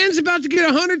 Man's about to get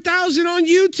 100,000 on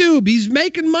YouTube. He's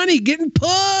making money, getting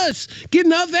puss,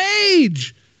 getting of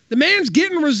age. The man's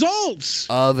getting results.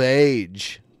 Of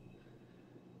age.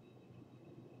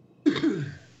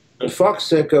 And fuck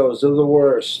sickos, they're the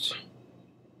worst.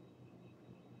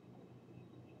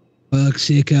 Fuck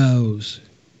sickos.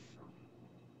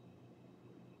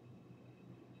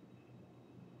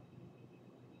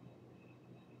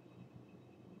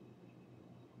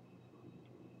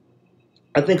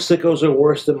 I think sickos are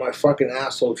worse than my fucking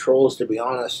asshole trolls, to be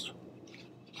honest.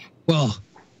 Well,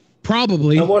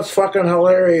 probably. And what's fucking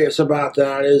hilarious about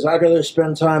that is I'd rather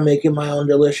spend time making my own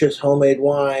delicious homemade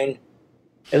wine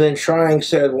and then trying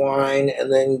said wine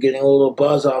and then getting a little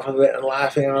buzz off of it and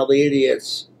laughing at all the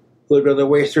idiots who would rather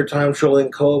waste their time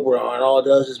trolling Cobra, and all it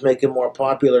does is make it more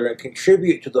popular and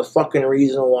contribute to the fucking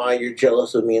reason why you're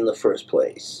jealous of me in the first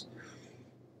place.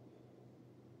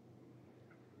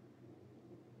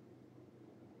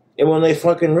 And when they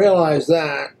fucking realize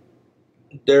that,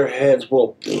 their heads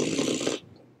will...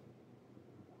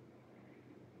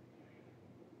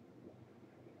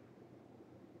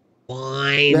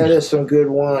 Wine. That is some good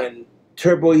wine.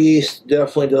 Turbo yeast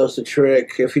definitely does the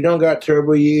trick. If you don't got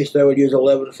turbo yeast, I would use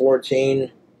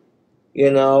 1114.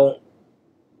 You know,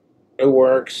 it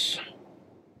works.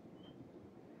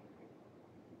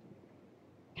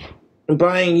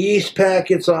 Buying yeast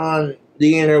packets on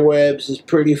the interwebs is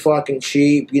pretty fucking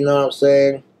cheap, you know what I'm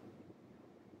saying?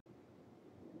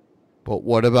 But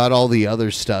what about all the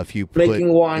other stuff you put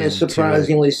Making wine is into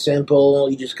surprisingly simple.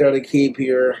 You just gotta keep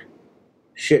your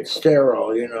shit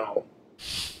sterile, you know.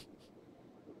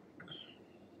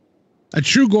 A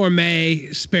true gourmet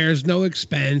spares no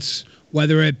expense,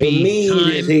 whether it be Mead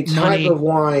time, is a type money, of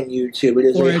wine, YouTube. It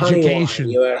is or a honey education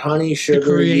wine. You add honey, sugar,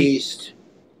 create yeast,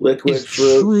 liquid his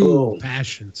fruit, true boom.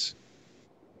 passions.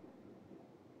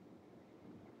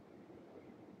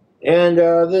 And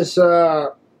this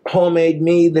homemade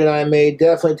mead that I made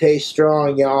definitely tastes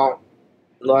strong, y'all.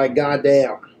 Like,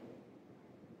 goddamn.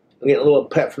 I'm getting a little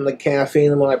pep from the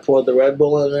caffeine when I poured the Red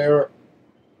Bull in there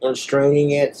and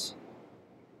straining it.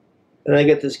 And I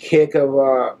get this kick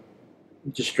of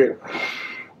just straight,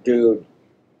 dude.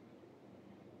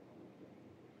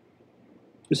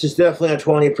 This is definitely a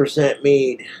 20%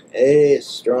 mead. It is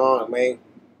strong, man.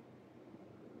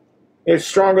 It's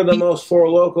stronger than most Four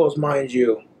Locos, mind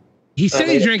you. He said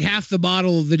he drank half the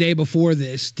bottle the day before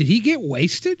this. Did he get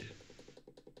wasted?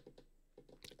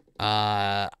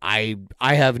 I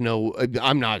have no.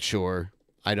 I'm not sure.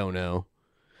 I don't know.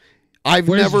 I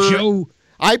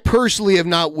personally have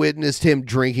not witnessed him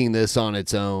drinking this on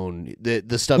its own.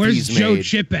 The stuff Where's he's Joe made.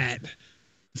 Chip at?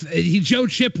 Joe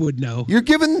Chip would know. You're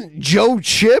giving Joe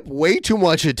Chip way too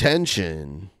much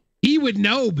attention. He would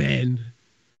know, Ben.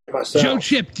 Myself. Joe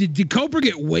Chip, did Cobra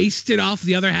get wasted off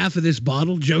the other half of this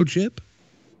bottle, Joe Chip?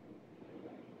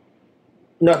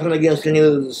 Nothing against any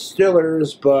of the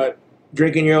distillers, but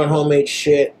drinking your own homemade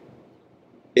shit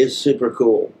is super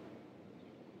cool.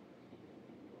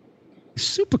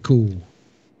 Super cool.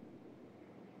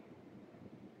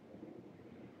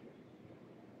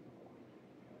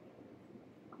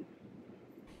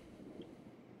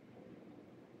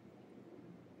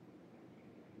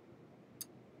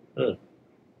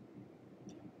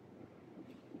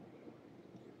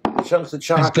 Chunks of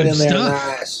chocolate in there, stuff.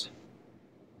 nice.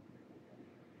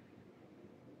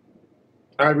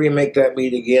 I'd remake that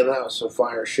meat again. That was some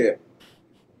fire shit.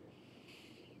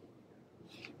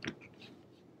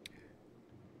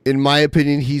 In my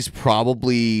opinion, he's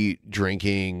probably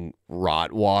drinking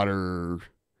rot water,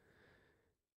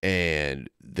 and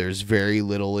there's very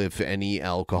little, if any,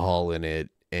 alcohol in it,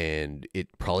 and it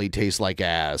probably tastes like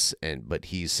ass. But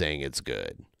he's saying it's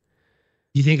good.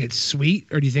 You think it's sweet,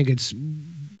 or do you think it's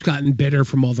gotten bitter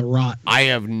from all the rot? I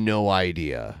have no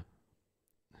idea.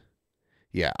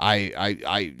 Yeah,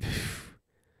 I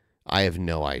have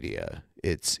no idea.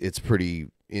 It's pretty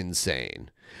insane.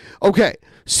 Okay,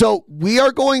 so we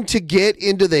are going to get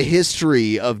into the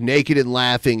history of Naked and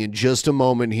Laughing in just a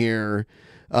moment here.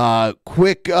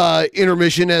 Quick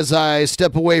intermission as I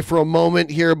step away for a moment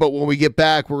here, but when we get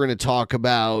back, we're going to talk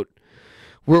about...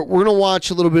 We're going to watch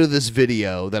a little bit of this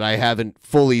video that I haven't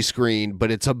fully screened,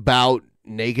 but it's about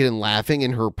Naked and Laughing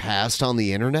and her past on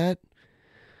the internet.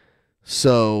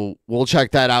 So we'll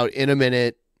check that out in a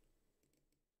minute.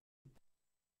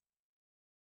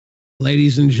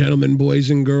 Ladies and gentlemen,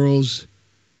 boys and girls,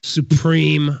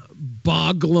 Supreme,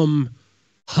 Boglum,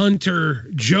 Hunter,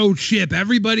 Joe Chip,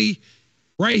 everybody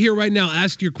right here, right now,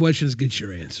 ask your questions, get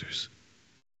your answers.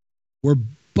 We're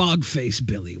Bogface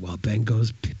Billy while Ben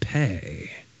goes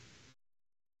pay.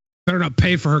 Better not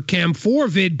pay for her Cam 4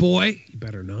 vid, boy. You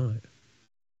better not.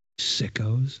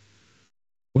 Sickos.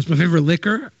 What's my favorite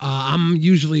liquor? I'm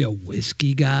usually a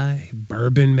whiskey guy.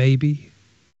 Bourbon, maybe.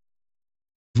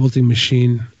 Volting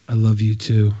Machine, I love you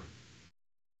too.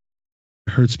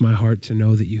 It hurts my heart to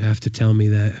know that you have to tell me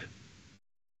that.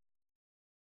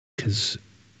 Because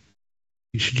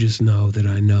you should just know that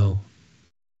I know.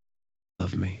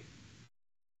 Love me.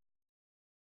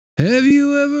 Have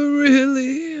you ever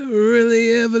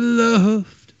really ever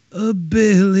loved a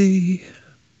Billy?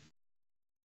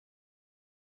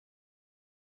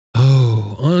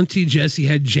 Oh, Auntie Jessie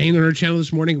had Jane on her channel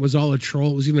this morning. It was all a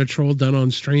troll. It was even a troll done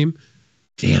on stream.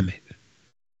 Damn it. I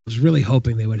was really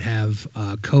hoping they would have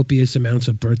copious amounts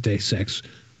of birthday sex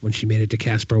when she made it to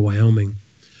Casper, Wyoming.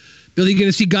 Billy, you going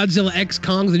to see Godzilla X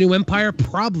Kong, The New Empire?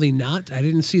 Probably not. I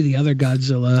didn't see the other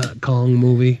Godzilla Kong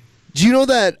movie. Do you know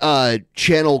that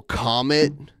channel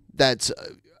Comet that's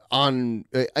on,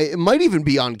 it might even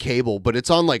be on cable, but it's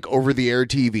on like over-the-air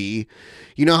TV.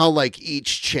 You know how like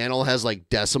each channel has like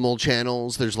decimal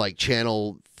channels? There's like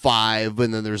channel 5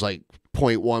 and then there's like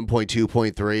 0.1, 0.2,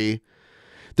 0.3.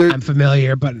 I'm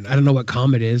familiar, but I don't know what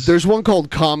Comet is. There's one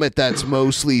called Comet that's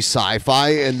mostly sci-fi,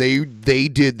 and they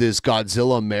did this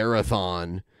Godzilla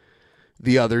marathon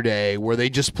the other day where they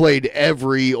just played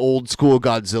every old school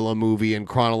Godzilla movie in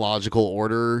chronological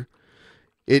order.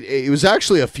 It was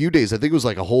actually a few days. I think it was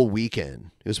like a whole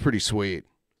weekend. It was pretty sweet.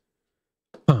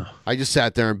 Huh. I just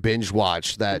sat there and binge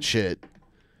watched that shit.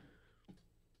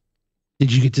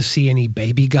 Did you get to see any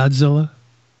baby Godzilla?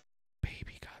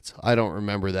 I don't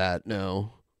remember that,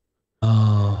 no.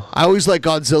 Oh. I always like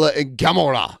Godzilla and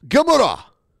Gamera. Gamera!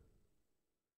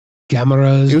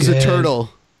 Gamera's It was good. a turtle.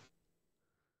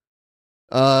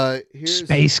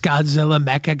 Space Godzilla,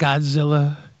 Mecha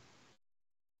Godzilla.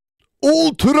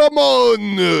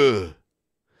 Ultraman!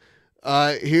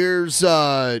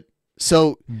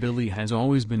 So Billy has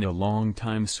always been a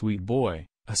long-time sweet boy,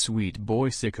 a sweet boy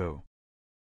sicko.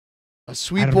 A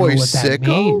sweet boy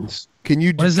sicko? Can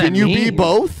you be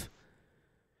both?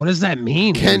 What does that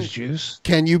mean, Juice?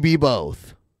 Can you be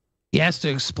both? He has to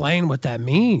explain what that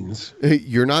means.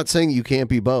 You're not saying you can't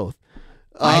be both.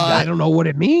 I don't know what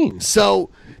it means. So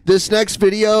this next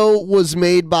video was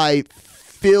made by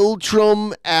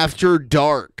Filtrum After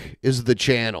Dark is the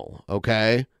channel,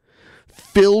 okay?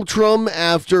 Filtrum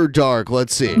After Dark.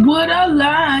 Let's see. What a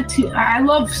lie to... I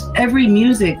love every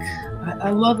music. I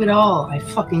love it all.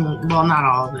 Well, not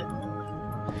all of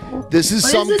it. This is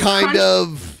some kind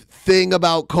of thing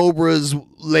about Cobra's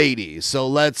lady. So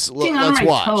let's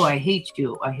watch. Oh, I hate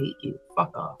you. I hate you.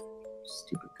 Fuck off.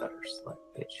 Stupid gutter slut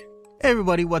bitch. Hey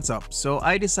everybody, what's up? So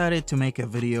I decided to make a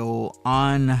video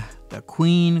on the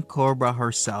Queen Cobra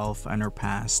herself and her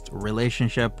past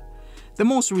relationship, the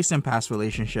most recent past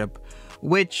relationship,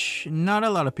 which not a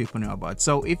lot of people know about.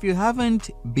 So if you haven't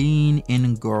been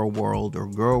in Girl World or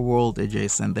Girl World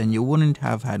adjacent, then you wouldn't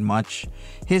have had much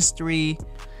history.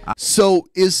 So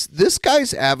is this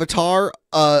guy's avatar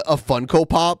a Funko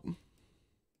Pop?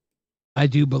 I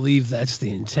do believe that's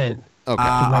the intent. Okay.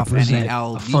 Of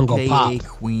NaL, Funko Pop.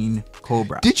 Queen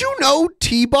Cobra. Did you know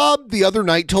T-Bob the other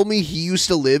night told me he used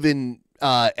to live in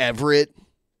Everett?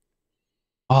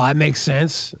 Oh, that makes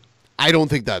sense. I don't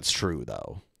think that's true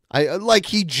though.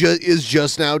 He is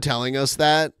just now telling us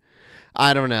that.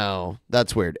 I don't know.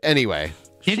 That's weird. Anyway,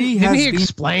 didn't he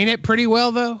explain it pretty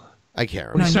well though? I can't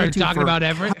remember. When he started talking about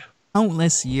Everett,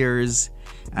 countless years,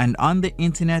 and on the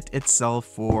internet itself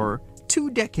for 2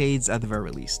 decades at the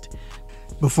very least.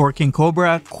 Before King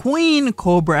Cobra, Queen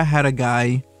Cobra had a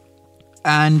guy,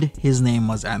 and his name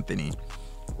was Anthony.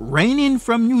 Reigning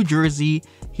from New Jersey,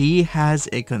 he has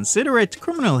a considerate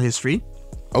criminal history.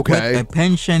 Okay. With a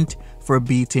penchant for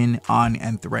beating on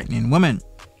and threatening women.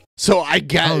 So I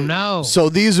get. Oh no. So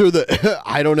these are the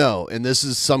I don't know, and this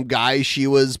is some guy she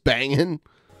was banging.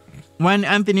 When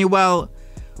Anthony, well,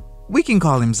 we can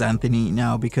call him Xanthony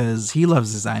now because he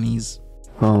loves his Xannies.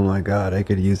 Oh my god, I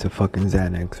could use a fucking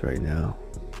Xanax right now.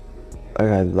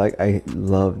 I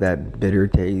love that bitter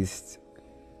taste.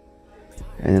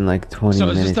 And in like 20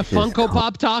 minutes. So is this the Funko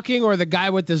Pop talking or the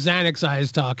guy with the Xanax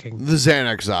eyes talking? The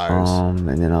Xanax eyes.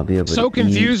 And then I'll be able to So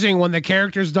confusing eat. when the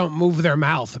characters don't move their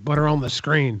mouth but are on the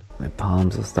screen. My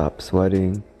palms will stop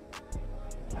sweating.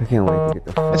 I can't wait to get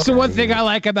the fuck That's the out one of thing here. I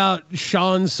like about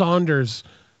Sean Saunders.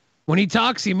 When he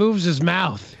talks, he moves his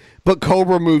mouth. But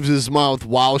Cobra moves his mouth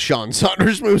while Sean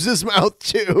Saunders moves his mouth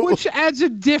too. Which adds a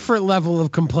different level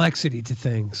of complexity to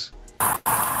things. So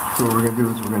what we're gonna do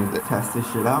is we're gonna test this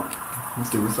shit out and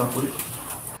see what's up with it.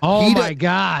 Oh my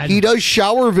god. He does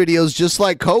shower videos just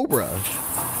like Cobra.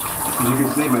 As you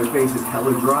can see, my face is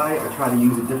hella dry. I try to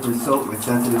use a different soap. My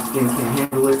sensitive skin can't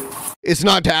handle it. It's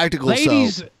not tactical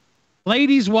soap.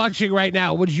 Ladies watching right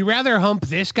now, would you rather hump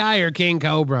this guy or King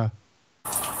Cobra?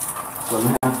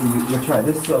 So I'm gonna try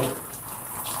this soap,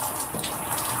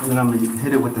 and then I'm gonna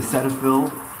hit it with the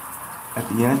Cetaphil at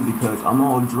the end because I'm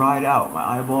all dried out.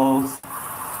 My eyeballs,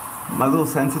 my little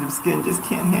sensitive skin just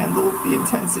can't handle the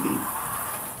intensity.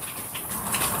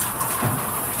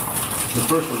 So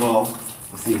first of all,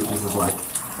 let's see what this is like.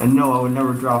 And no, I would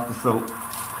never drop the soap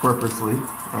purposely,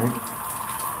 right?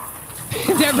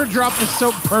 Never drop the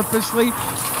soap purposely.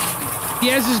 He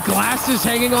has his glasses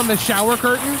hanging on the shower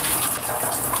curtain.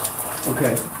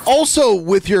 Okay. Also,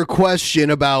 with your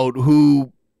question about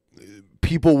who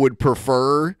people would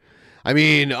prefer, I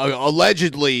mean,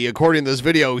 allegedly, according to this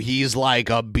video, he's like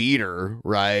a beater,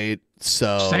 right?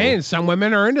 So Saying some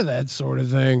women are into that sort of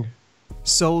thing.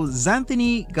 So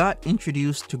Xanthony got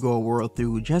introduced to Go World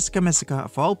through Jessica Messica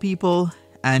of all people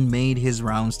and made his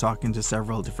rounds talking to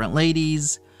several different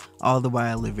ladies, all the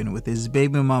while living with his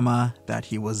baby mama that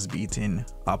he was beaten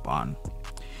up on.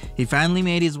 He finally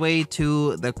made his way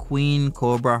to the Queen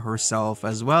Cobra herself,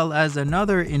 as well as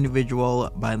another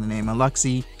individual by the name of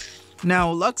Luxie.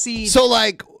 Now, Luxie... So,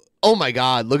 like, oh my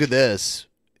god, look at this.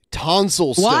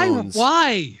 Tonsil stones.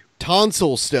 Why?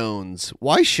 Tonsil stones.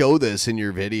 Why show this in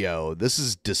your video? This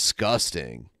is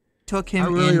disgusting. Took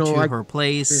him into her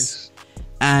place,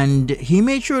 and he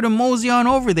made sure to mosey on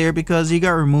over there because he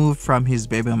got removed from his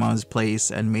baby mama's place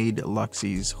and made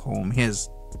Luxie's home his.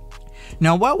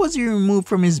 Now, why was he removed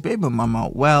from his baby mama?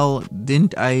 Well,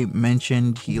 didn't I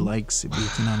mention he likes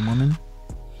beating on women?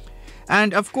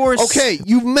 And of course... Okay,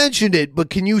 you've mentioned it, but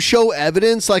can you show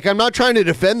evidence? Like, I'm not trying to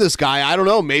defend this guy. I don't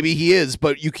know. Maybe he is,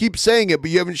 but you keep saying it, but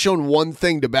you haven't shown one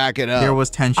thing to back it up. There was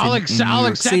tension I'll in New accept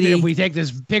York it City. if we take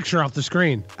this picture off the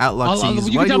screen. At Luxie's.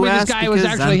 You Why can tell do me you this ask? guy was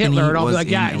Because actually Hitler, Xanthony and I'll be was like,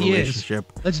 yeah, in a he is.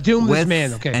 relationship Let's doom this with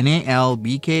man. Okay. NaL,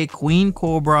 BK, Queen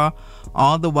Cobra,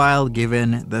 all the while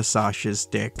giving the Sasha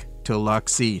stick to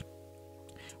Luxie,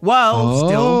 while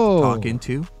still talking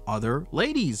to other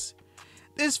ladies.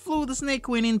 This flew the Snake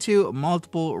Queen into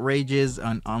multiple rages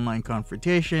on online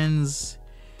confrontations,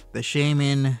 the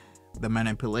shaming, the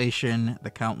manipulation,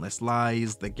 the countless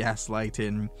lies, the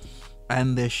gaslighting,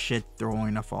 and the shit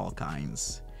throwing of all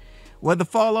kinds. With the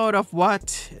fallout of what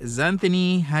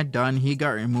Xanthony had done, he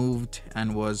got removed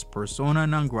and was persona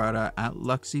non grata at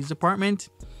Luxie's apartment,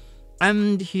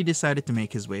 and he decided to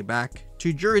make his way back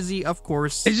to Jersey, of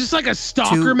course. Is this like a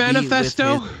stalker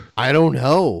manifesto? I don't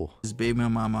know. His baby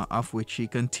mama, of which he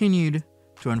continued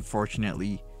to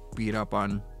unfortunately beat up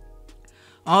on.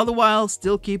 All the while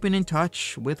still keeping in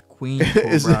touch with Queen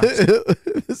Cobra.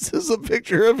 This is a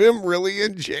picture of him really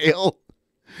in jail.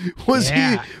 Was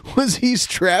he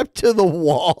strapped to the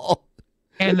wall?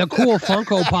 And the cool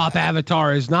Funko Pop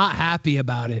avatar is not happy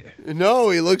about it. No,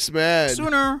 he looks mad.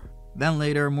 Sooner than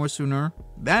later,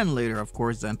 of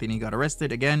course, Anthony got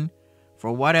arrested again.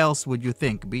 For what else would you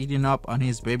think? Beating up on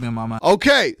his baby mama.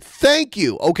 Okay, thank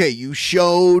you. Okay, you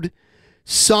showed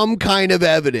some kind of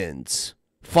evidence.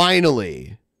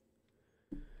 Finally.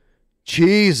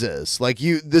 Jesus.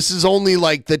 This is only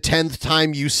like the 10th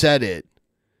time you said it.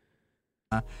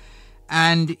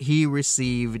 And he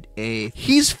received a...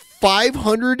 He's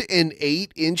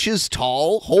 508 inches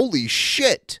tall? Holy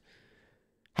shit.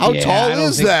 How tall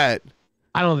is that?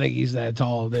 I don't think he's that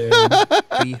tall, dude.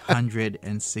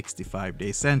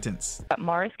 365-day sentence.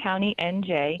 Morris County,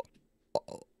 NJ.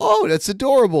 Oh, that's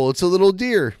adorable. It's a little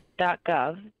deer.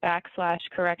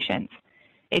 .gov/corrections.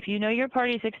 If you know your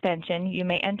party's extension, you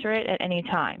may enter it at any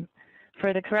time.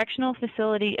 For the correctional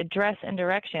facility address and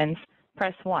directions,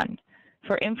 press 1.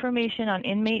 For information on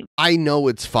inmate... I know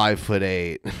it's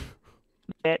 5'8".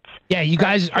 Yeah, you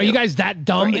guys, are you guys that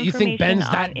dumb that you think Ben's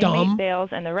that dumb? Inmate sales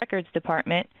and the records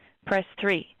department, press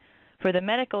 3. For the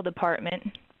medical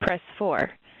department, press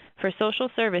 4. For social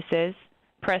services,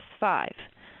 press 5.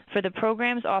 For the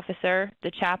programs officer,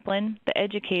 the chaplain, the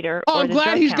educator, Oh, or I'm the glad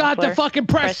drug he's got the counselor, fucking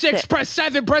press 6, press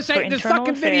 7, press 8 For in this internal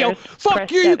fucking video. affairs, Fuck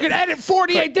press you, you 7. can edit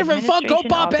 48 For different Funko administration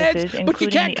Pop heads, offices, but you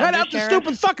can't including cut the out the undersheriff.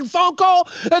 stupid fucking phone call,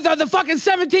 the fucking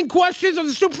 17 questions of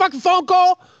the stupid fucking phone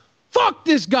call. Fuck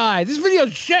this guy. This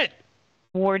video's shit.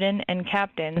 Warden and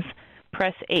captains,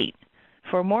 press 8.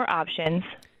 For more options,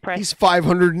 press He's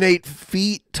 508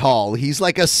 feet tall. He's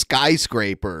like a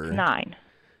skyscraper. 9.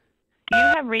 You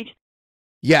have reached...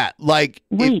 Yeah, like...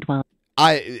 Wait,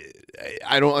 I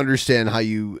don't understand how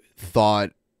you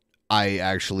thought I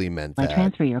actually meant that.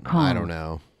 transfer your call. I don't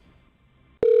know.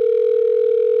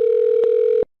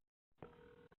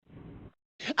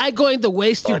 I'm going to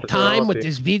waste your time with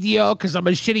this video because I'm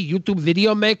a shitty YouTube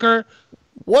video maker.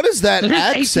 What is that So here's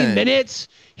accent? 18 minutes.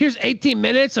 Here's 18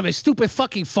 minutes of a stupid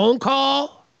fucking phone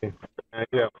call.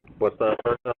 Yeah. What's the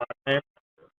first and last name?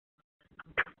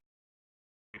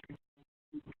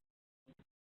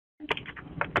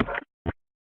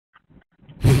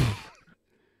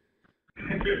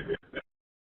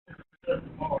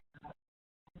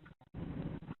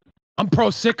 I'm pro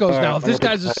sickos now. If this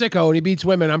guy's a sicko and he beats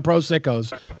women, I'm pro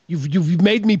sickos. You've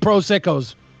made me pro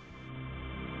sickos.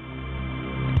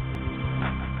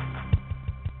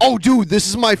 Oh, dude, this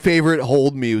is my favorite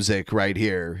hold music right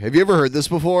here. Have you ever heard this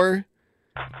before?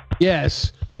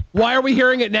 Yes. Why are we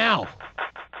hearing it now?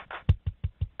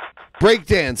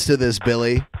 Breakdance to this,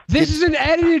 Billy. This is an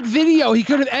edited video. He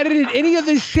could have edited any of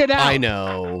this shit out. I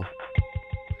know.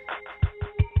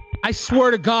 I swear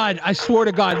to God.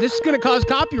 This is going to cause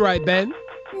copyright, Ben.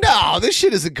 No, this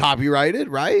shit isn't copyrighted,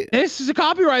 right? This is a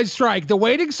copyright strike. The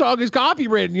waiting song is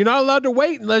copywritten. You're not allowed to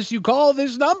wait unless you call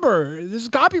this number. This is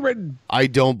copywritten. I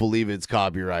don't believe it's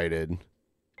copyrighted.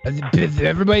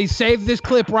 Everybody save this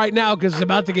clip right now because it's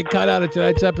about to get cut out of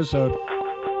tonight's episode.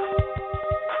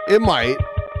 It might.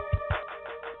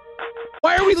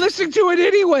 Why are we listening to it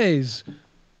anyways?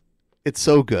 It's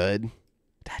so good.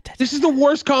 This is the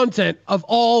worst content of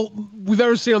all we've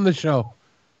ever seen on the show.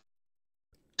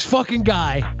 This fucking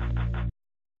guy.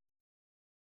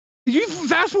 You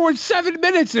fast forward 7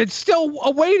 minutes and it's still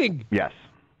awaiting. Yes.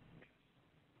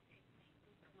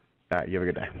 You have a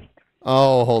good day.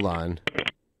 Oh, hold on.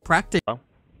 Practical.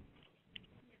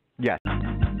 Yes.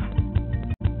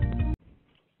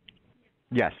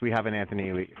 Yes, we have an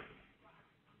Anthony Lee.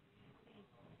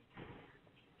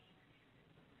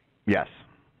 Yes.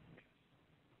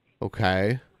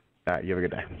 Okay. You have a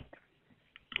good day.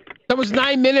 That was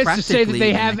 9 minutes to say that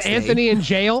they have Anthony in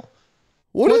jail.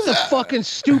 What the fucking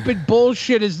stupid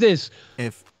bullshit is this?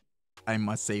 If I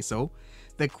must say so,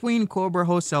 the Queen Cobra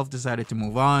herself decided to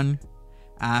move on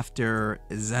after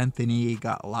Xanthony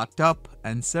got locked up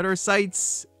and set her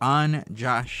sights on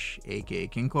Josh, aka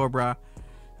King Cobra,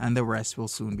 and the rest will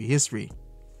soon be history.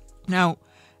 Now,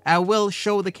 I will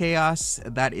show the chaos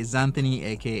that is Anthony,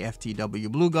 aka FTW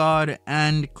Blue God,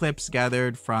 and clips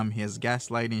gathered from his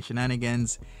gaslighting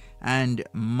shenanigans, and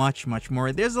much, much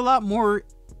more. There's a lot more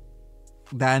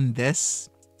than this.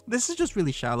 This is just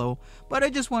really shallow, but I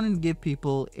just wanted to give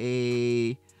people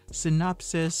a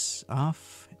synopsis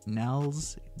of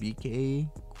NaL's, BK,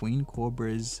 Queen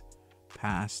Cobra's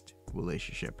past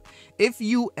relationship. If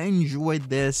you enjoyed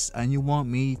this and you want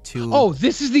me to... Oh,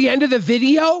 this is the end of the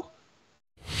video?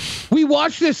 We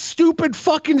watched this stupid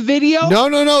fucking video?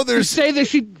 No. There's say that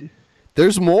she...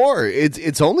 There's more.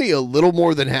 It's only a little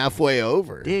more than halfway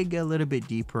over. Dig a little bit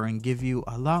deeper and give you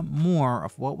a lot more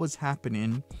of what was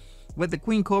happening with the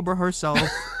Queen Cobra herself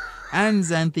and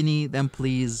Xanthony, then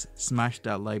please smash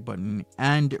that like button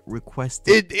and request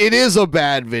it. It is a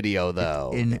bad video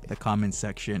though. In the comment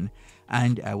section,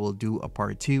 and I will do a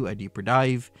part 2, a deeper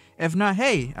dive. If not,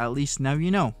 hey, at least now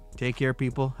you know. Take care,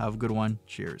 people. Have a good one.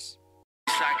 Cheers.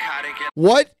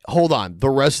 What? Hold on. The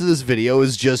rest of this video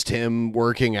is just him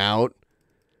working out.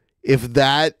 If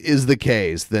that is the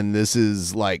case, then this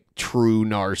is like true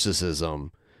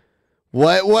narcissism.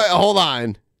 What? Hold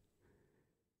on.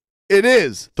 It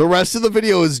is. The rest of the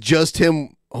video is just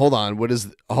him. Hold on.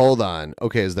 Hold on.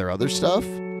 Okay, is there other stuff?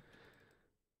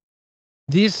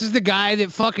 This is the guy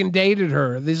that fucking dated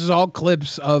her. This is all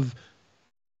clips of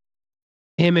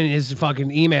him and his fucking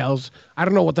emails. I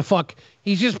don't know what the fuck.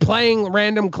 He's just playing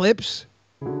random clips.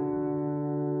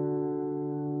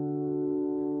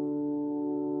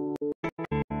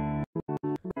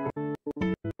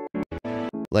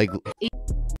 Like,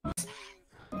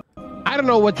 I don't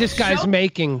know what this guy's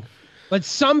making, but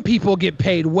some people get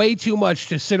paid way too much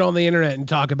to sit on the internet and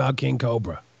talk about King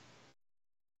Cobra.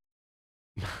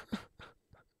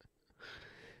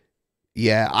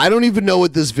 Yeah, I don't even know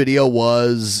what this video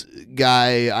was,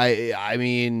 guy. I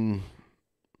mean,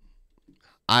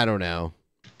 I don't know.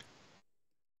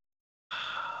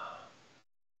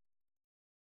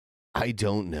 I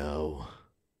don't know.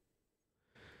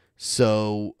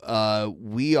 So,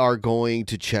 we are going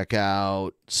to check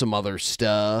out some other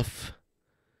stuff.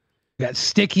 Got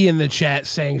Sticky in the chat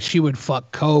saying she would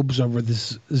fuck Cobes over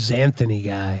this Xanthony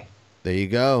guy. There you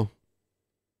go.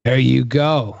 There you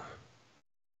go.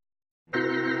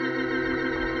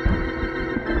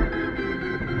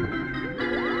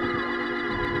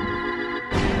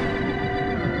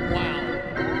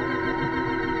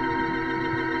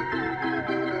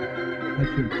 I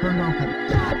should turn off that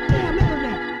goddamn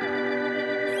internet.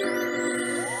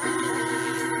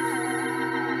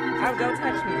 Oh, don't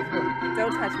touch me.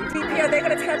 Don't touch me. TP, are they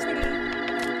gonna touch me?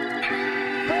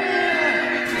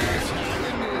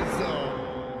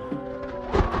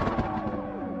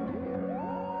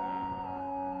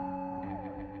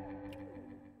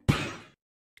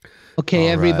 Okay,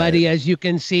 all everybody, as you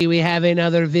can see, we have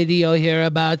another video here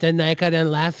about the naked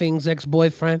and laughing's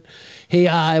ex-boyfriend. We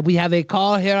have a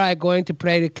call here. I'm going to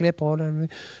play the clip. Hold on.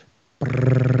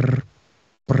 Brrr,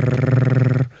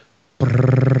 brrr,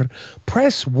 brrr.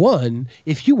 Press 1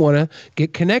 if you want to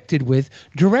get connected with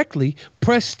directly.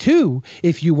 Press 2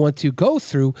 if you want to go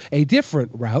through a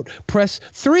different route. Press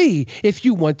 3 if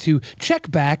you want to check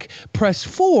back. Press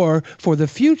 4 for the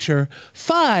future.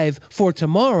 5 for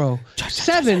tomorrow.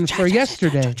 7 for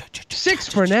yesterday. 6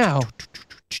 for now.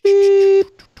 Beep.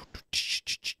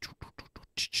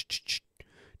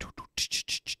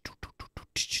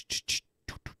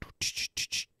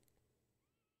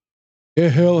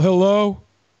 Hello?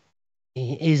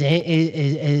 Is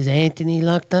Anthony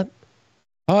locked up?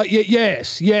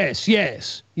 Yes, he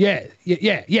is.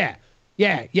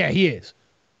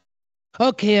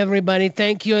 Okay, everybody,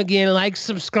 thank you again. Like,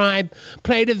 subscribe,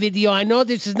 play the video. I know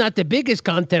this is not the biggest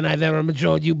content I've ever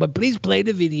showed you, but please play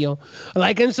the video.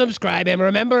 Like and subscribe, and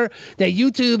remember that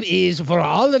YouTube is for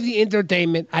all of the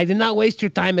entertainment. I did not waste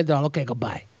your time at all. Okay,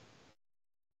 goodbye.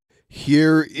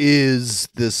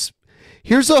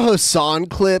 Here's a Hassan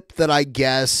clip that I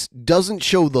guess doesn't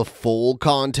show the full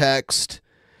context.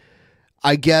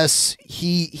 I guess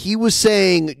he was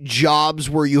saying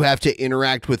jobs where you have to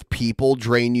interact with people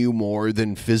drain you more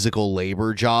than physical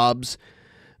labor jobs,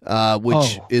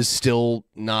 which is still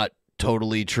not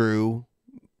totally true.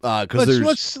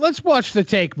 Let's watch the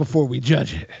take before we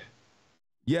judge it.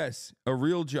 Yes, a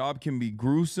real job can be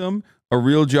gruesome. A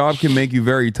real job can make you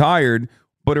very tired.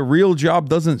 But a real job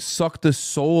doesn't suck the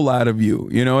soul out of you.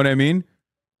 You know what I mean?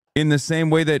 In the same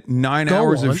way that 9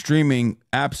 hours of streaming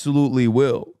absolutely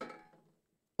will.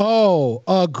 Oh,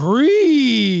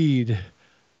 agreed.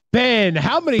 Ben,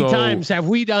 how many times have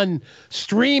we done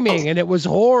streaming and it was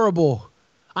horrible?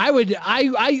 I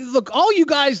look, all you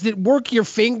guys that work your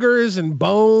fingers and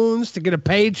bones to get a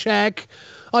paycheck,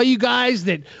 all you guys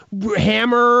that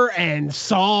hammer and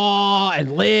saw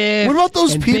and lift. What about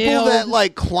those and people build? that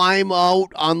like climb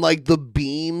out on like the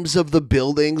beams of the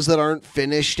buildings that aren't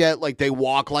finished yet? Like they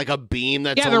walk like a beam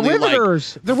that's the only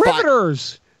riveters. Like the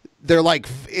riveters. They're like,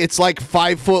 it's like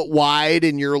 5 foot wide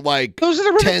and you're like Those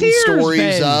are the 10 riveteers,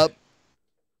 stories Ben. up.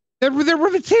 They're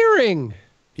riveteering.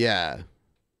 Yeah.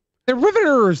 They're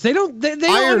riveters. They don't Iron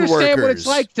understand what it's workers.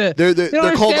 like to. They're they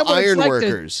don't called understand what it's iron like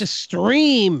workers. to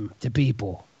stream to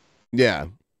people. Yeah.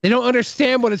 They don't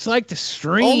understand what it's like to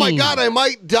stream. Oh my God, I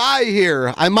might die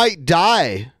here. I might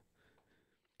die.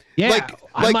 Yeah,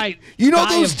 I might. You know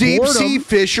die those of deep sea boredom.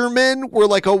 fishermen where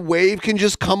like a wave can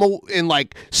just come and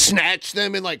like snatch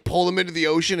them and like pull them into the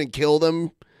ocean and kill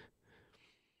them?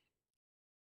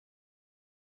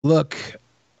 Look,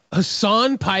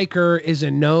 Hassan Piker is a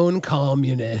known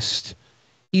communist.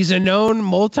 He's a known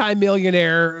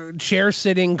multimillionaire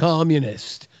chair-sitting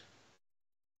communist.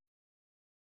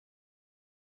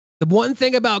 The one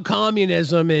thing about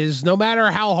communism is no matter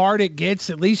how hard it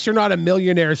gets, at least you're not a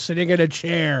millionaire sitting in a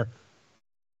chair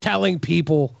telling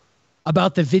people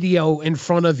about the video in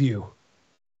front of you.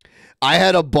 I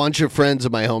had a bunch of friends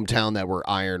in my hometown that were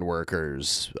iron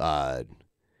workers, but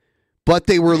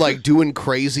they were like doing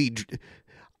crazy.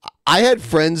 I had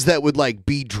friends that would like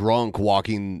be drunk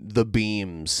walking the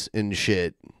beams and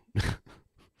shit.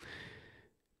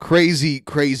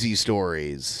 crazy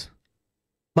stories.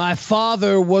 My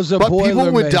father was a But boilermaker.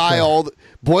 people would die all the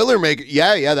Boilermaker.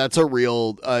 Yeah, that's a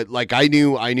real like I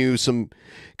knew some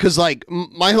cuz like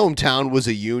my hometown was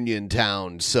a union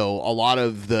town, so a lot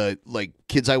of the like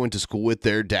kids I went to school with,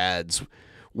 their dads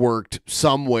worked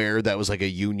somewhere that was like a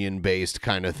union based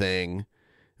kind of thing,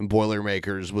 and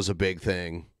Boilermakers was a big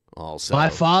thing also. My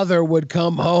father would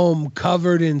come home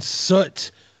covered in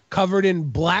soot, covered in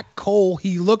black coal.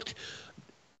 He looked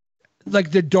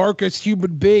like the darkest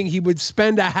human being. He would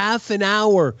spend a half an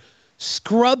hour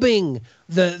scrubbing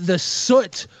the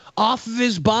soot off of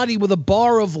his body with a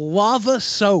bar of lava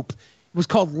soap. It was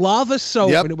called lava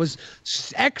soap, and it was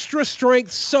extra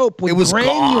strength soap with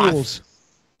granules. Goth.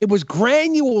 It was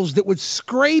granules that would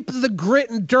scrape the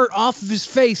grit and dirt off of his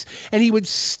face, and he would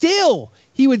still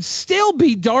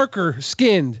be darker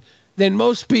skinned than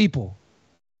most people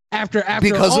after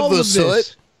Because all of the this.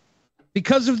 soot?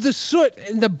 Because of the soot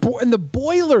and the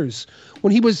boilers,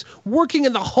 when he was working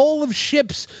in the hull of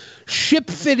ships, ship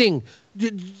fitting,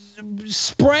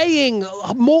 spraying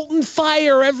molten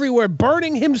fire everywhere,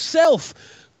 burning himself,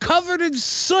 covered in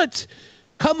soot,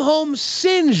 come home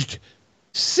singed.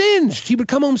 He would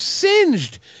come home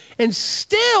singed, and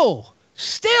still,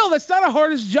 that's not as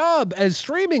hard a job as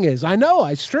streaming is. I know,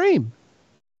 I stream.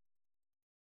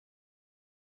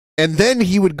 And then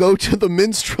he would go to the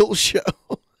minstrel show.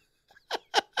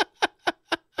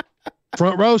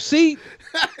 Front row seat.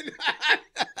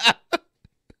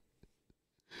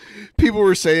 People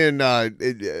were saying,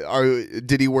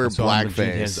 did he wear Hassan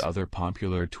legit has blackface? other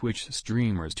popular Twitch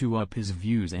streamers to up his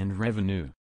views and revenue.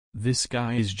 This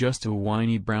guy is just a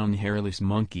whiny brown hairless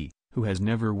monkey, who has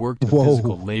never worked a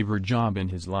physical labor job in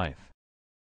his life.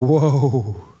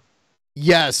 Whoa.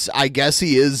 Yes, I guess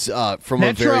he is from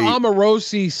a Netra very...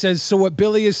 Amorosi says, so what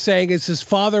Billy is saying is his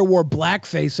father wore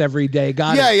blackface every day.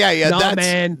 Got it. Yeah. Nah,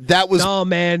 man. That was... No,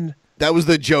 man. That was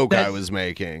the joke I was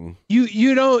making.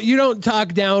 You don't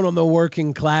talk down on the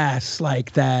working class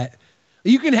like that.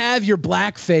 You can have your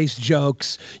blackface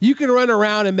jokes. You can run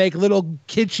around and make little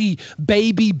kitschy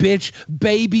baby bitch,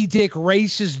 baby dick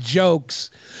racist jokes.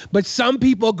 But some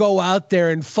people go out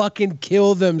there and fucking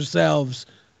kill themselves.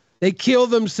 They kill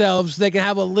themselves. They can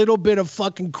have a little bit of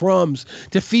fucking crumbs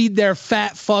to feed their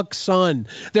fat fuck son,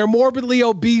 their morbidly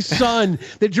obese son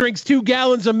that drinks 2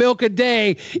 gallons of milk a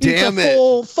day,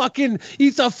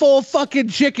 eats a full fucking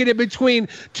chicken in between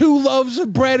 2 loaves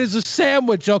of bread as a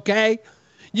sandwich. Okay,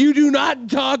 you do not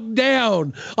talk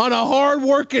down on a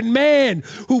hardworking man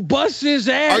who busts his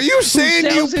ass. Are you saying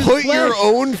you put your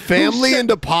own family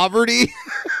into poverty?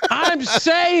 I'm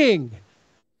saying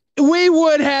we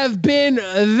would have been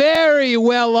very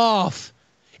well off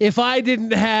if I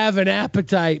didn't have an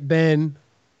appetite, Ben.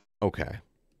 Okay.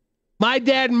 My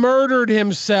dad murdered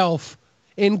himself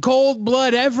in cold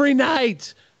blood every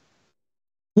night,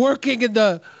 working in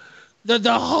the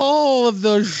hull of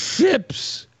those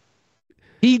ships.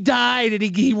 He died and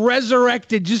he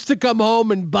resurrected just to come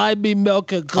home and buy me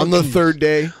milk and cookies. On the 3rd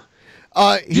day.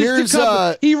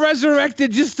 He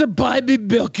resurrected just to buy me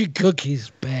milk and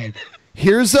cookies, Ben.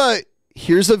 Here's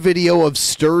a video of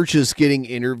Sturgis getting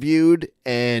interviewed,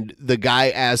 and the guy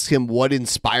asked him what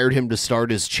inspired him to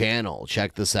start his channel.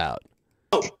 Check this out.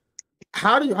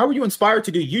 How were you inspired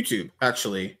to do YouTube?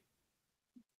 Actually,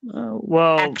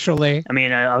 Well, actually, I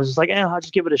mean, I was just like, I'll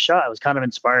just give it a shot. I was kind of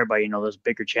inspired by, those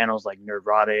bigger channels like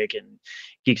Nerdrotic and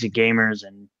Geeks and Gamers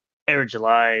and Eric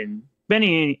July and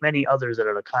many, many others that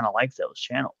are kind of like those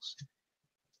channels.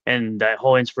 And that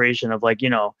whole inspiration of like,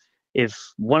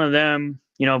 if one of them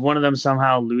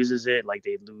somehow loses it, like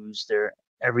they lose their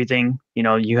everything,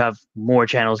 you have more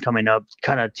channels coming up,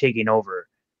 kind of taking over.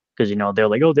 Because, they're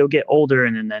like, they'll get older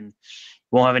and then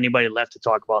won't have anybody left to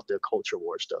talk about the culture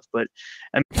war stuff. But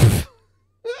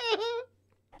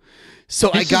so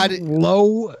I got it.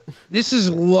 This is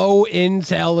low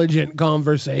intelligent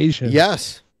conversation.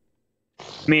 Yes.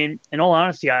 I mean, in all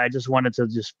honesty, I just wanted to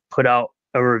just put out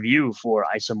a review for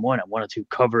Isom 1. I wanted to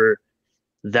cover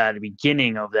that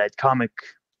beginning of that comic,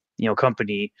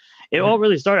 company. It all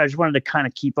really started. I just wanted to kind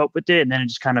of keep up with it, and then it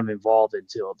just kind of evolved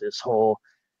into this whole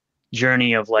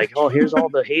journey of like, here's all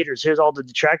the haters, here's all the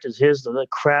detractors, here's the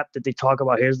crap that they talk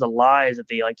about, here's the lies that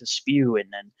they like to spew,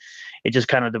 and then it just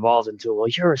kind of devolves into, well,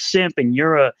 you're a simp and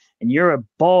you're a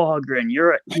ball hugger and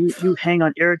you hang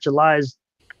on Eric July's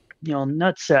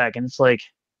nutsack, and it's like,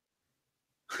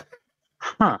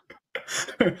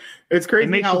 it's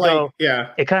crazy it how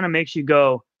it kind of makes you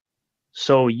go,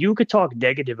 so you could talk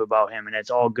negative about him and it's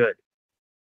all good,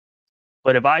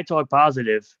 but if I talk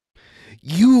positive,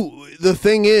 the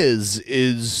thing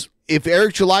is if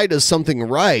Eric July does something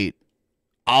right,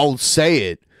 I'll say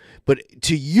it. But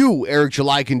to you, Eric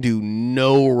July can do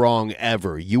no wrong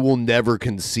ever. You will never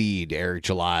concede Eric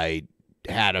July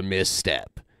had a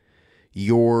misstep.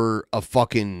 You're a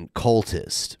fucking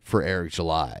cultist for Eric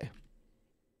July.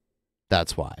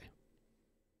 That's why.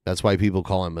 That's why people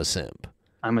call him a simp.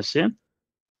 I'm a simp?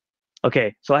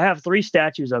 Okay, so I have 3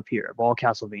 statues up here of all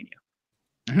Castlevania.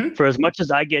 For as much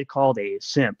as I get called a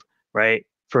simp, right,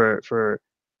 for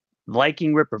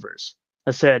liking Rippaverse,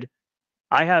 I said,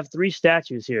 I have 3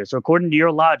 statues here. So according to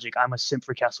your logic, I'm a simp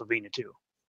for Castlevania 2.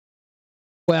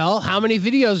 Well, how many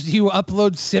videos do you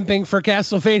upload simping for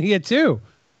Castlevania 2?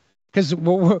 Because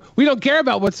we don't care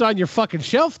about what's on your fucking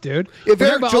shelf, dude. We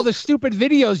care about all the stupid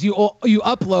videos you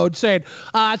upload saying,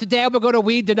 today we're going to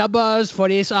read the numbers for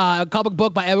this comic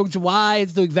book by Eric July.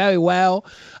 It's doing very well.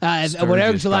 And when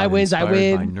Eric July wins, I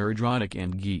win. By Nerdrotic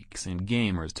and Geeks and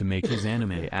Gamers to make his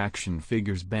anime action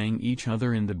figures bang each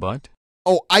other in the butt?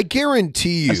 Oh, I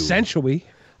guarantee you. Essentially.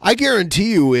 I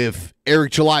guarantee you if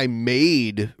Eric July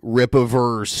made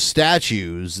Rippaverse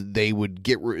statues, they would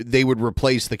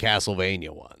replace the Castlevania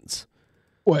ones.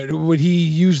 What, would he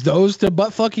use those to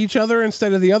butt fuck each other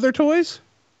instead of the other toys?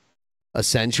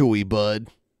 Essentially, bud.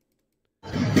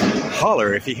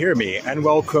 Holler if you hear me, and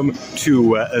welcome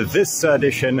to this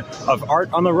edition of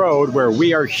Art on the Road, where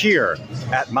we are here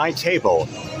at my table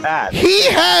at... He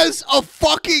has a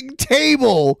fucking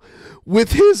table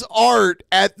with his art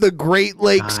at the Great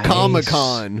Lakes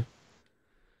Comic-Con.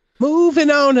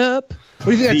 Moving on up. What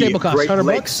do you think that table costs? Great $100?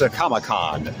 Lakes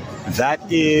Comic-Con. That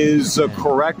is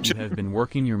correct. You have been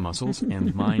working your muscles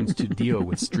and minds to deal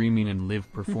with streaming and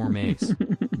live performance.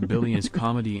 Billy is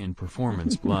comedy and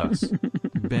performance plus.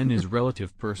 Ben is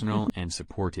relative, personal, and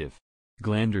supportive.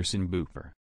 Glanderson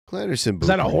Booper. Glanderson Booper. Is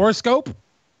that a horoscope?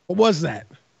 What was that?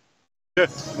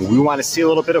 We want to see a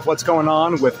little bit of what's going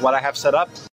on with what I have set up.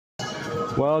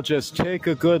 Well, just take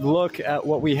a good look at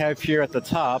what we have here at the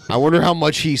top. I wonder how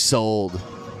much he sold.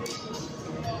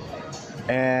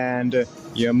 And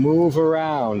you move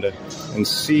around and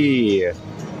see.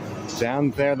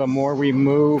 Down there, the more we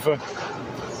move,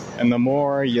 and the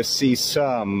more you see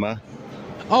some.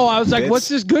 Oh, I was like, what's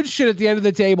this good shit at the end of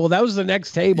the table? That was the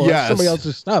next table. Yes. That's somebody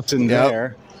else's stuff. In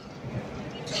there.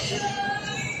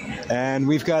 And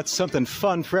we've got something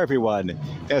fun for everyone.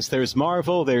 Yes, there's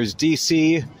Marvel, there's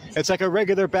DC. It's like a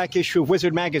regular back issue of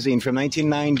Wizard magazine from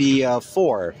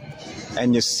 1994.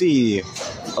 And you see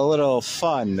a little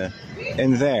fun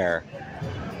in there.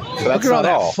 But that's Look at all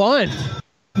not that fun.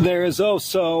 There is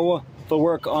also the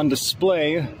work on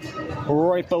display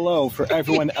right below for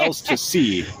everyone else to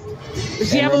see.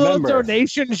 Does he have a little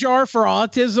donation jar for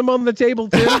autism on the table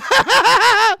too?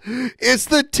 It's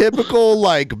the typical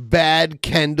like bad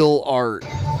Kendell art.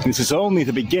 This is only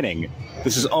the beginning.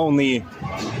 This is only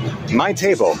my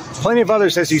table. Plenty of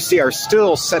others, as you see, are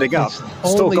still setting up,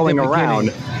 still going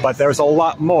around, but there's a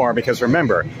lot more because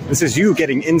remember, this is you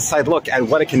getting inside look at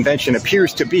what a convention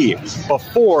appears to be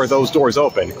before those doors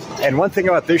open. And one thing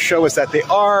about this show is that they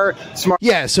are smart.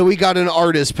 Yeah, so we got an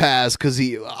artist pass because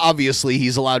he's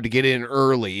allowed to get in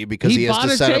early because he has to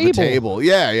set up a table.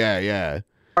 Yeah.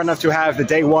 Enough to have the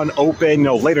day one open,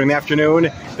 later in the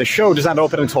afternoon. The show does not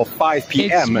open until 5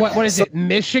 p.m. What is it?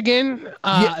 Michigan?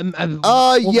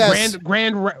 Yes.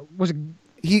 Grand was it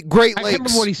Great I can't Lakes.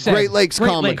 remember what he said. Great Lakes Great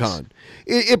Comic Lakes. Con.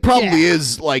 It probably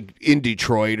is like in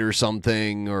Detroit or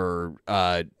something, or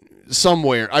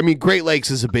somewhere. I mean, Great Lakes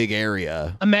is a big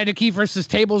area. Amanda Kiefer's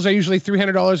tables are usually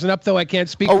 $300 and up, though I can't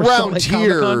speak for Salt Around Lake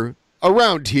here. Comic-Con.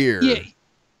 Around here. Yeah,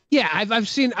 yeah. I've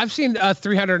seen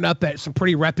 300 and up at some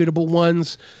pretty reputable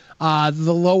ones.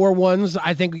 The lower ones,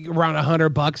 I think around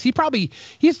 $100.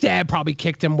 His dad probably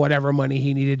kicked him whatever money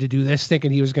he needed to do this,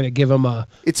 thinking he was going to give him a.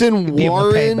 It's in be able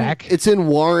to pay it Warren. back. It's in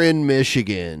Warren,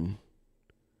 Michigan.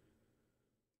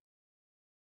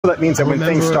 That means that when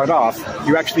things start off,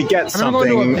 you actually get I remember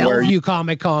going something to a where Bellevue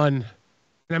Comic Con,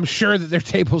 and I'm sure that their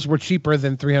tables were cheaper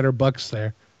than $300 there.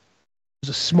 It was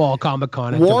a small Comic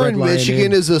Con. Warren,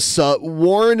 Michigan is a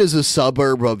Warren is a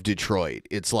suburb of Detroit.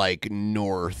 It's like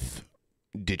North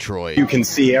Detroit. you can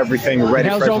see everything ready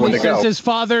for everyone only to says go, his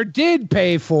father did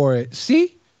pay for it.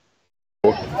 See?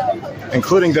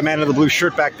 including the man in the blue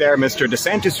shirt back there, Mr.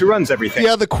 DeSantis, who runs everything.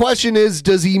 Yeah, the question is,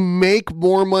 does he make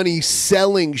more money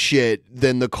selling shit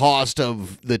than the cost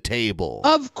of the table?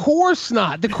 Of course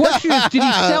not. The question is, did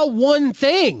he sell one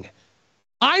thing?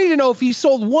 I need to know if he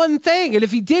sold one thing, and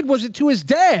if he did, was it to his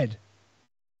dad?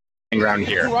 Around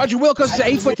here. Roger Wilco's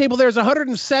 8-foot table there is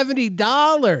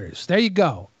 $170. There you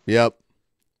go. Yep.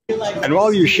 And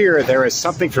while you're here, there is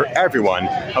something for everyone.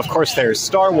 Of course, there's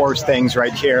Star Wars things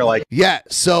right here, like Yeah,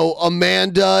 so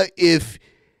Amanda, if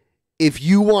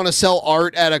you want to sell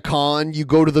art at a con, you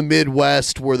go to the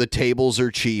Midwest where the tables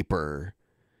are cheaper.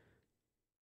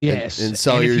 Yes. And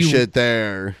sell And if your you- shit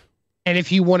there. And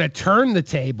if you want to turn the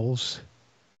tables,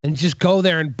 then just go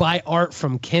there and buy art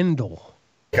from Kendell.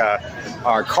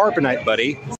 our Carbonite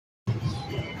buddy.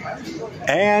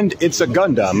 And it's a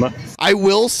Gundam. I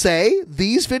will say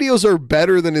these videos are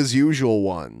better than his usual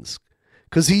ones,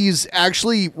 because he's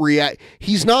actually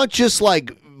he's not just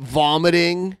like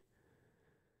vomiting,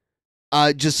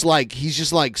 he's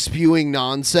just like spewing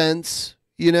nonsense,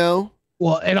 you know.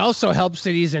 Well, it also helps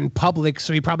that he's in public,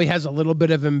 so he probably has a little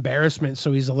bit of embarrassment,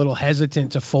 so he's a little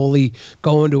hesitant to fully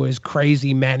go into his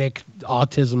crazy manic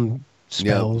autism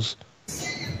spells.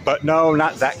 But no,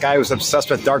 not that guy who's obsessed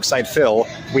with Darkside Phil.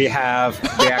 We have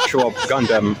the actual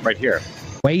Gundam right here.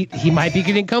 Wait, he might be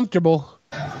getting comfortable.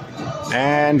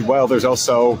 And, well, there's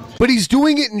also... But he's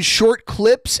doing it in short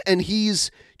clips, and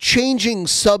he's changing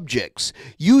subjects.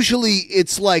 Usually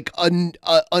it's like a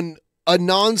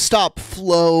nonstop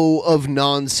flow of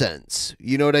nonsense.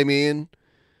 You know what I mean?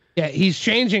 Yeah, he's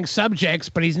changing subjects,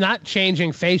 but he's not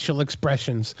changing facial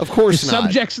expressions. Of course the not.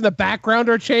 Subjects in the background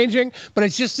are changing, but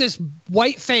it's just this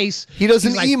white face. He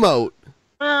doesn't He's like, emote.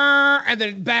 and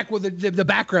then back with the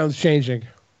background's changing.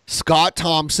 Scott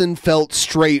Thompson felt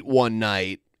straight one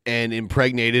night and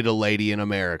impregnated a lady in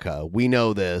America. We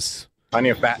know this. Plenty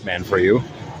of Batman for you.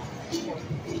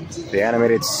 The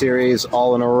animated series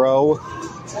all in a row,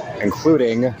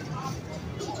 including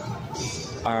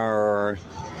our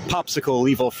popsicle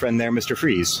evil friend there, Mr.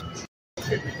 Freeze.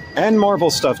 And Marvel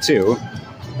stuff, too.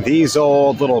 These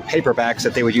old little paperbacks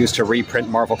that they would use to reprint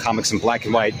Marvel comics in black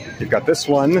and white. You've got this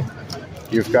one.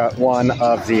 You've got one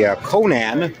of the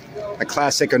Conan, a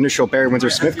classic initial Barry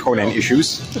Windsor Smith Conan issues.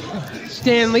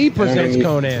 Stan Lee presents Underneath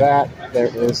Conan. That,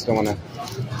 there is, don't wanna...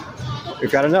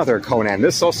 We've got another Conan.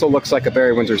 This also looks like a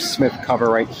Barry Windsor Smith cover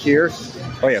right here.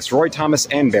 Oh yes, Roy Thomas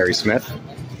and Barry Smith.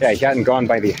 Yeah, he hadn't gone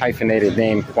by the hyphenated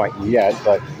name quite yet,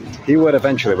 but he would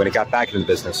eventually when he got back into the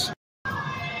business.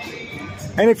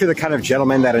 And if you're the kind of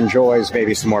gentleman that enjoys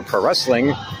maybe some more pro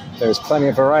wrestling, there's plenty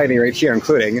of variety right here,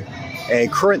 including a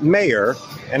current mayor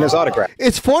and his autograph.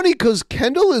 It's funny because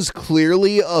Kendell is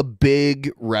clearly a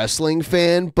big wrestling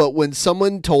fan, but when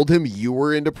someone told him you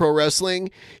were into pro wrestling,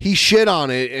 he shit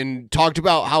on it and talked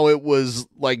about how it was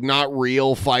like not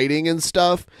real fighting and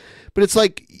stuff. But it's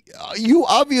like, you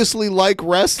obviously like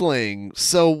wrestling,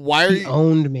 so why are you... He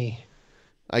owned me.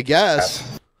 I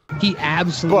guess. He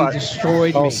absolutely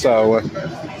destroyed me. Also,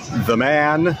 the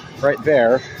man right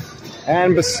there.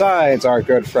 And besides our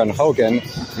good friend Hogan,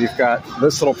 we've got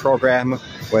this little program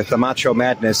with the Macho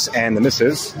Madness and the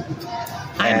Misses.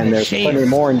 And there's plenty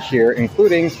more in here,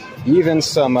 including even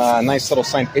some nice little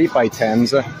signed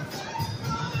 8x10s.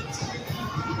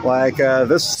 Like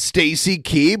this Stacy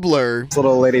Keebler.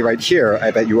 Little lady right here. I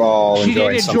bet you all She enjoy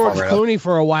dated some George form or Clooney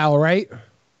for a while, right?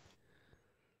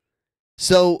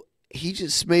 So he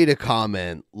just made a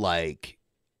comment like,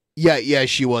 yeah,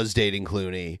 she was dating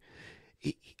Clooney.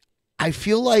 I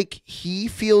feel like he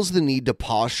feels the need to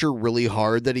posture really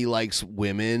hard that he likes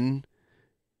women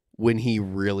when he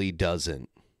really doesn't.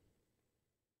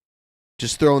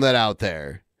 Just throwing that out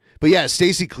there. But yeah,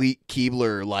 Stacy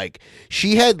Keebler, like,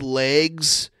 she had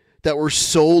legs that were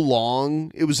so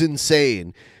long, it was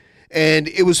insane. And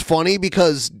it was funny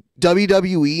because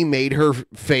WWE made her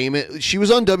famous. She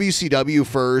was on WCW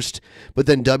first, but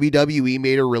then WWE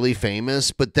made her really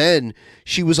famous. But then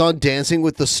she was on Dancing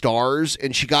with the Stars,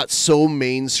 and she got so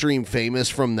mainstream famous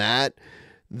from that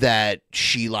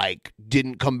she like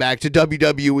didn't come back to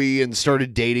WWE and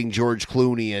started dating George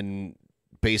Clooney and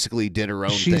basically did her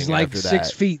own thing. She's like after that.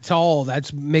 6 feet tall.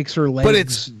 That makes her legs. But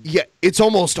it's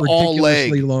almost all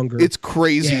leg. ridiculously longer. It's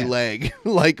crazy Yeah. leg,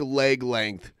 like leg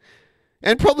length,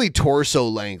 and probably torso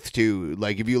length too.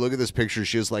 Like if you look at this picture,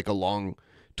 she has like a long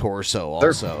torso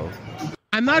also.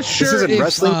 I'm not sure isn't if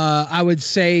wrestling? I would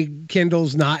say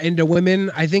Kendall's not into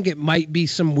women. I think it might be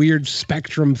some weird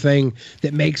spectrum thing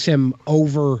that makes him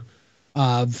over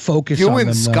focus You on and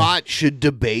them. though. Scott should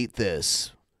debate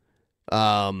this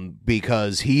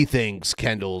because he thinks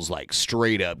Kendall's like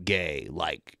straight up gay,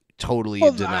 like totally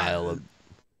in denial of.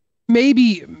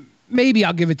 Maybe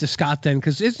I'll give it to Scott then,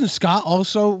 because isn't Scott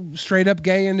also straight up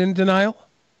gay and in denial?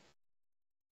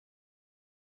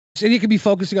 And he could be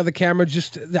focusing on the camera,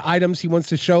 just the items he wants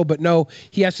to show, but no,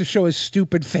 he has to show his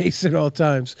stupid face at all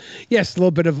times. Yes, a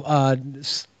little bit of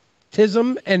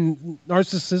tism and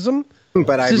narcissism.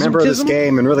 But I remember this Sism-tism?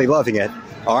 game and really loving it.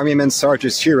 Army Men,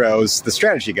 Sergeants, Heroes, the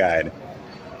strategy guide.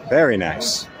 Very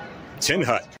nice. Tin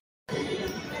Hut.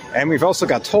 And we've also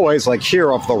got toys like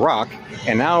Hero of the Rock,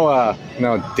 and now,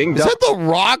 Ding Is Dong. that the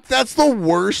Rock? That's the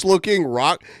worst looking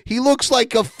Rock. He looks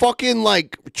like a fucking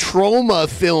like Trauma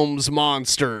Films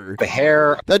monster. The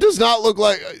hair. That does not look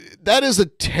like. That is a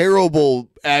terrible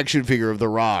action figure of the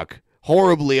Rock.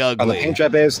 Horribly The ugly. paint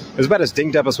job is about as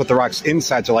dinged up as what the Rock's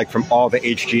insides are like from all the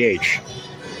HGH.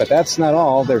 But that's not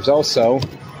all. There's also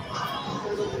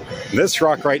this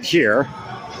Rock right here.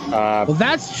 Well,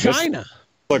 that's China.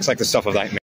 Looks like the stuff of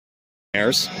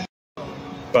nightmares.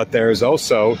 But there's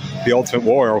also the Ultimate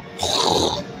Warrior.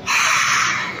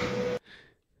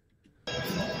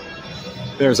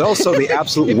 There's also the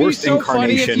absolute It'd be worst so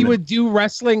funny if incarnation. you would do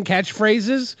wrestling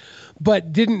catchphrases,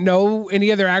 but didn't know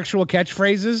any of their actual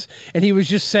catchphrases, and he was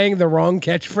just saying the wrong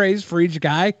catchphrase for each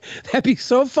guy. That'd be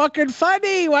so fucking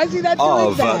funny. Why is he not doing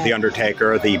of that? The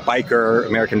Undertaker, the biker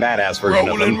American Badass version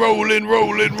of him.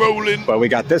 Rolling. But we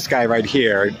got this guy right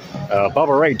here,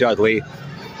 Bubba Ray Dudley,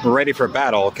 ready for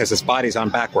battle because his body's on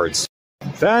backwards.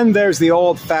 Then there's the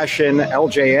old-fashioned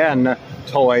LJN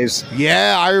toys.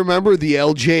 Yeah, I remember the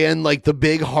LJN, like the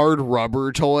big hard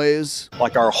rubber toys.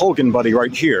 Like our Hogan buddy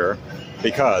right here,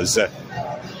 because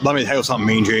let me tell you something,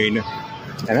 Mean Gene. And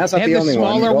that's They not had the the only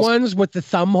one. smaller We've also ones with the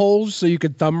thumb holes, so you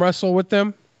could thumb wrestle with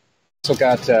them.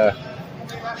 got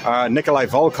Nikolai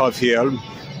Volkov here.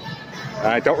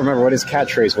 I don't remember what his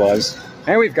catchphrase was.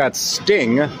 And we've got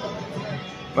Sting.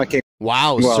 Okay.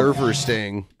 Wow, Well, Surfer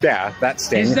Sting. Yeah, that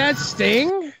Sting. Is that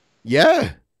Sting?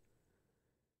 Yeah.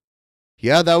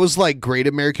 Yeah, that was like Great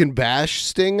American Bash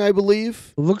Sting, I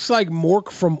believe. Looks like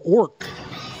Mork from Ork.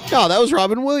 No, that was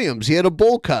Robin Williams. He had a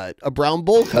bowl cut, a brown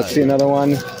bowl cut. Let's see another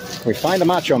one. We find a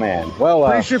Macho Man. Well,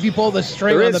 Pretty sure if you pull the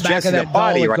string there on the is back Jesse of the that doll,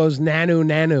 Body, it right? goes nanu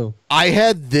nanu. I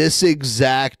had this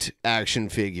exact action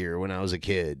figure when I was a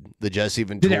kid. The Jesse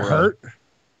Ventura. Did it hurt?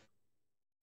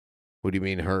 What do you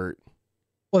mean hurt?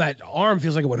 Well, that arm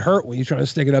feels like it would hurt when you're trying to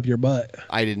stick it up your butt.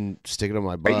 I didn't stick it on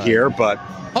my butt. right here, but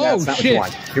that's not shit.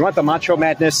 what you want. You want the Macho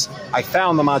Madness? I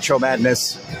found the Macho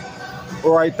Madness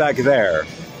right back there.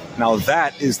 Now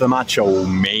that is the Macho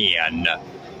Man.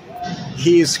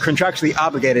 He's contractually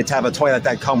obligated to have a toy like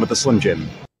that come with the Slim Jim.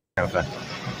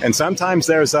 And sometimes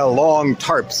there's long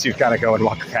tarps you've got to go and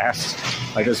walk past.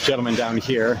 Like this gentleman down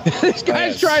here. This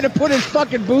guy's trying to put his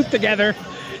fucking booth together,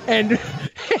 and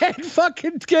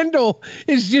fucking Kendall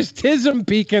is just tism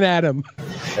peeking at him.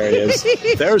 There it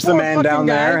is. There's the Poor man down fucking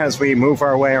guy. there as we move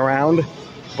our way around.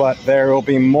 But there will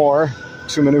be more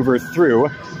to maneuver through.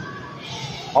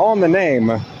 All in the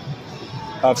name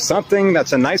of something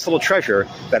that's a nice little treasure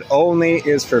that only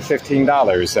is for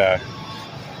 $15.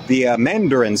 The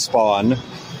Mandarin spawn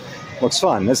looks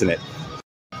fun, isn't it?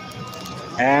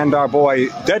 And our boy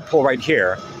Deadpool right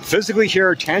here. Physically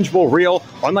here, tangible, real.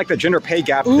 Unlike the gender pay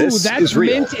gap, Ooh, this that's is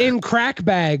real. mint in crack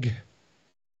bag.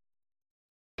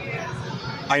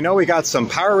 I know we got some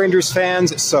Power Rangers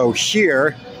fans, so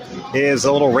here is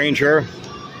a little Ranger.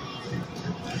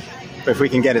 If we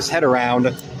can get his head around,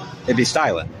 it'd be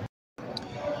styling.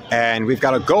 And we've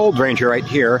got a Gold Ranger right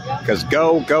here, because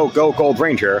go, Gold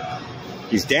Ranger.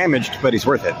 He's damaged, but he's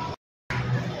worth it.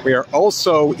 We are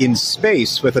also in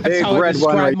space with a That's big how I red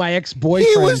describe one right my ex-boyfriend.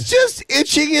 He was just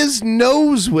itching his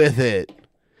nose with it.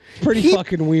 Pretty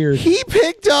fucking weird. He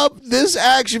picked up this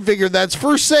action figure that's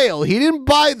for sale. He didn't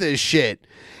buy this shit.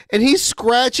 And he's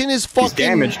scratching his fucking... He's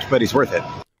damaged, but he's worth it.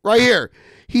 Right here.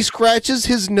 He scratches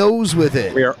his nose with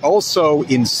it. We are also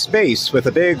in space with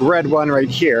a big red one right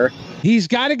here. He's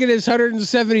got to get his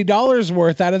 $170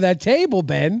 worth out of that table,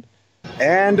 Ben.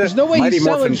 And there's no way Mighty he's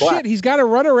selling Morphin Black. shit. He's got to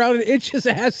run around and itch his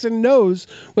ass and nose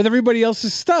with everybody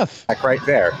else's stuff. Right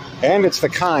there. And it's the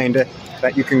kind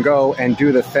that you can go and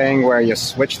do the thing where you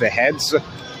switch the heads.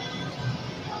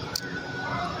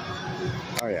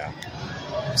 Oh, yeah.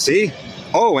 See?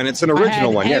 Oh, and it's an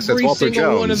original one. Yes, it's Walter every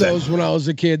single Jones. one of those when I was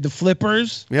a kid. The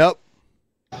flippers. Yep.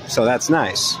 So that's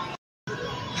nice.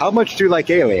 How much do you like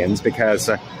aliens? Because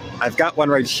I've got one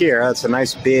right here. That's a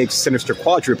nice big sinister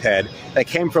quadruped that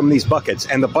came from these buckets.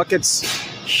 And the buckets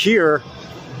here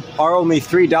are only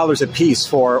 $3 a piece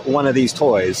for one of these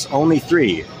toys. Only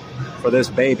 $3 for this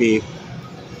baby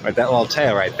with that little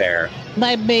tail right there.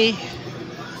 Baby.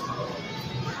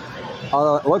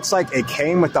 It looks like it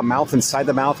came with the mouth inside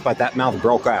the mouth, but that mouth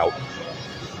broke out.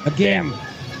 Again.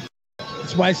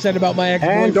 That's why I said about my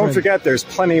ex-boyfriend. And don't forget, there's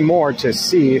plenty more to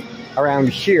see around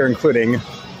here, including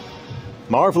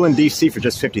Marvel and DC for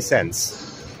just 50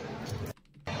 cents.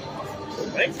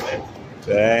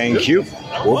 Thank you.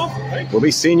 We'll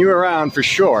be seeing you around for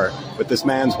sure with this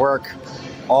man's work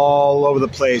all over the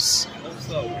place.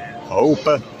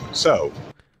 Hope so.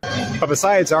 But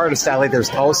besides Artist Alley, there's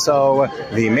also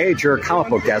the major comic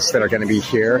book guests that are going to be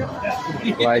here.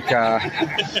 Like,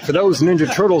 for those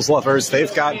Ninja Turtles lovers,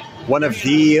 they've got one of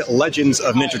the legends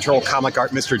of Ninja Turtle comic art,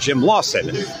 Mr. Jim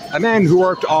Lawson, a man who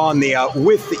worked on the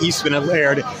with Eastman and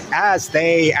Laird as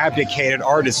they abdicated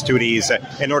artist duties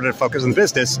in order to focus on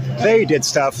business. They did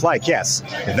stuff like, yes,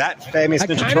 that famous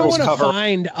Ninja Turtles cover. I want to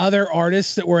find other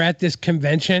artists that were at this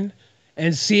convention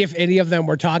and see if any of them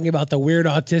were talking about the weird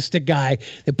autistic guy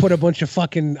that put a bunch of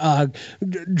fucking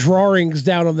drawings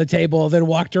down on the table and then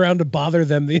walked around to bother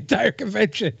them the entire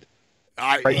convention.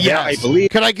 Yeah, I believe.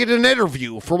 Can I get an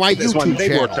interview for my this YouTube one they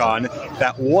channel? worked on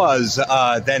that was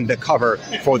then the cover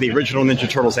for the original Ninja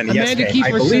Turtles NES Amanda game.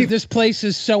 I Kiefer says believe this place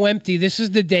is so empty. This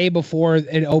is the day before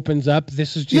it opens up.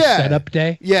 This is just setup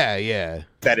day. Yeah, yeah.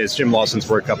 that is Jim Lawson's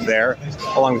work up there,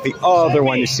 along with the other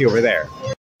one you see over there.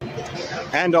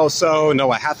 And also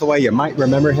Noah Hathaway, you might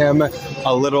remember him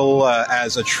a little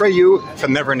as Atreyu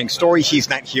from Neverending Story. He's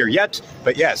not here yet,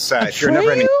 but yes, if you're a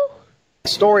Neverending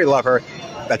Story lover,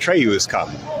 Atreyu has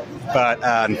come. But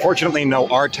unfortunately, no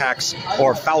Artax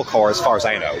or Falcor as far as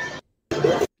I know.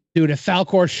 Dude, if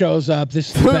Falcor shows up,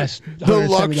 this is the best The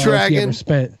Luck $170 he Dragon. ever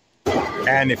spent.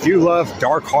 And if you love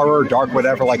dark horror, dark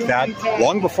whatever like that,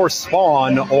 long before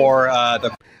Spawn or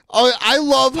the... Oh, I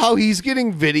love how he's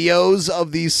getting videos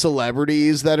of these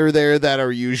celebrities that are there that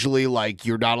are usually like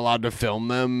you're not allowed to film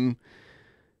them.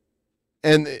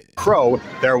 And Crow,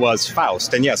 there was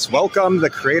Faust. And yes, welcome the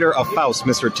creator of Faust,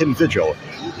 Mr. Tim Vigil.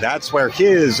 That's where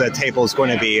his table is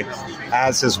going to be,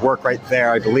 as his work right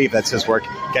there. I believe that's his work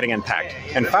getting unpacked.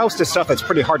 And Faust is stuff that's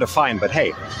pretty hard to find, but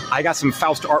hey, I got some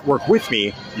Faust artwork with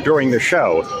me during the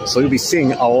show, so you'll be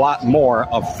seeing a lot more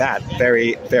of that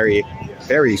very, very,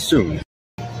 very soon.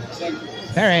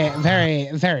 Very, very,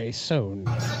 very soon.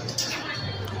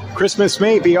 Christmas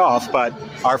may be off, but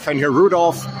our friend here,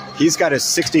 Rudolph, he's got his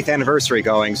 60th anniversary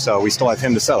going, so we still have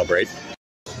him to celebrate.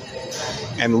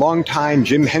 And longtime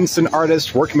Jim Henson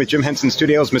artist, working with Jim Henson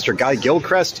Studios, Mr. Guy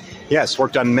Gilchrist. Yes,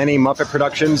 worked on many Muppet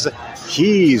productions.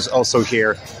 He's also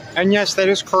here. And yes, that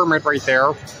is Kermit right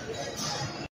there.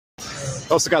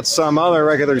 Also got some other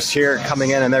regulars here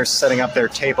coming in, and they're setting up their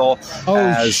table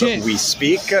as we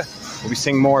speak. We'll be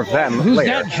seeing more of them Who's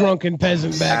later. that drunken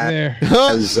peasant back there?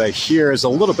 As here is a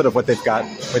little bit of what they've got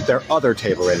with their other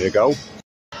table ready to go.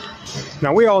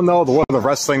 Now, we all know the world of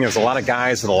wrestling, there's a lot of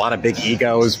guys with a lot of big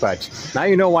egos, but now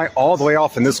you know why all the way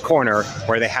off in this corner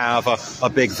where they have a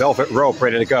big velvet rope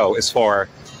ready to go is for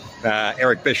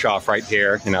Eric Bischoff right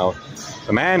here, you know.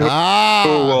 The man who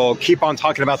will keep on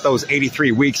talking about those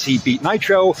 83 weeks he beat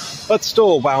Nitro, but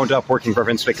still wound up working for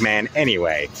Vince McMahon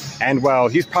anyway. And, well,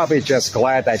 he's probably just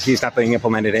glad that he's not being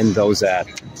implemented in those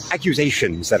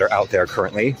accusations that are out there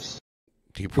currently.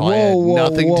 He probably had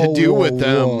nothing to do with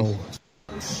them.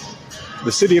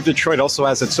 The city of Detroit also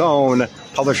has its own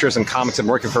publishers and comics and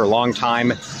working for a long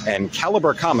time. And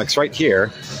Caliber Comics right here,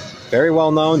 very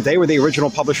well known. They were the original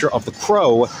publisher of The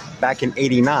Crow back in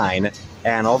 '89.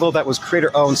 And although that was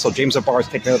creator-owned, so James O'Barr is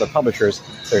taking other publishers,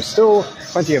 there's still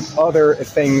plenty of other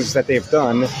things that they've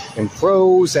done in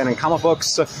prose and in comic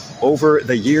books over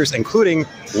the years, including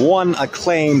one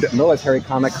acclaimed military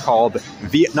comic called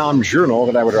Vietnam Journal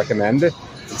that I would recommend.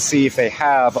 Let's see if they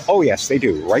have... Oh, yes, they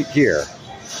do, right here.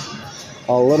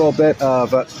 A little bit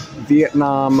of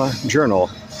Vietnam Journal.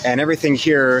 And everything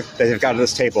here that they've got at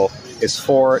this table is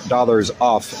 $4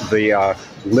 off the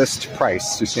list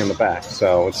price you see on the back.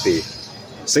 So let's see.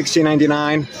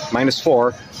 $16.99 minus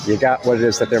 4, you got what it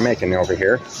is that they're making over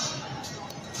here.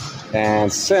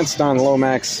 And since Don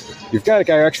Lomax, you've got a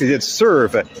guy who actually did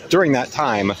serve during that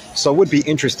time, so it would be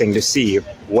interesting to see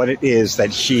what it is that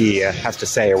he has to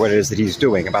say or what it is that he's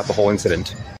doing about the whole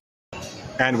incident.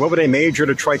 And what would a major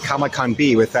Detroit Comic-Con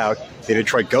be without the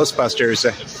Detroit Ghostbusters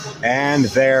and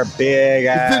their big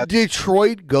The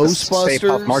Detroit Ghostbusters? Stay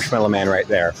Puft Marshmallow Man right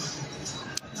there.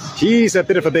 He's a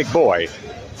bit of a big boy.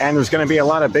 And there's going to be a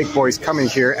lot of big boys coming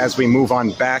here as we move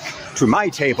on back to my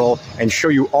table and show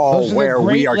you all where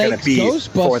we are going to be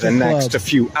for the next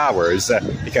few hours.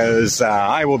 Because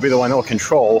I will be the one who will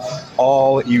control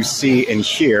all you see and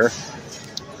hear.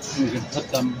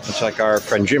 Much like our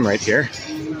friend Jim right here.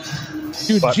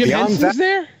 Dude, but Jim beyond Henson's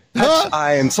there?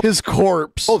 I am his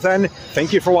corpse. Well then,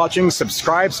 thank you for watching.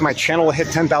 Subscribe so my channel will hit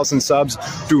 10,000 subs.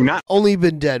 Do not only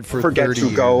been dead for forget 30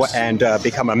 to go years. and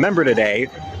become a member today.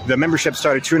 The membership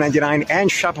started $2.99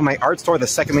 and shop on my art store, the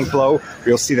second link below.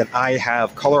 You'll see that I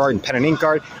have color art and pen and ink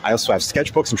art. I also have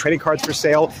sketchbooks and trading cards for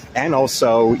sale. And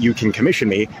also you can commission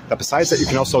me. But besides that, you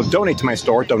can also donate to my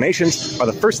store. Donations are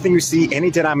the first thing you see. Any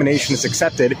denomination is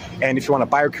accepted. And if you want to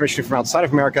buy or commission from outside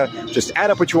of America, just add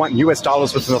up what you want in US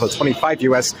dollars with another 25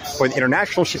 US for the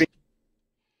international shipping.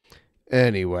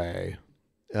 Anyway,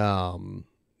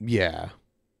 yeah.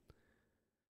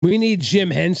 We need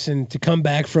Jim Henson to come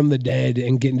back from the dead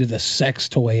and get into the sex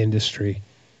toy industry.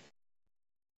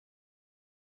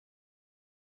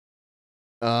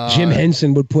 Jim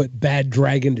Henson would put Bad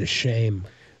Dragon to shame.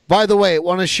 By the way, I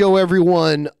want to show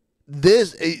everyone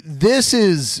this. This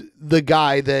is the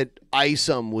guy that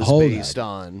Isom was based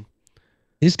on.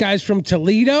 This guy's from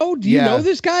Toledo. Do you know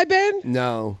this guy, Ben?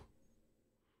 No.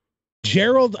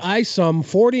 Gerald Isom,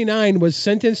 49, was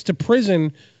sentenced to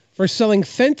prison for selling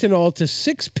fentanyl to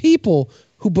 6 people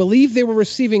who believed they were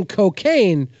receiving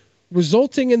cocaine,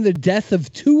 resulting in the death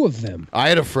of 2 of them. I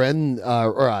had a friend,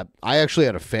 I actually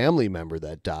had a family member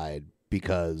that died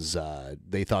because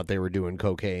they thought they were doing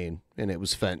cocaine and it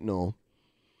was fentanyl.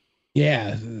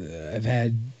 Yeah, I've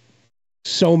had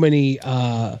so many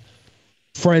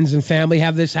friends and family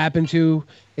have this happen to.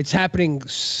 It's happening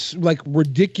like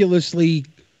ridiculously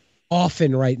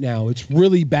often right now. It's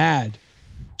really bad.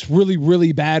 It's really,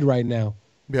 really bad right now.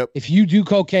 Yep. If you do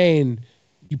cocaine,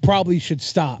 you probably should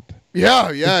stop. Yeah.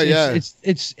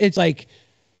 It's like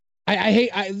I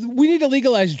hate. We need to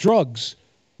legalize drugs.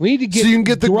 We need to get so you can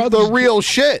get the real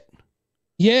shit.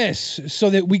 Yes,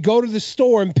 so that we go to the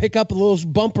store and pick up a little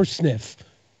bumper sniff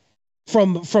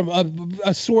from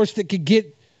a source that could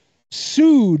get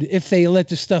sued if they let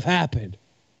this stuff happen.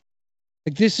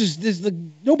 Like this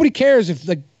nobody cares if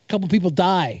like a couple people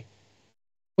die.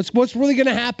 What's really going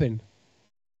to happen?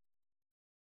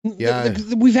 Yeah.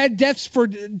 We've had deaths for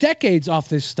decades off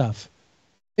this stuff.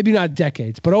 Maybe not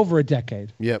decades, but over a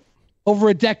decade. Yep. Over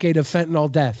a decade of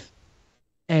fentanyl death.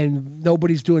 And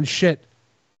nobody's doing shit.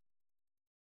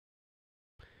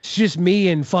 It's just me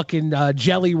and fucking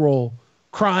Jelly Roll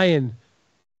crying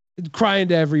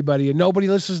to everybody, and nobody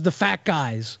listens to the fat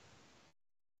guys.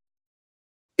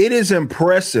 It is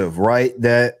impressive, right,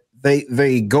 that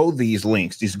they go these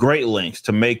great lengths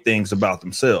to make things about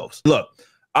themselves. Look,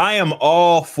 I am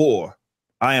all for,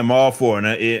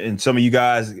 and some of you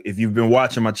guys, if you've been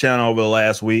watching my channel over the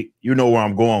last week, you know where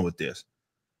I'm going with this.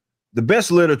 The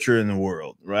best literature in the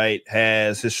world, right,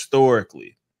 has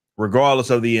historically,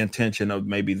 regardless of the intention of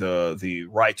maybe the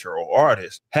writer or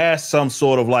artist, has some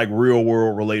sort of like real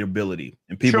world relatability.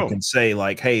 And people can say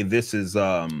like, hey, this is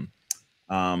and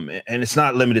it's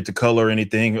not limited to color or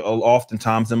anything.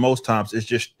 Oftentimes, and most times, it's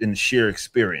just in the sheer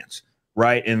experience,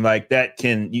 right? And like that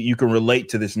you can relate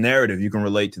to this narrative. You can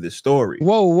relate to this story.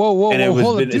 Whoa!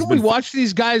 Hold on. Didn't we watch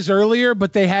these guys earlier?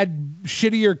 But they had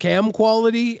shittier cam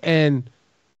quality and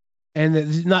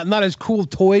not as cool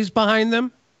toys behind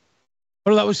them.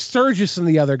 Oh, that was Sturgis and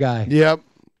the other guy. Yep.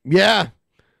 Yeah.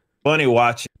 Funny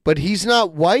watching. But he's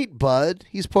not white, bud.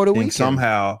 He's Puerto Rican.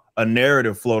 Somehow a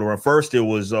narrative floated around. First, it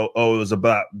was it was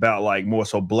about like more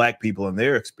so black people and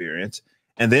their experience,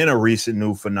 and then a recent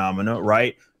new phenomena,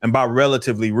 right? And by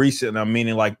relatively recent, I'm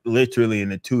meaning like literally in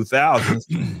the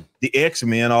 2000s, the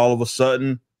X-Men all of a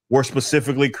sudden were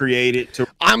specifically created to.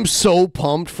 I'm so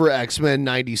pumped for X-Men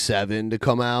 97 to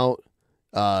come out.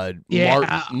 March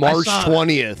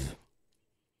 20th.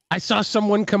 I saw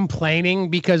someone complaining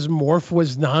because Morph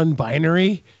was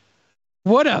non-binary.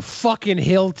 What a fucking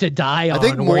hill to die on. I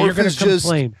think Morph is just,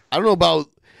 complain. I don't know about,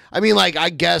 I mean, like, I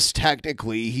guess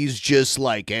technically he's just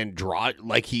like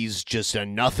he's just a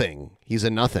nothing. He's a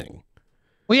nothing.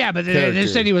 Well, yeah, but they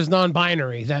said he was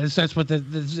non-binary. That's what in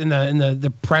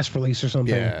the press release or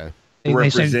something. Yeah. They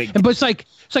said, but it's like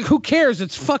who cares?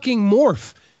 It's fucking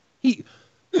Morph. He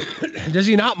does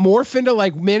he not morph into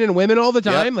like men and women all the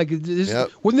time? Like,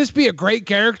 wouldn't this be a great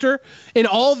character in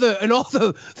all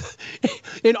of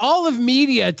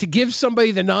media to give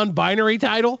somebody the non-binary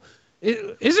title?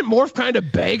 Isn't Morph kind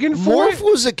of begging for it? Morph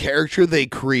was a character they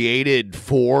created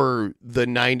for the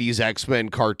 90s X-Men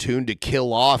cartoon to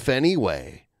kill off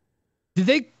anyway. Did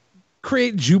they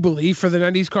create Jubilee for the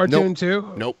 90s cartoon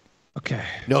too? Nope. Okay.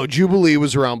 No, Jubilee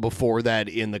was around before that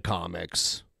in the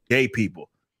comics. Gay people.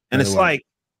 And it's like,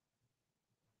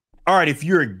 all right, if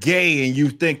you're gay and you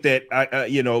think that,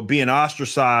 being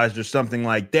ostracized or something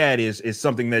like that is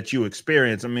something that you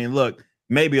experience. I mean, look,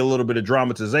 maybe a little bit of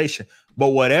dramatization, but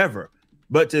whatever.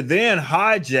 But to then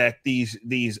hijack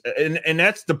these, and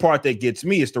that's the part that gets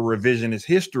me, is the revisionist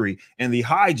history and the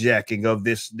hijacking of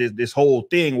this whole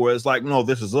thing where it's like, no,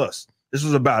 this is us. This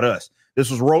was about us.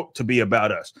 This was wrote to be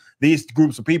about us. These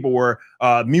groups of people were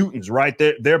mutants, right?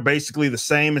 They're basically the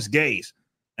same as gays.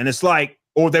 And it's like,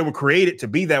 or they were created to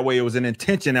be that way. It was an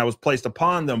intention that was placed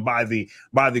upon them by the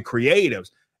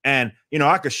creatives. And,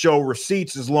 I could show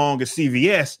receipts as long as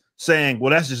CVS saying,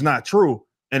 well, that's just not true.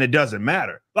 And it doesn't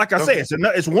matter. Like I say,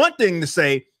 it's one thing to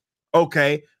say,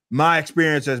 okay, my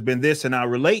experience has been this and I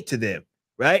relate to them,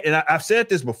 right? And I've said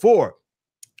this before.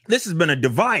 This has been a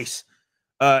device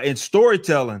in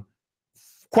storytelling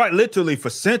quite literally for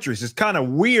centuries. It's kind of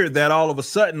weird that all of a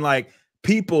sudden, like,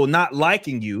 people not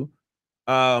liking you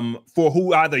for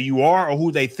who either you are or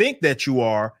who they think that you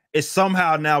are is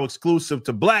somehow now exclusive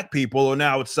to black people, or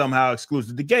now it's somehow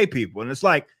exclusive to gay people. And it's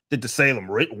like, did the Salem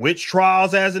witch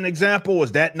trials, as an example,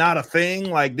 was that not a thing?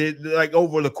 Like,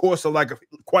 over the course of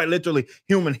quite literally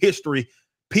human history,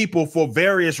 people for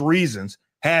various reasons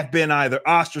have been either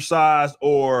ostracized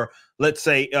or, let's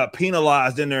say,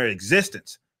 penalized in their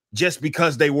existence just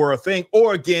because they were a thing.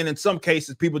 Or again, in some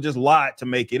cases, people just lied to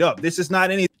make it up. This is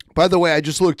not anything. By the way, I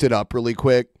just looked it up really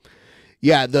quick.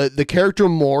 Yeah, the character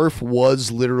Morph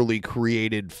was literally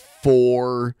created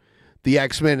for the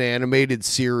X-Men animated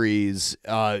series,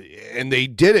 and they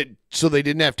did it so they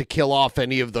didn't have to kill off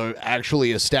any of the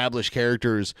actually established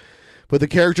characters. But the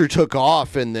character took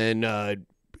off, and then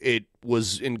it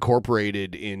was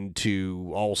incorporated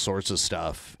into all sorts of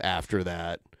stuff after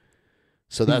that.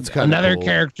 So that's kind of another cool.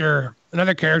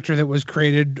 character that was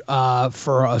created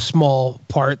for a small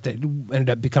part that ended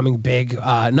up becoming big,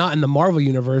 not in the Marvel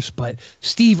universe, but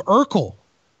Steve Urkel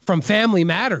from Family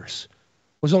Matters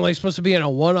was only supposed to be in a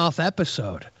one-off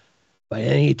episode, but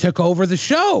then he took over the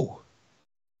show.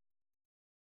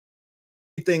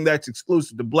 Anything that's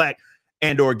exclusive to black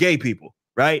and or gay people,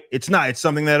 right? It's not. It's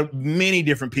something that many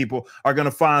different people are going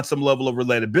to find some level of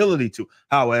relatability to.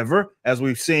 However, as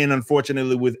we've seen,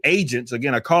 unfortunately, with agents,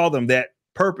 again, I call them that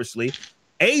purposely,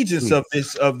 agents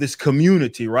of this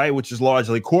community, right, which is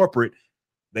largely corporate,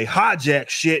 they hijack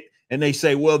shit and they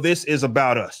say, well, this is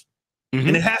about us.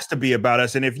 And it has to be about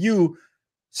us. And if you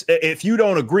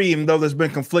don't agree, even though there's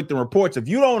been conflicting reports, if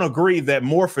you don't agree that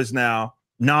Morph is now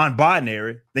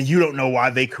non-binary, then you don't know why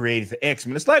they created the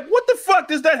X-Men. It's like, what the fuck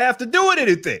does that have to do with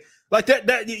anything? Like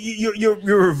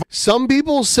you're Some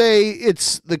people say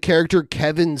it's the character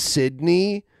Kevin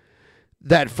Sidney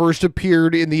that first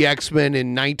appeared in the X-Men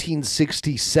in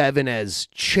 1967 as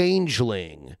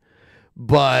Changeling,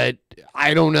 but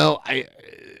I don't know.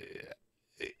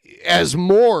 As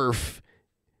Morph,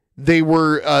 they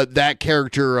were that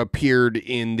character appeared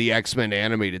in the X-Men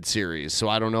animated series, so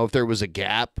I don't know if there was a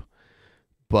gap,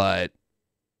 but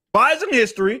biasing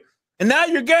history, and now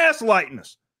you're gaslighting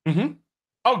us.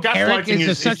 Oh, Eric gaslighting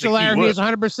is such a liar. He is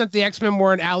 100% the X-Men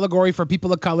were an allegory for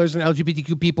people of colors and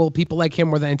LGBTQ people. People like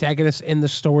him were the antagonists in the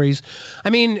stories.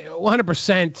 I mean,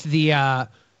 100% the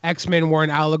X-Men were an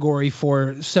allegory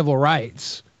for civil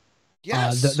rights.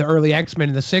 Yes. The early X-Men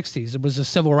in the 60s, it was a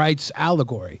civil rights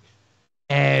allegory.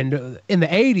 And in the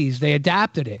 80s, they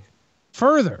adapted it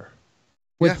further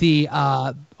with the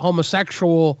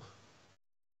homosexual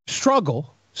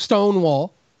struggle,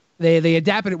 Stonewall. They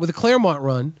adapted it with a Claremont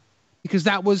run because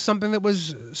that was something that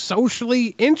was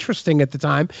socially interesting at the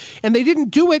time. And they didn't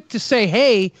do it to say,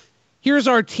 hey, here's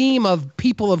our team of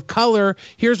people of color.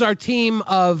 Here's our team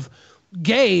of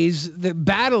gays that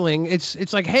battling.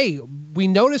 It's like, hey, we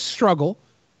notice struggle.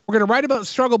 We're going to write about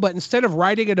struggle, but instead of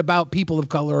writing it about people of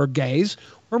color or gays,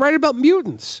 we're writing about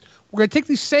mutants. We're going to take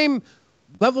these same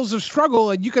levels of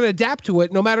struggle and you can adapt to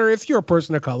it no matter if you're a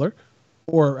person of color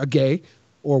or a gay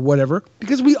or whatever,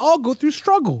 because we all go through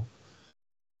struggle.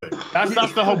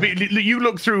 That's the whole bit. You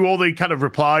look through all the kind of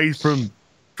replies from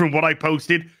what I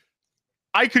posted.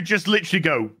 I could just literally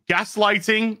go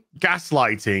gaslighting.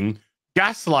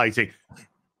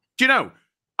 Do you know?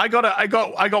 I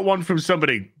got one from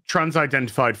somebody,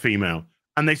 trans-identified female,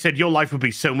 and they said your life would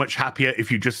be so much happier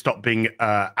if you just stopped being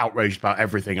outraged about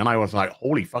everything. And I was like,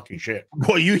 holy fucking shit.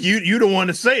 Well, you don't want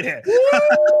to say that.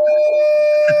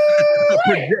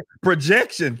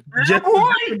 Projection,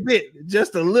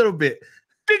 just a little bit.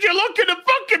 Did you look in the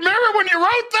fucking mirror when you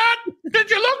wrote that? Did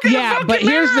you look in the fucking but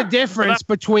here's mirror? the difference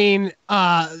between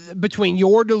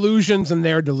your delusions and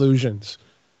their delusions.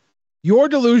 Your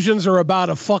delusions are about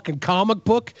a fucking comic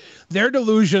book. Their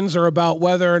delusions are about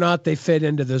whether or not they fit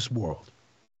into this world.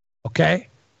 Okay?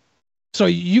 So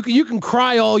you can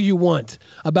cry all you want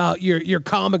about your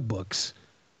comic books,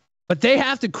 but they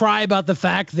have to cry about the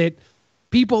fact that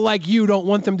people like you don't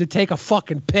want them to take a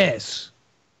fucking piss.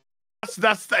 It's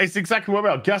exactly what we're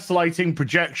about. Gaslighting,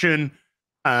 projection.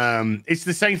 It's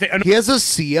the same thing. And He has a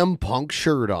CM Punk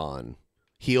shirt on.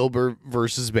 Heel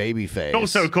versus babyface.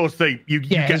 also, of course, you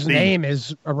get His name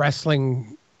is a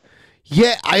wrestling.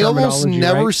 Yeah, I almost terminology,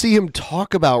 never right? see him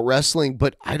talk about wrestling,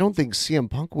 but I don't think CM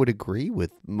Punk would agree with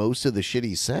most of the shit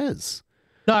he says.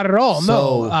 Not at all.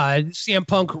 So- No. CM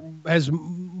Punk has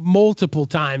multiple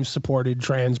times supported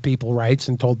trans people rights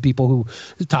and told people who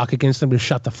talk against them to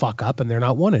shut the fuck up and they're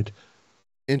not wanted.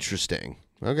 Interesting.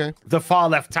 Okay. The far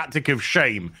left tactic of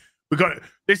shame. We got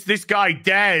this guy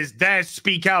dares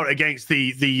speak out against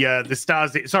the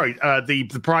stars.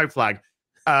 The pride flag.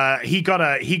 We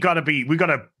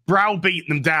gotta browbeat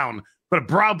them down. Gotta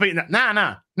browbeat them. No.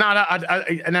 I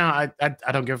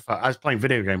don't give a fuck. I was playing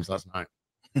video games last night.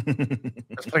 I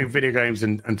was playing video games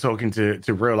and talking to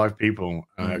real life people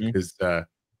because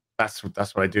that's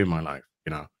what I do in my life.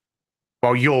 You know,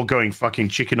 while you're going fucking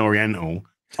chicken oriental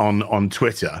on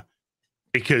Twitter.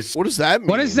 Because what does that mean?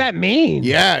 What does that mean?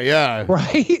 Yeah.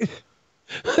 Right?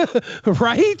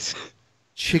 Right?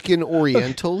 Chicken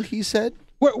Oriental, he said.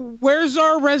 Where's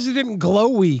our resident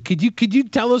glowy? Could you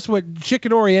tell us what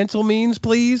chicken Oriental means,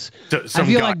 please? I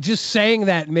feel like just saying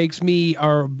that makes me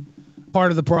part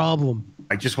of the problem.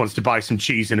 I just wants to buy some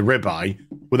cheese and a ribeye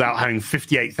without having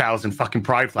 58,000 fucking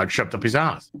pride flags shoved up his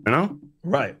ass. You know?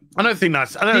 Right. I don't think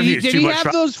it's Did too he much.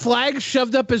 have those flags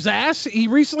shoved up his ass? He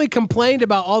recently complained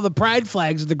about all the pride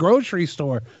flags at the grocery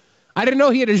store. I didn't know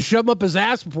he had to shove them up his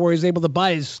ass before he was able to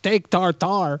buy his steak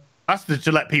tartare. That's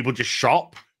to let people just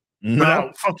shop No.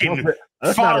 without fucking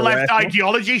That's far not left irrational.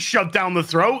 ideology shoved down the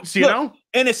throats, you Look, know?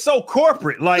 And it's so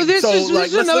corporate. Like, this is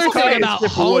let's another call thing it about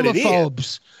for what it is.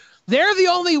 homophobes. They're the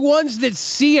only ones that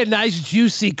see a nice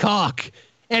juicy cock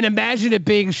and imagine it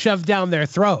being shoved down their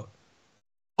throat.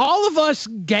 All of us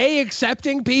gay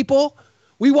accepting people,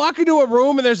 we walk into a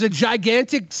room and there's a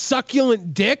gigantic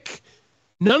succulent dick.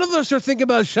 None of us are thinking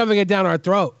about shoving it down our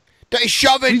throat. They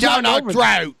shove it down our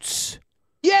throats.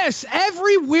 Yes,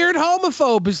 every weird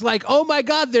homophobe is like, oh my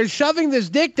God, they're shoving this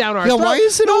dick down our Yeah, throat. why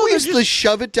is it No, always they're the just-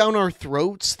 shove it down our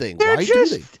throats thing? They're Why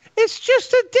just, do they? It's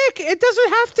just a dick. It doesn't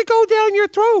have to go down your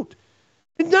throat.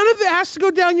 None of it has to go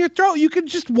down your throat. You can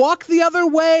just walk the other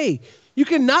way. You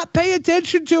can not pay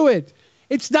attention to it.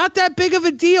 It's not that big of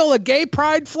a deal. A gay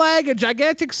pride flag, a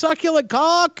gigantic succulent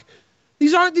cock.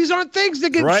 These aren't things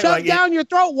that get Right, shoved like down your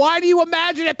throat. Why do you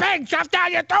imagine it being shoved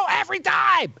down your throat every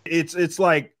time? It's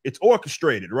like it's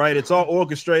orchestrated, right? It's all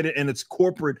orchestrated and it's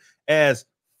corporate as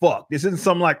fuck. This isn't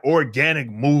some like organic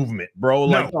movement, bro.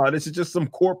 Like, no, this is just some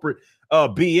corporate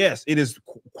BS. It is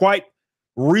quite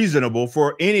reasonable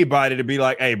for anybody to be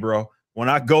like, hey, bro, when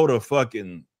I go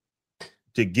to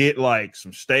get like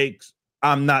some steaks,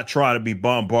 I'm not trying to be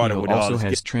bombarded He with all also this.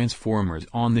 has Transformers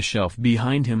on the shelf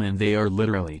behind him, and they are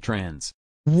literally trans.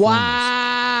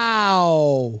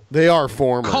 Wow. They are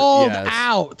former. Called yes.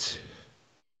 out.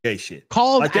 Gay shit.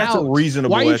 Called Like, out. that's a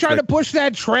reasonable Why are you trying to expect- push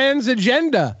that trans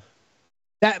agenda?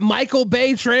 That Michael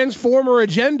Bay Transformer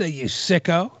agenda, you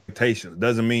sicko. Expectations.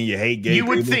 Doesn't mean you hate gay You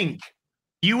would people.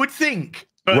 think.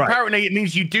 But Right. apparently it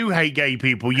means you do hate gay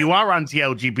people. You are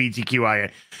anti-LGBTQIA.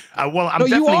 Well, I'm No, you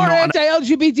definitely are not.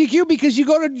 anti-LGBTQ because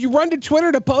you run to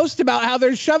Twitter to post about how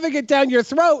they're shoving it down your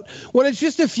throat when it's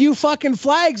just a few fucking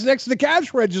flags next to the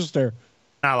cash register.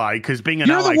 ally, because being an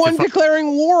You're ally the one to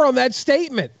declaring war on that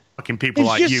statement. fucking people It's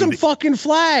like just you. some fucking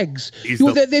flags. He's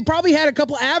They probably had a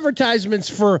couple advertisements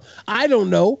for, I don't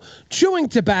know, chewing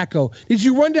tobacco. Did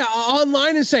you run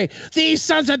online and say, these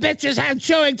sons of bitches have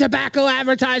chewing tobacco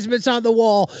advertisements on the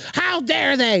wall? How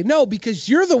dare they? No, because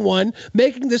you're the one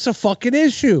making this a fucking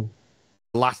issue.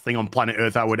 the last thing on planet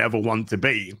Earth I would ever want to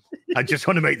be. I just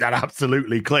want to make that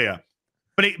absolutely clear.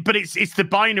 But it's the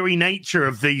binary nature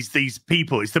of these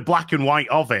people. It's the black and white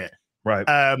of it. Right.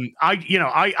 I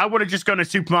want to just go in a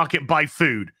supermarket and buy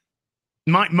food.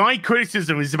 My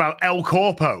criticism is about El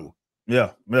Corpo.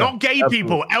 Yeah. Not gay absolutely.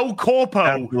 people. El Corpo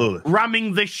Absolutely.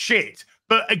 ramming this shit.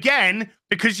 But again,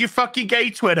 because you're fucking gay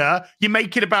Twitter, you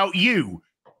make it about you.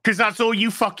 Because that's all you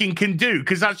fucking can do.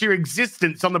 Because that's your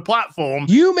existence on the platform.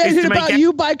 You made it about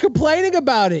you by complaining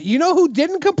about it. You know who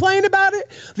didn't complain about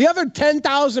it? The other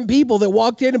 10,000 people that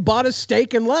walked in and bought a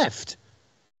steak and left.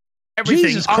 Everything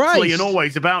Jesus utterly Christ. and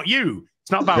always about you.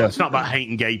 It's not about it's not about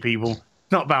hating gay people.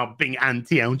 It's not about being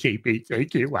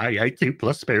anti-LGBTQIA2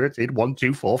 plus spirited 1,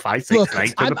 2, 4, 5, 6, Look,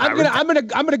 8. I'm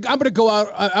gonna go out.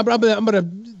 I'm gonna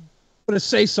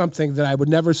say something that I would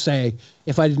never say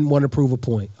if I didn't want to prove a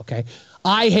point. Okay,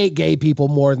 I hate gay people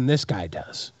more than this guy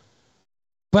does,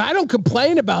 but I don't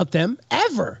complain about them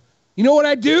ever. You know what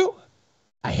I do?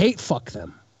 I hate fuck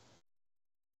them.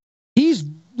 He's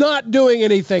not doing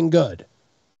anything good.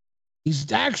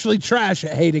 He's actually trash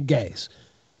at hating gays.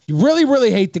 If you really, really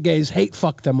hate the gays, hate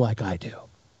fuck them like I do.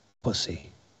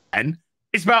 Pussy. And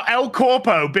it's about El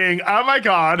Corpo being, oh my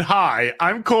God, hi,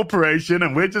 I'm Corporation,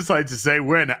 and we're just like to say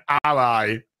we're an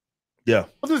ally. Yeah.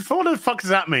 What the fuck does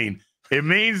that mean? It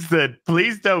means that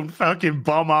please don't fucking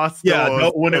bomb our stores. Yeah,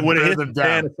 when it hits them the down.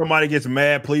 fan, if somebody gets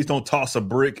mad, please don't toss a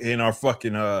brick in our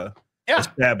fucking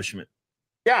establishment.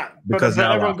 Yeah, Because but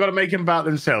now everyone got to make it about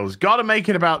themselves. Got to make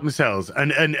it about themselves.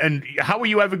 And how are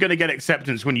you ever going to get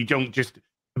acceptance when you don't just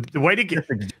the way to get?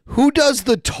 Who does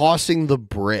the tossing the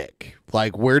brick?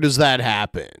 Like, where does that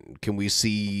happen? Can we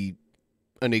see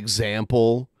an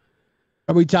example?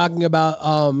 Are we talking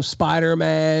about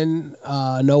Spider-Man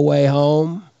No Way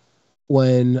Home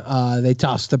when they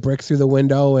toss the brick through the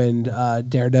window and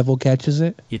Daredevil catches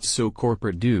it? It's so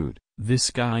corporate, dude. This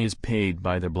guy is paid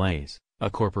by the Blaze, a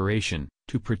corporation,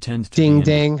 to pretend to Ding be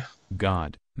ding.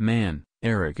 God, man,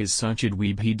 Eric is such a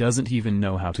dweeb he doesn't even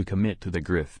know how to commit to the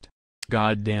grift.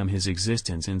 God damn, his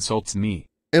existence insults me.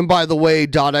 And by the way,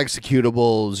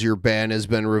 .executables, your ban has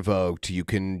been revoked. You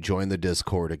can join the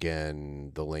Discord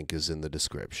again. The link is in the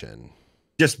description.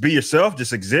 Just be yourself.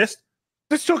 Just exist.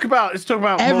 Let's talk about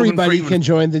Everybody can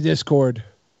join the Discord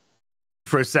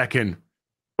for a second.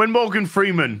 When Morgan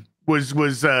Freeman was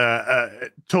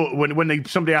taught when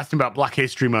somebody asked him about Black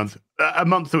History Month, a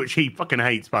month which he fucking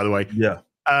hates, by the way. Yeah.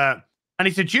 And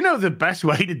he said, "Do you know the best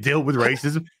way to deal with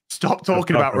racism? Stop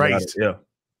talking about race." Yeah.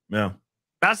 Yeah.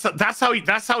 That's how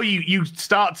you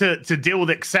start to deal with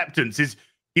acceptance. Is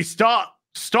you stop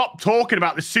talking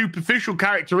about the superficial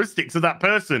characteristics of that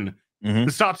person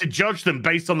and start to judge them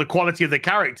based on the quality of the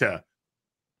character.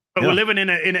 But we're living in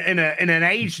an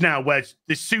age now where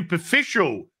the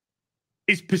superficial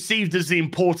is perceived as the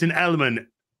important element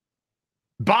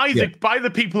by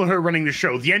the people who are running the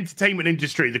show, the entertainment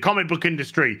industry, the comic book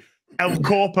industry, El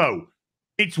Corpo.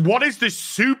 It's what is the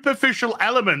superficial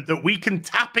element that we can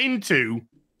tap into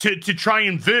to try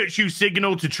and virtue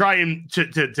signal, to try and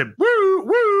to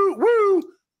woo.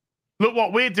 Look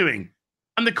what we're doing.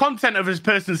 And the content of this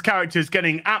person's character is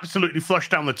getting absolutely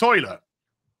flushed down the toilet.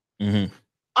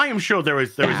 I am sure there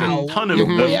is a ton of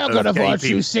we are going to gay virtue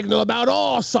people. signal about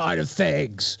our side of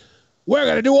things. We're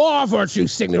going to do our virtue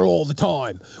signal all the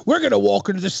time. We're going to walk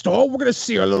into the store, we're going to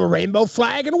see our little rainbow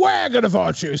flag, and we're going to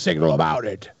virtue signal about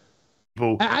it.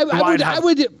 I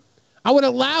would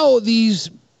allow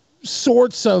these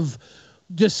sorts of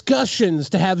discussions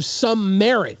to have some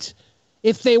merit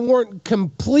if they weren't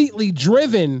completely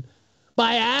driven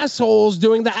by assholes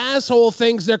doing the asshole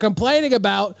things they're complaining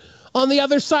about on the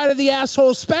other side of the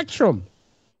asshole spectrum.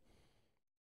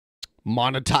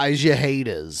 Monetize your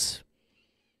haters.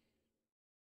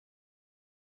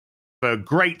 A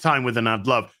great time with an ad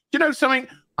love. You know something?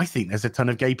 I think there's a ton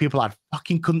of gay people I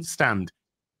fucking couldn't stand.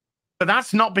 But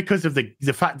that's not because of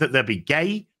the fact that they'll be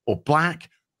gay or black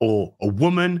or a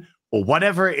woman or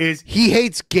whatever it is. He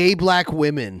hates gay black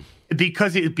women.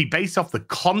 Because it would be based off the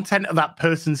content of that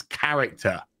person's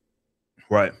character.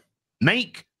 Right.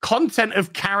 Make content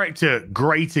of character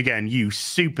great again, you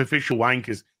superficial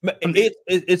wankers.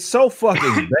 It's so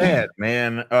fucking bad,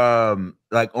 man.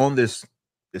 Like on this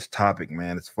topic,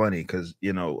 man, it's funny because,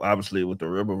 you know, obviously with the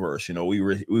Riververse, you know,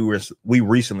 we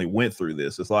recently went through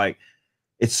this. It's like,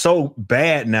 it's so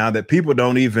bad now that people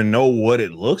don't even know what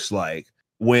it looks like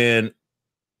when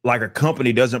like a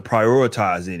company doesn't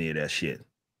prioritize any of that shit.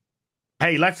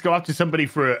 Hey, let's go after somebody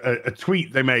for a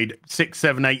tweet they made 6,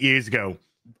 7, 8 years ago.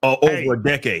 Over a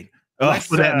decade. Let's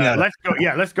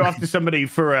go after somebody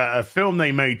for a film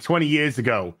they made 20 years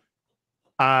ago.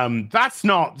 That's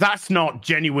not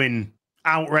genuine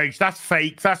outrage. That's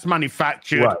fake. That's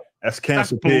manufactured. Right. That's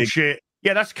cancel pig bullshit.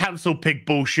 Yeah, that's cancel pig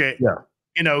bullshit. Yeah.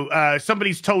 You know,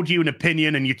 somebody's told you an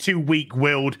opinion and you're too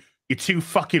weak-willed. You're too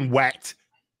fucking wet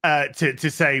to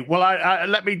say, well,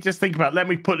 let me just think about it. Let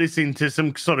me put this into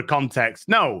some sort of context.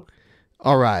 No.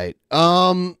 All right.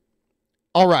 All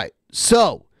right.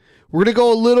 So We're going to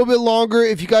go a little bit longer.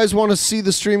 If you guys want to see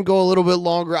the stream go a little bit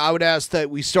longer, I would ask that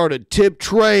we start a tip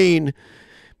train.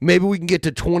 Maybe we can get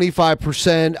to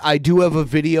 25%. I do have a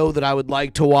video that I would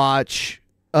like to watch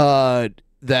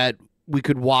that we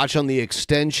could watch on the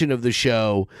extension of the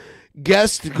show.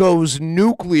 Guest goes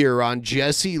nuclear on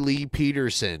Jesse Lee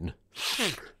Peterson.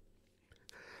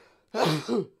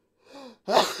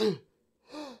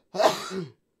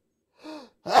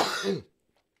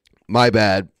 My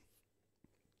bad.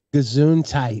 Gazoon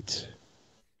tight.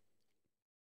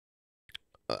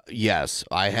 Yes,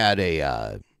 I had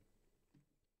a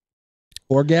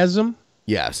orgasm.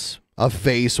 Yes, a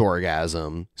face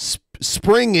orgasm.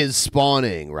 Spring is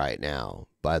spawning right now,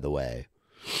 by the way.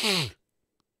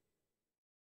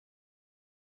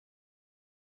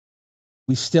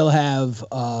 We still have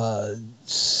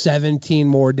 17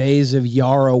 more days of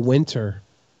Yarrow winter.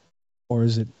 Or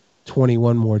is it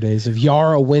 21 more days of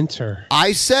Yarrow winter?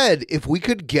 I said if we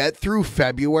could get through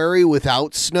February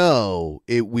without snow,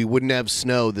 we wouldn't have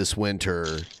snow this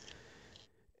winter.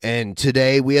 And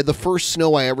today we had the first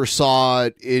snow I ever saw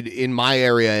in my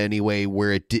area anyway,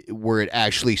 where it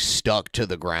actually stuck to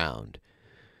the ground.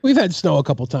 We've had snow a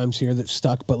couple times here that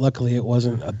stuck, but luckily it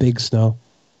wasn't a big snow.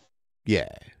 Yeah.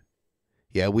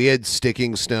 Yeah, we had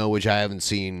sticking snow, which I haven't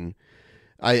seen.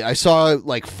 I saw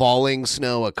like falling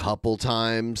snow a couple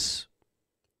times,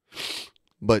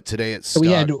 but today it's stuck.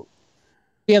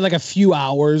 We had like a few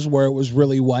hours where it was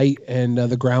really white and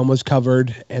the ground was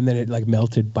covered, and then it like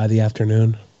melted by the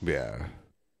afternoon. Yeah.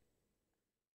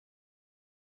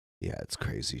 Yeah, it's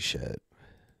crazy shit.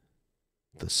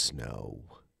 The snow.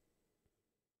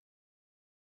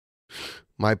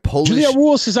 My Polish... Julia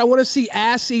Rule says, I want to see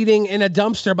ass eating in a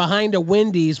dumpster behind a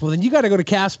Wendy's. Well, then you got to go to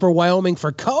Casper, Wyoming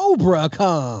for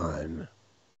CobraCon.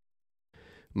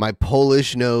 My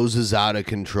Polish nose is out of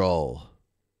control.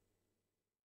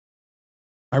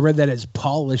 I read that as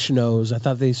polish nose. I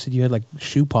thought they said you had like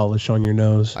shoe polish on your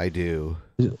nose. I do.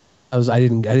 I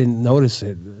didn't notice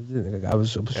it. I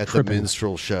was at tripping. The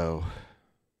minstrel show.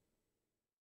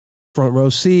 Front row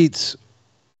seats.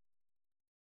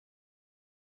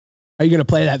 Are you going to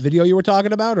play that video you were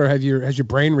talking about, or has your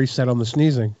brain reset on the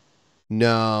sneezing?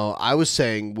 No, I was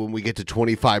saying when we get to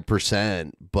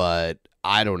 25%, but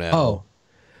I don't know. Oh.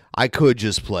 I could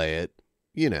just play it,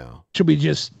 you know. Should we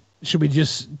just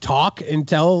talk and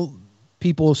tell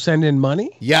people send in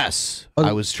money? Yes,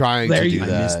 I was trying to do that.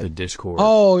 I missed the Discord.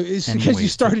 Oh, it's because you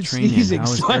Anyways, started to train in, sneezing, how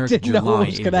is so I Eric didn't know July what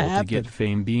was going to able happen. to get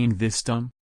fame being this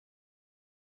dumb?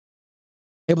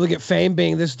 Able to get fame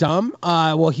being this dumb?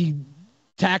 Well, he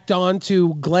tacked on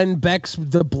to Glenn Beck's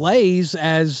The Blaze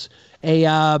as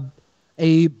a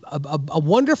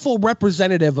wonderful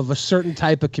representative of a certain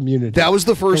type of community. That was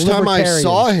the first time I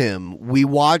saw him. We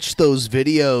watched those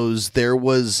videos. There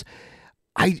was,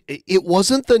 it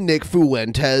wasn't the Nick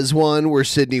Fuentes one where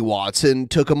Sidney Watson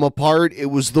took him apart. It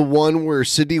was the one where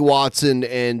Sidney Watson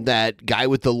and that guy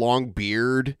with the long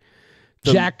beard,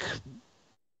 Jack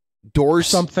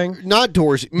Dorsey, something, not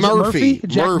Dorsey, Murphy.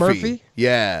 Jack Murphy.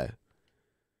 Yeah.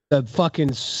 The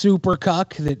fucking super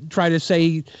cuck that tried to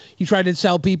say he tried to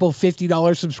sell people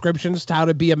 $50 subscriptions to How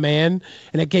to Be a Man,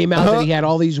 and it came out that he had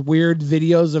all these weird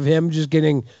videos of him just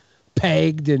getting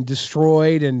pegged and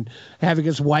destroyed and having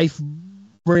his wife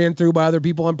ran through by other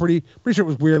people. I'm pretty sure it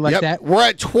was weird like that. We're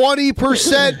at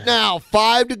 20% now.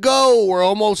 5 to go. We're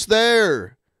almost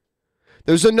there.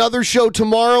 There's another show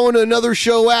tomorrow and another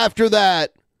show after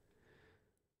that.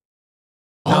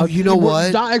 Oh, you know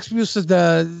what? Expo says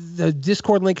the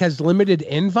Discord link has limited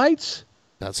invites.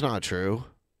 That's not true.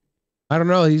 I don't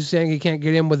know. He's saying he can't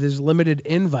get in with his limited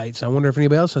invites. I wonder if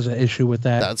anybody else has an issue with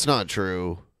that. That's not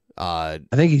true. I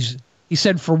think he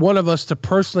said for one of us to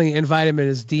personally invite him in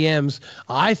his DMs.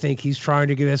 I think he's trying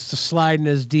to get us to slide in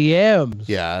his DMs.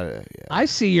 Yeah. I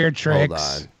see your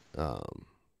tricks. Hold on.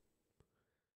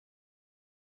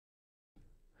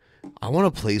 I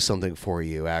want to play something for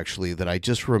you, actually, that I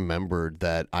just remembered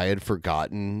that I had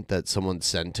forgotten that someone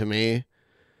sent to me.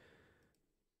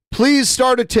 Please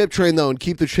start a tip train, though, and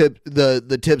keep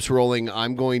the tips rolling.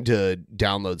 I'm going to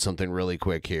download something really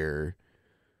quick here.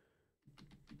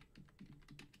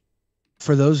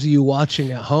 For those of you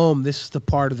watching at home, this is the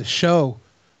part of the show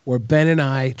where Ben and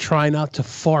I try not to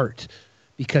fart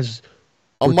because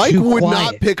a mic would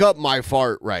quiet. not pick up my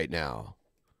fart right now.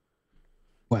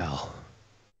 Well,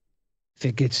 if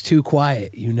it gets too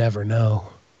quiet, you never know.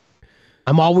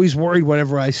 I'm always worried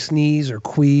whenever I sneeze or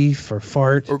queef or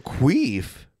fart. Or queef?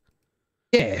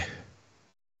 Yeah.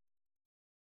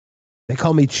 They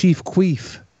call me Chief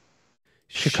Queef.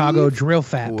 Chicago Chief Drill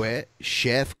Fap.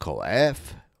 Chef Queef.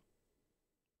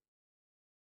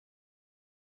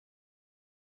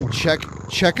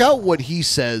 check out what he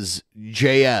says,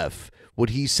 JF, what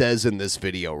he says in this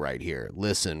video right here.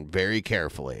 Listen very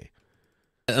carefully.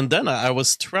 And then I was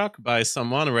struck by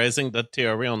someone raising the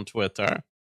theory on Twitter.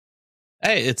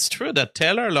 Hey, it's true that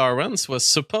Taylor Lawrence was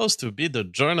supposed to be the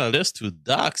journalist who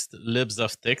doxed libs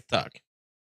of TikTok.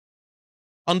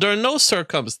 Under no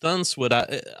circumstance would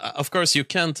I... Of course, you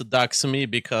can't dox me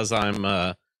because I'm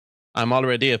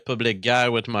already a public guy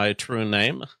with my true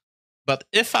name. But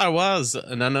if I was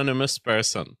an anonymous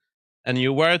person and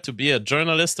you were to be a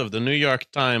journalist of the New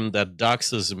York Times that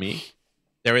doxes me,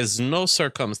 there is no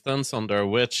circumstance under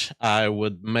which I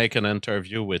would make an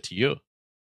interview with you.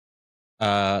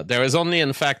 There is only,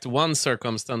 in fact, one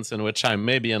circumstance in which I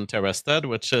may be interested,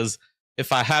 which is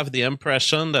if I have the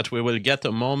impression that we will get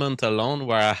a moment alone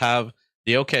where I have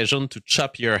the occasion to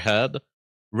chop your head,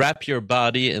 wrap your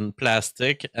body in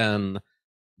plastic, and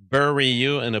bury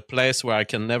you in a place where I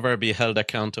can never be held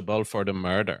accountable for the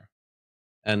murder.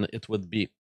 And it would be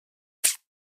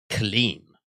clean.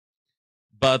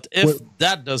 But if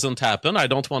that doesn't happen, I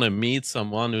don't want to meet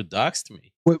someone who doxed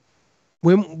me.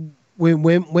 When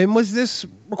was this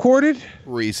recorded?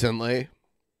 Recently.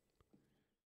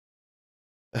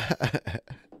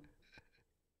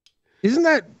 Isn't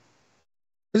that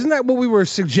what we were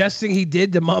suggesting he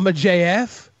did to Mama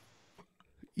JF?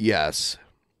 Yes.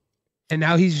 And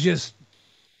now he's just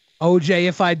OJ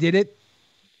if I did it?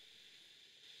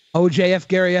 OJF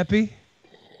Gary Epi?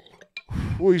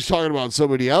 Well, he's talking about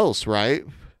somebody else, right?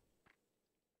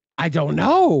 I don't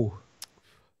know.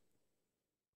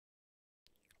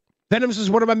 Venom says,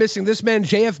 what am I missing? This man,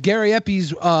 JF Gary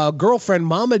Epi's girlfriend,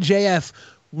 Mama JF,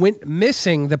 went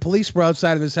missing. The police were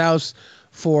outside of his house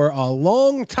for a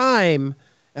long time,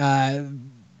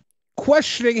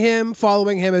 questioning him,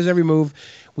 following him as every move.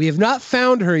 We have not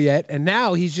found her yet, and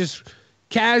now he's just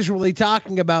casually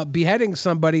talking about beheading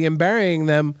somebody and burying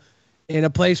them in a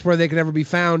place where they could never be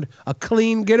found. A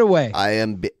clean getaway. I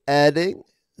am beheading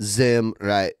them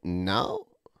right now.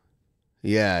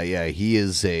 Yeah,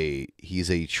 he's a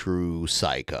true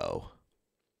psycho.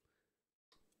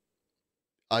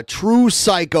 A true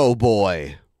psycho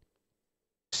boy.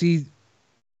 See,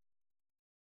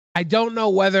 I don't know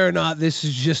whether or not this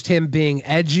is just him being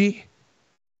edgy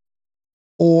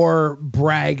or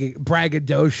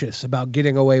braggadocious about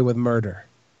getting away with murder.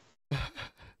 Because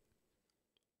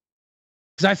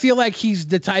I feel like he's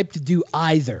the type to do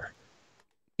either.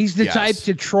 He's the type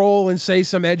to troll and say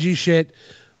some edgy shit,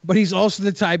 but he's also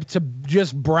the type to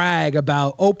just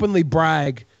openly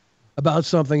brag about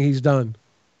something he's done.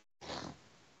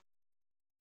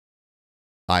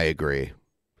 I agree.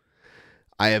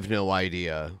 I have no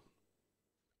idea.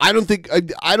 I don't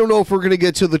know if we're going to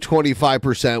get to the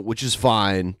 25%, which is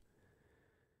fine.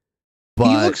 But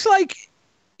he looks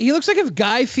like if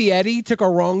Guy Fieri took a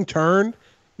wrong turn and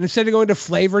instead of going to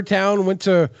Flavortown, went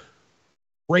to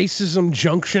Racism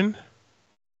Junction.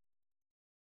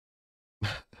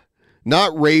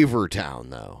 Not Ravertown,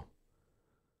 though.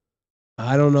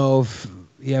 I don't know if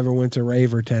he ever went to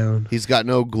Ravertown. He's got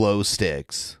no glow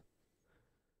sticks.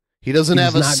 He doesn't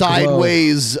have a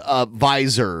sideways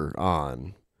visor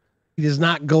on. He does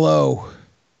not glow.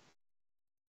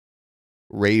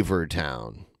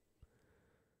 Ravertown.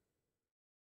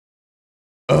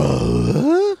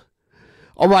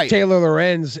 All right. Taylor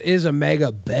Lorenz is a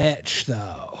mega bitch,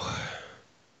 though.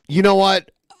 You know what?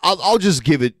 I'll just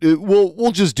give it.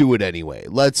 We'll just do it anyway.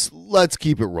 Let's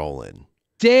keep it rolling.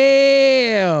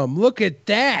 Damn! Look at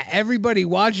that. Everybody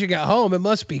watching at home. It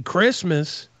must be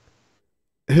Christmas.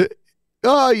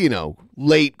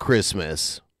 Late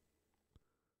Christmas.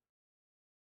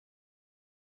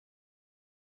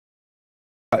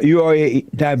 You are a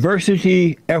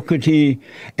diversity, equity,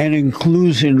 and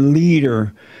inclusion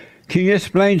leader. Can you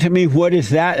explain to me what is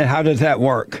that and how does that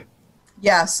work?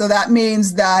 Yeah, so that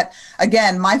means that,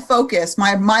 again, my focus,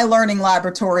 my learning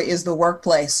laboratory is the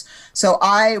workplace. So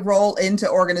I roll into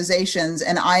organizations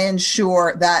and I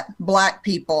ensure that Black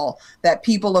people, that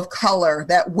people of color,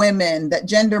 that women, that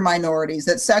gender minorities,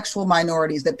 that sexual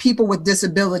minorities, that people with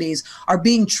disabilities are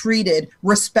being treated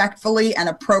respectfully and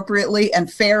appropriately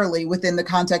and fairly within the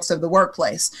context of the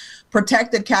workplace.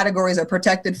 Protected categories are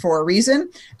protected for a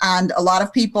reason. And a lot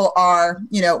of people are,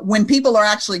 when people are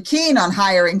actually keen on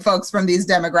hiring folks from these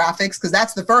demographics, because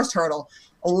that's the first hurdle.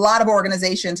 a lot of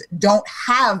organizations don't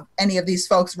have any of these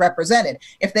folks represented.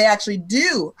 If they actually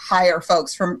do hire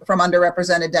folks from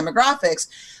underrepresented demographics,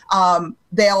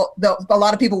 a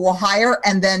lot of people will hire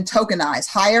and then tokenize,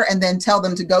 hire and then tell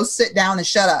them to go sit down and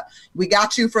shut up. We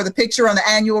got you for the picture on the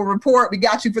annual report. We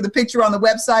got you for the picture on the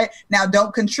website. Now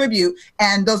don't contribute.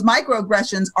 And those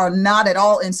microaggressions are not at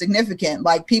all insignificant.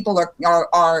 Like people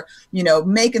are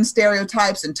making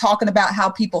stereotypes and talking about how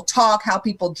people talk, how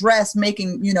people dress,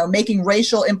 making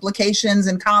racial implications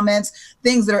and comments,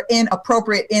 things that are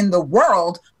inappropriate in the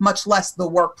world, much less the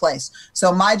workplace.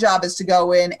 So my job is to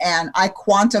go in and I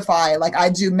quantify, like I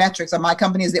do metrics. My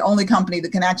company is the only company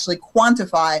that can actually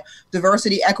quantify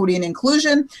diversity, equity, and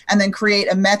inclusion, and then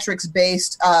create a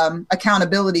metrics-based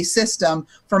accountability system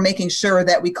for making sure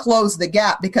that we close the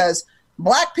gap, because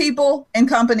Black people in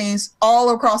companies all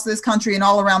across this country and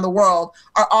all around the world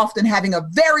are often having a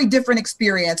very different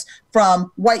experience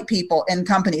from white people in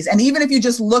companies. And even if you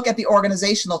just look at the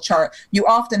organizational chart, you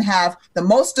often have the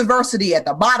most diversity at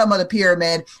the bottom of the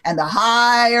pyramid, and the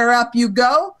higher up you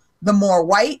go, the more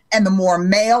white and the more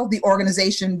male the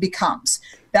organization becomes.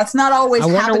 That's not always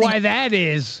happening. I wonder why that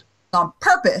is. On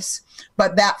purpose,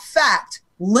 but that fact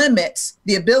limits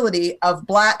the ability of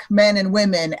Black men and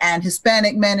women and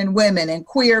Hispanic men and women and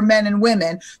queer men and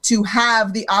women to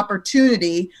have the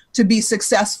opportunity to be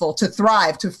successful, to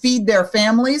thrive, to feed their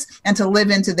families, and to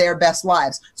live into their best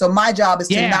lives. So my job is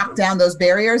to knock down those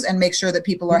barriers and make sure that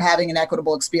people are having an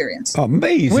equitable experience.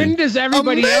 Amazing. When does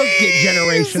everybody else get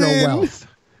generational wealth?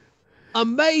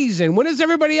 Amazing. When does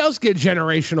everybody else get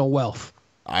generational wealth?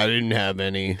 I didn't have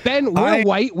any. Ben, we're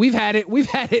white. We've had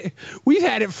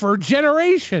it for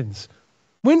generations.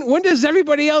 When does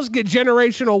everybody else get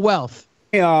generational wealth?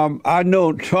 I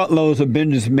know truckloads of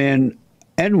businessmen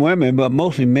and women, but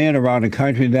mostly men around the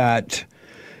country, that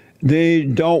they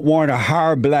don't want to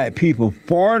hire Black people.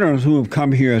 Foreigners who have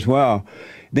come here as well,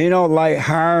 they don't like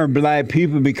hiring Black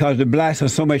people because the Blacks are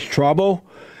so much trouble.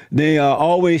 They are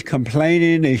always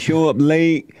complaining. They show up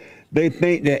late. They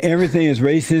think that everything is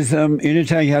racism.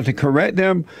 Anytime you have to correct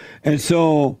them. And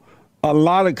so a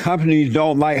lot of companies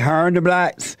don't like hiring the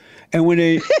Blacks. And when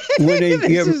they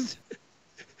get...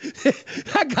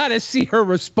 I gotta see her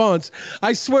response.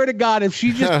 I swear to God, if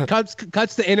she just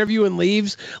cuts the interview and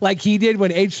leaves like he did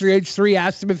when H3H3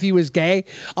 asked him if he was gay,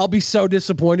 I'll be so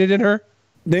disappointed in her.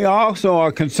 They also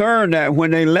are concerned that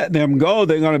when they let them go,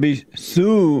 they're going to be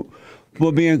sued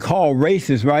for being called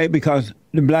racist, right? Because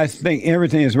the Blacks think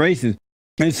everything is racist.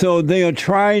 And so they are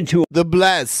trying to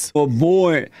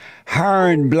avoid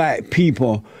hiring Black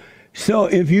people. So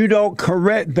if you don't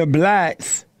correct the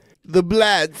Blacks,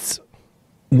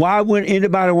 why would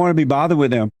anybody want to be bothered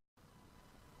with them?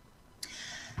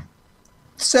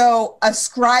 So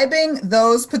ascribing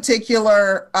those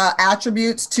particular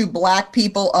attributes to Black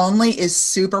people only is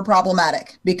super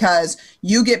problematic, because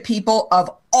you get people of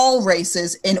all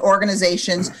races in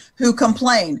organizations who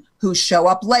complain, who show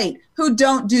up late, who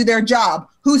don't do their job,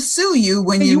 who sue you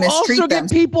when you mistreat them. You also get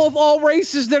people of all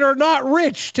races that are not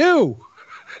rich too.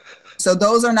 So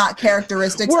those are not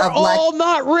characteristics We're of Black all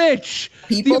not rich.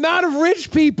 people. The amount of rich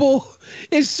people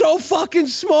is so fucking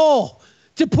small.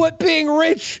 To put being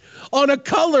rich on a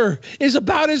color is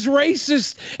about as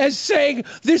racist as saying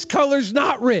this color's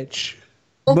not rich.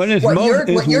 But it's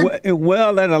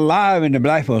well and alive in the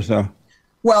Black folks, though.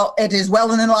 Well, it is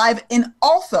well and alive in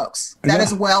all folks. That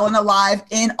is well and alive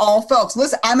in all folks.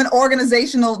 Listen, I'm an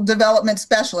organizational development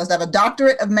specialist. I have a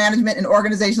doctorate of management in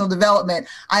organizational development.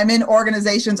 I'm in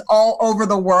organizations all over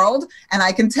the world, and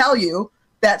I can tell you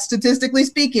that statistically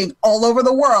speaking, all over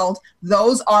the world,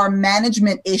 those are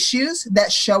management issues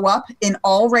that show up in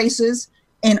all races,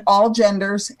 in all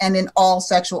genders, and in all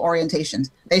sexual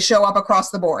orientations. They show up across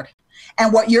the board.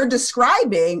 And what you're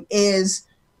describing is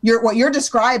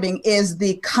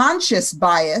the conscious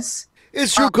bias.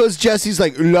 It's true, because Jesse's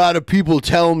like, a lot of people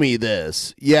tell me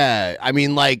this. Yeah, I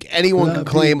mean, like, anyone can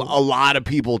claim a lot of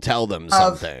people tell them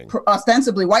something.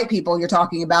 Ostensibly white people you're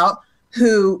talking about,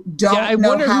 who don't I know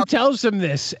wonder how who tells him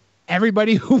this.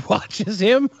 Everybody who watches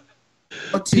him,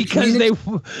 because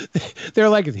they're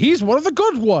like, he's one of the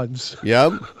good ones.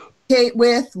 Yep.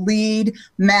 With, lead,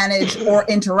 manage, or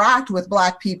interact with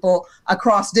Black people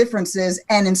across differences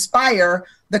and inspire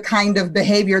the kind of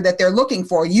behavior that they're looking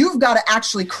for. You've got to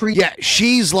actually create. Yeah,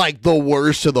 she's like the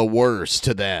worst of the worst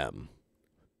to them.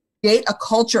 Create a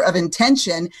culture of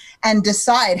intention and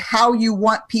decide how you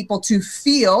want people to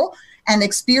feel and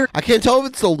experience. I can't tell if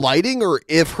it's the lighting or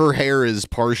if her hair is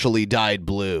partially dyed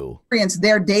blue.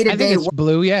 Their day-to-day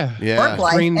blue, work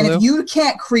life. And if you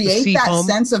can't create that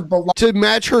sense of belonging to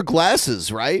match her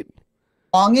glasses, right?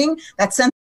 Belonging, that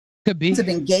sense of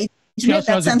engagement also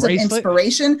that has a sense of bracelet?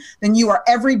 inspiration, then you are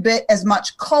every bit as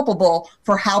much culpable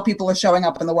for how people are showing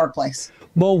up in the workplace.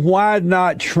 But why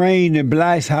not train the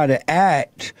blacks how to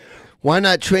act? Why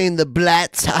not train the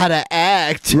blacks how to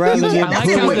act? What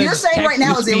you're saying right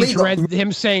now is illegal. Read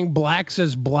him saying blacks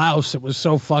as blouse. It was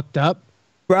so fucked up.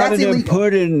 Rather than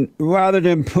putting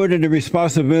the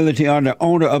responsibility on the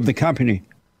owner of the company.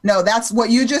 No, that's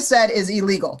what you just said is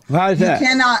illegal. Why is that? You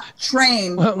cannot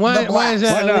train the blacks. Why is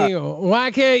that illegal? Why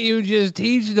can't you just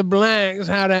teach the blacks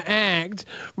how to act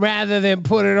rather than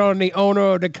put it on the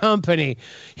owner of the company?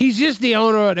 He's just the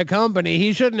owner of the company.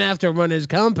 He shouldn't have to run his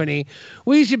company.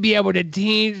 We should be able to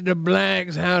teach the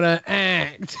blacks how to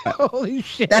act. Holy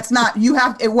shit. That's not, you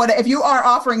have, if you are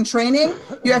offering training,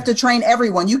 you have to train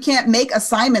everyone. You can't make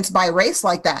assignments by race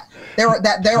like that. There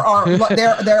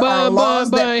are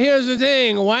laws. But here's the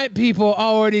thing. White people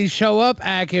already show up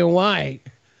acting white.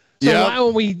 So why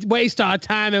would we waste our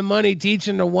time and money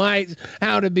teaching the whites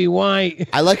how to be white?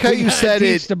 I like how you said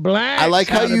it. The blacks I like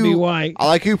how be white. I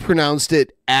like how you pronounced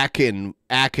it. Akin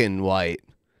white.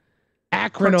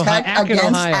 Akron, protect against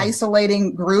Ohio.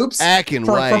 isolating groups Akin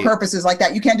for white. purposes like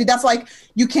that. You can't do that's like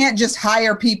you can't just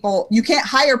hire people. You can't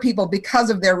hire people because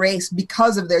of their race,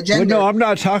 because of their gender. Well, no, I'm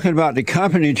not talking about the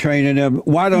company training them.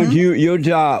 Why don't your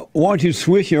job? Why don't you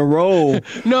switch your role?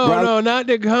 No, not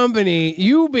the company.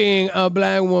 You being a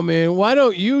black woman, why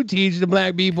don't you teach the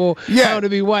black people how to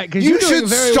be white? Because You should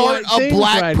start a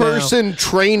black person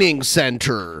training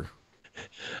center.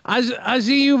 I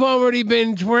see you've already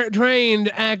been trained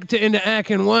into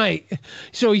acting white.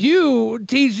 So you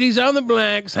teach these other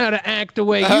blacks how to act the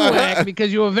way you act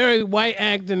because you're a very white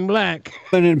acting black.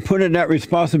 And then putting that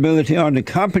responsibility on the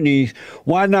companies,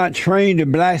 why not train the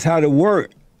blacks how to work,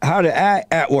 how to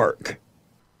act at work?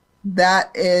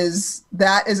 That is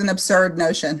an absurd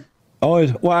notion. Oh,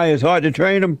 why it's hard to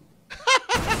train them?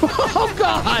 Oh,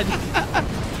 God.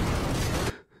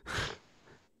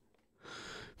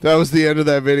 That was the end of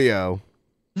that video.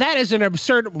 That is an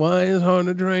absurd. Why is hard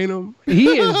to train him?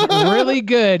 He is really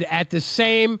good at the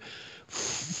same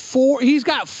four. He's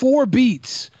got 4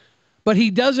 beats, but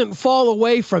he doesn't fall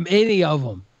away from any of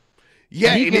them.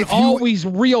 Yeah, he can always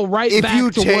reel right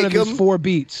back to one of his 4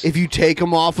 beats. If you take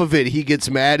him off of it, he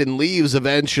gets mad and leaves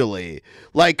eventually.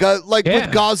 Like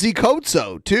with Ghazi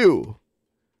Kotso too.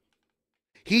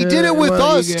 He did it with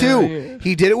us too.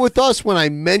 He did it with us when I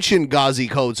mentioned Ghazi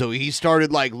Kotso. He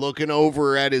started like looking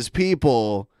over at his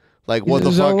people, like what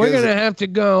the fuck we're is gonna it? have to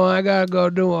go. I gotta go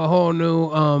do a whole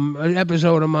new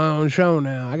episode of my own show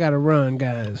now. I gotta run,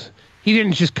 guys. He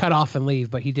didn't just cut off and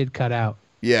leave, but he did cut out.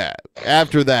 Yeah.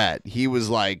 After that, he was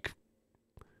like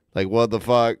what the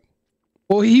fuck?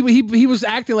 Well, he was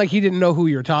acting like he didn't know who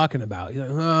you're talking about. He's like,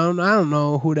 I don't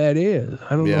know who that is.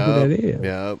 I don't know who that is.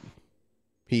 Yep.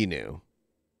 He knew.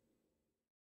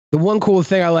 The one cool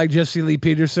thing I like Jesse Lee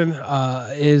Peterson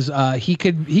is he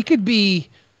could be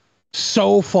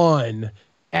so fun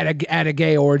at a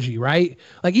gay orgy, right?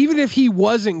 Like even if he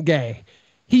wasn't gay,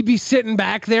 he'd be sitting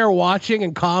back there watching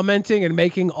and commenting and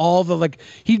making all the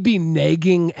he'd be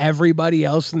nagging everybody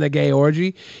else in the gay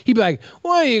orgy. He'd be like,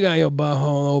 "Why you got your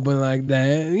butthole open like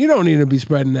that? You don't need to be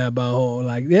spreading that butthole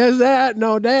like there's that.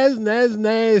 No, that's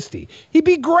nasty." He'd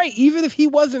be great even if he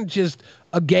wasn't just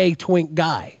a gay twink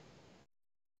guy.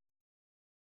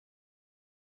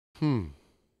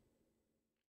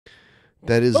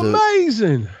 That is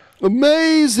amazing.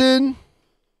 Amazing.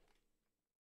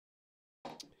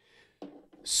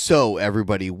 So,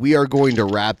 everybody, we are going to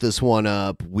wrap this one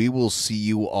up. We will see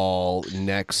you all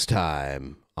next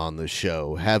time on the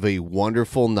show. Have a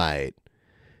wonderful night,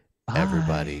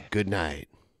 everybody. Good night.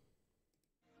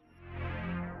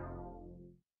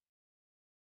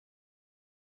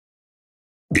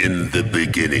 In the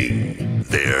beginning,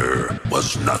 there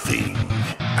was nothing.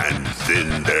 And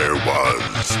then there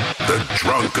was the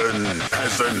Drunken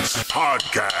Peasants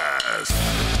Podcast.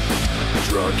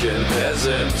 Drunken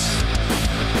Peasants.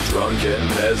 Drunken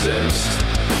Peasants.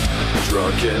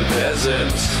 Drunken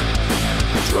Peasants.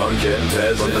 Drunken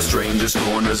Peasants. From the strangest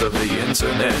corners of the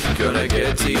internet, gonna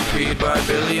get TP'd by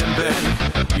Billy and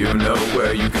Ben. You know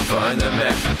where you can find them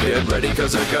at. Get ready,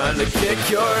 cause they're gonna kick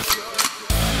your...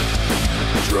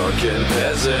 Drunken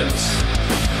Peasants.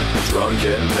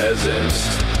 Drunken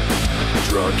Peasants.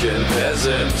 Drunken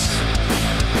Peasants.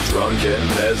 Drunken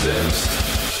Peasants.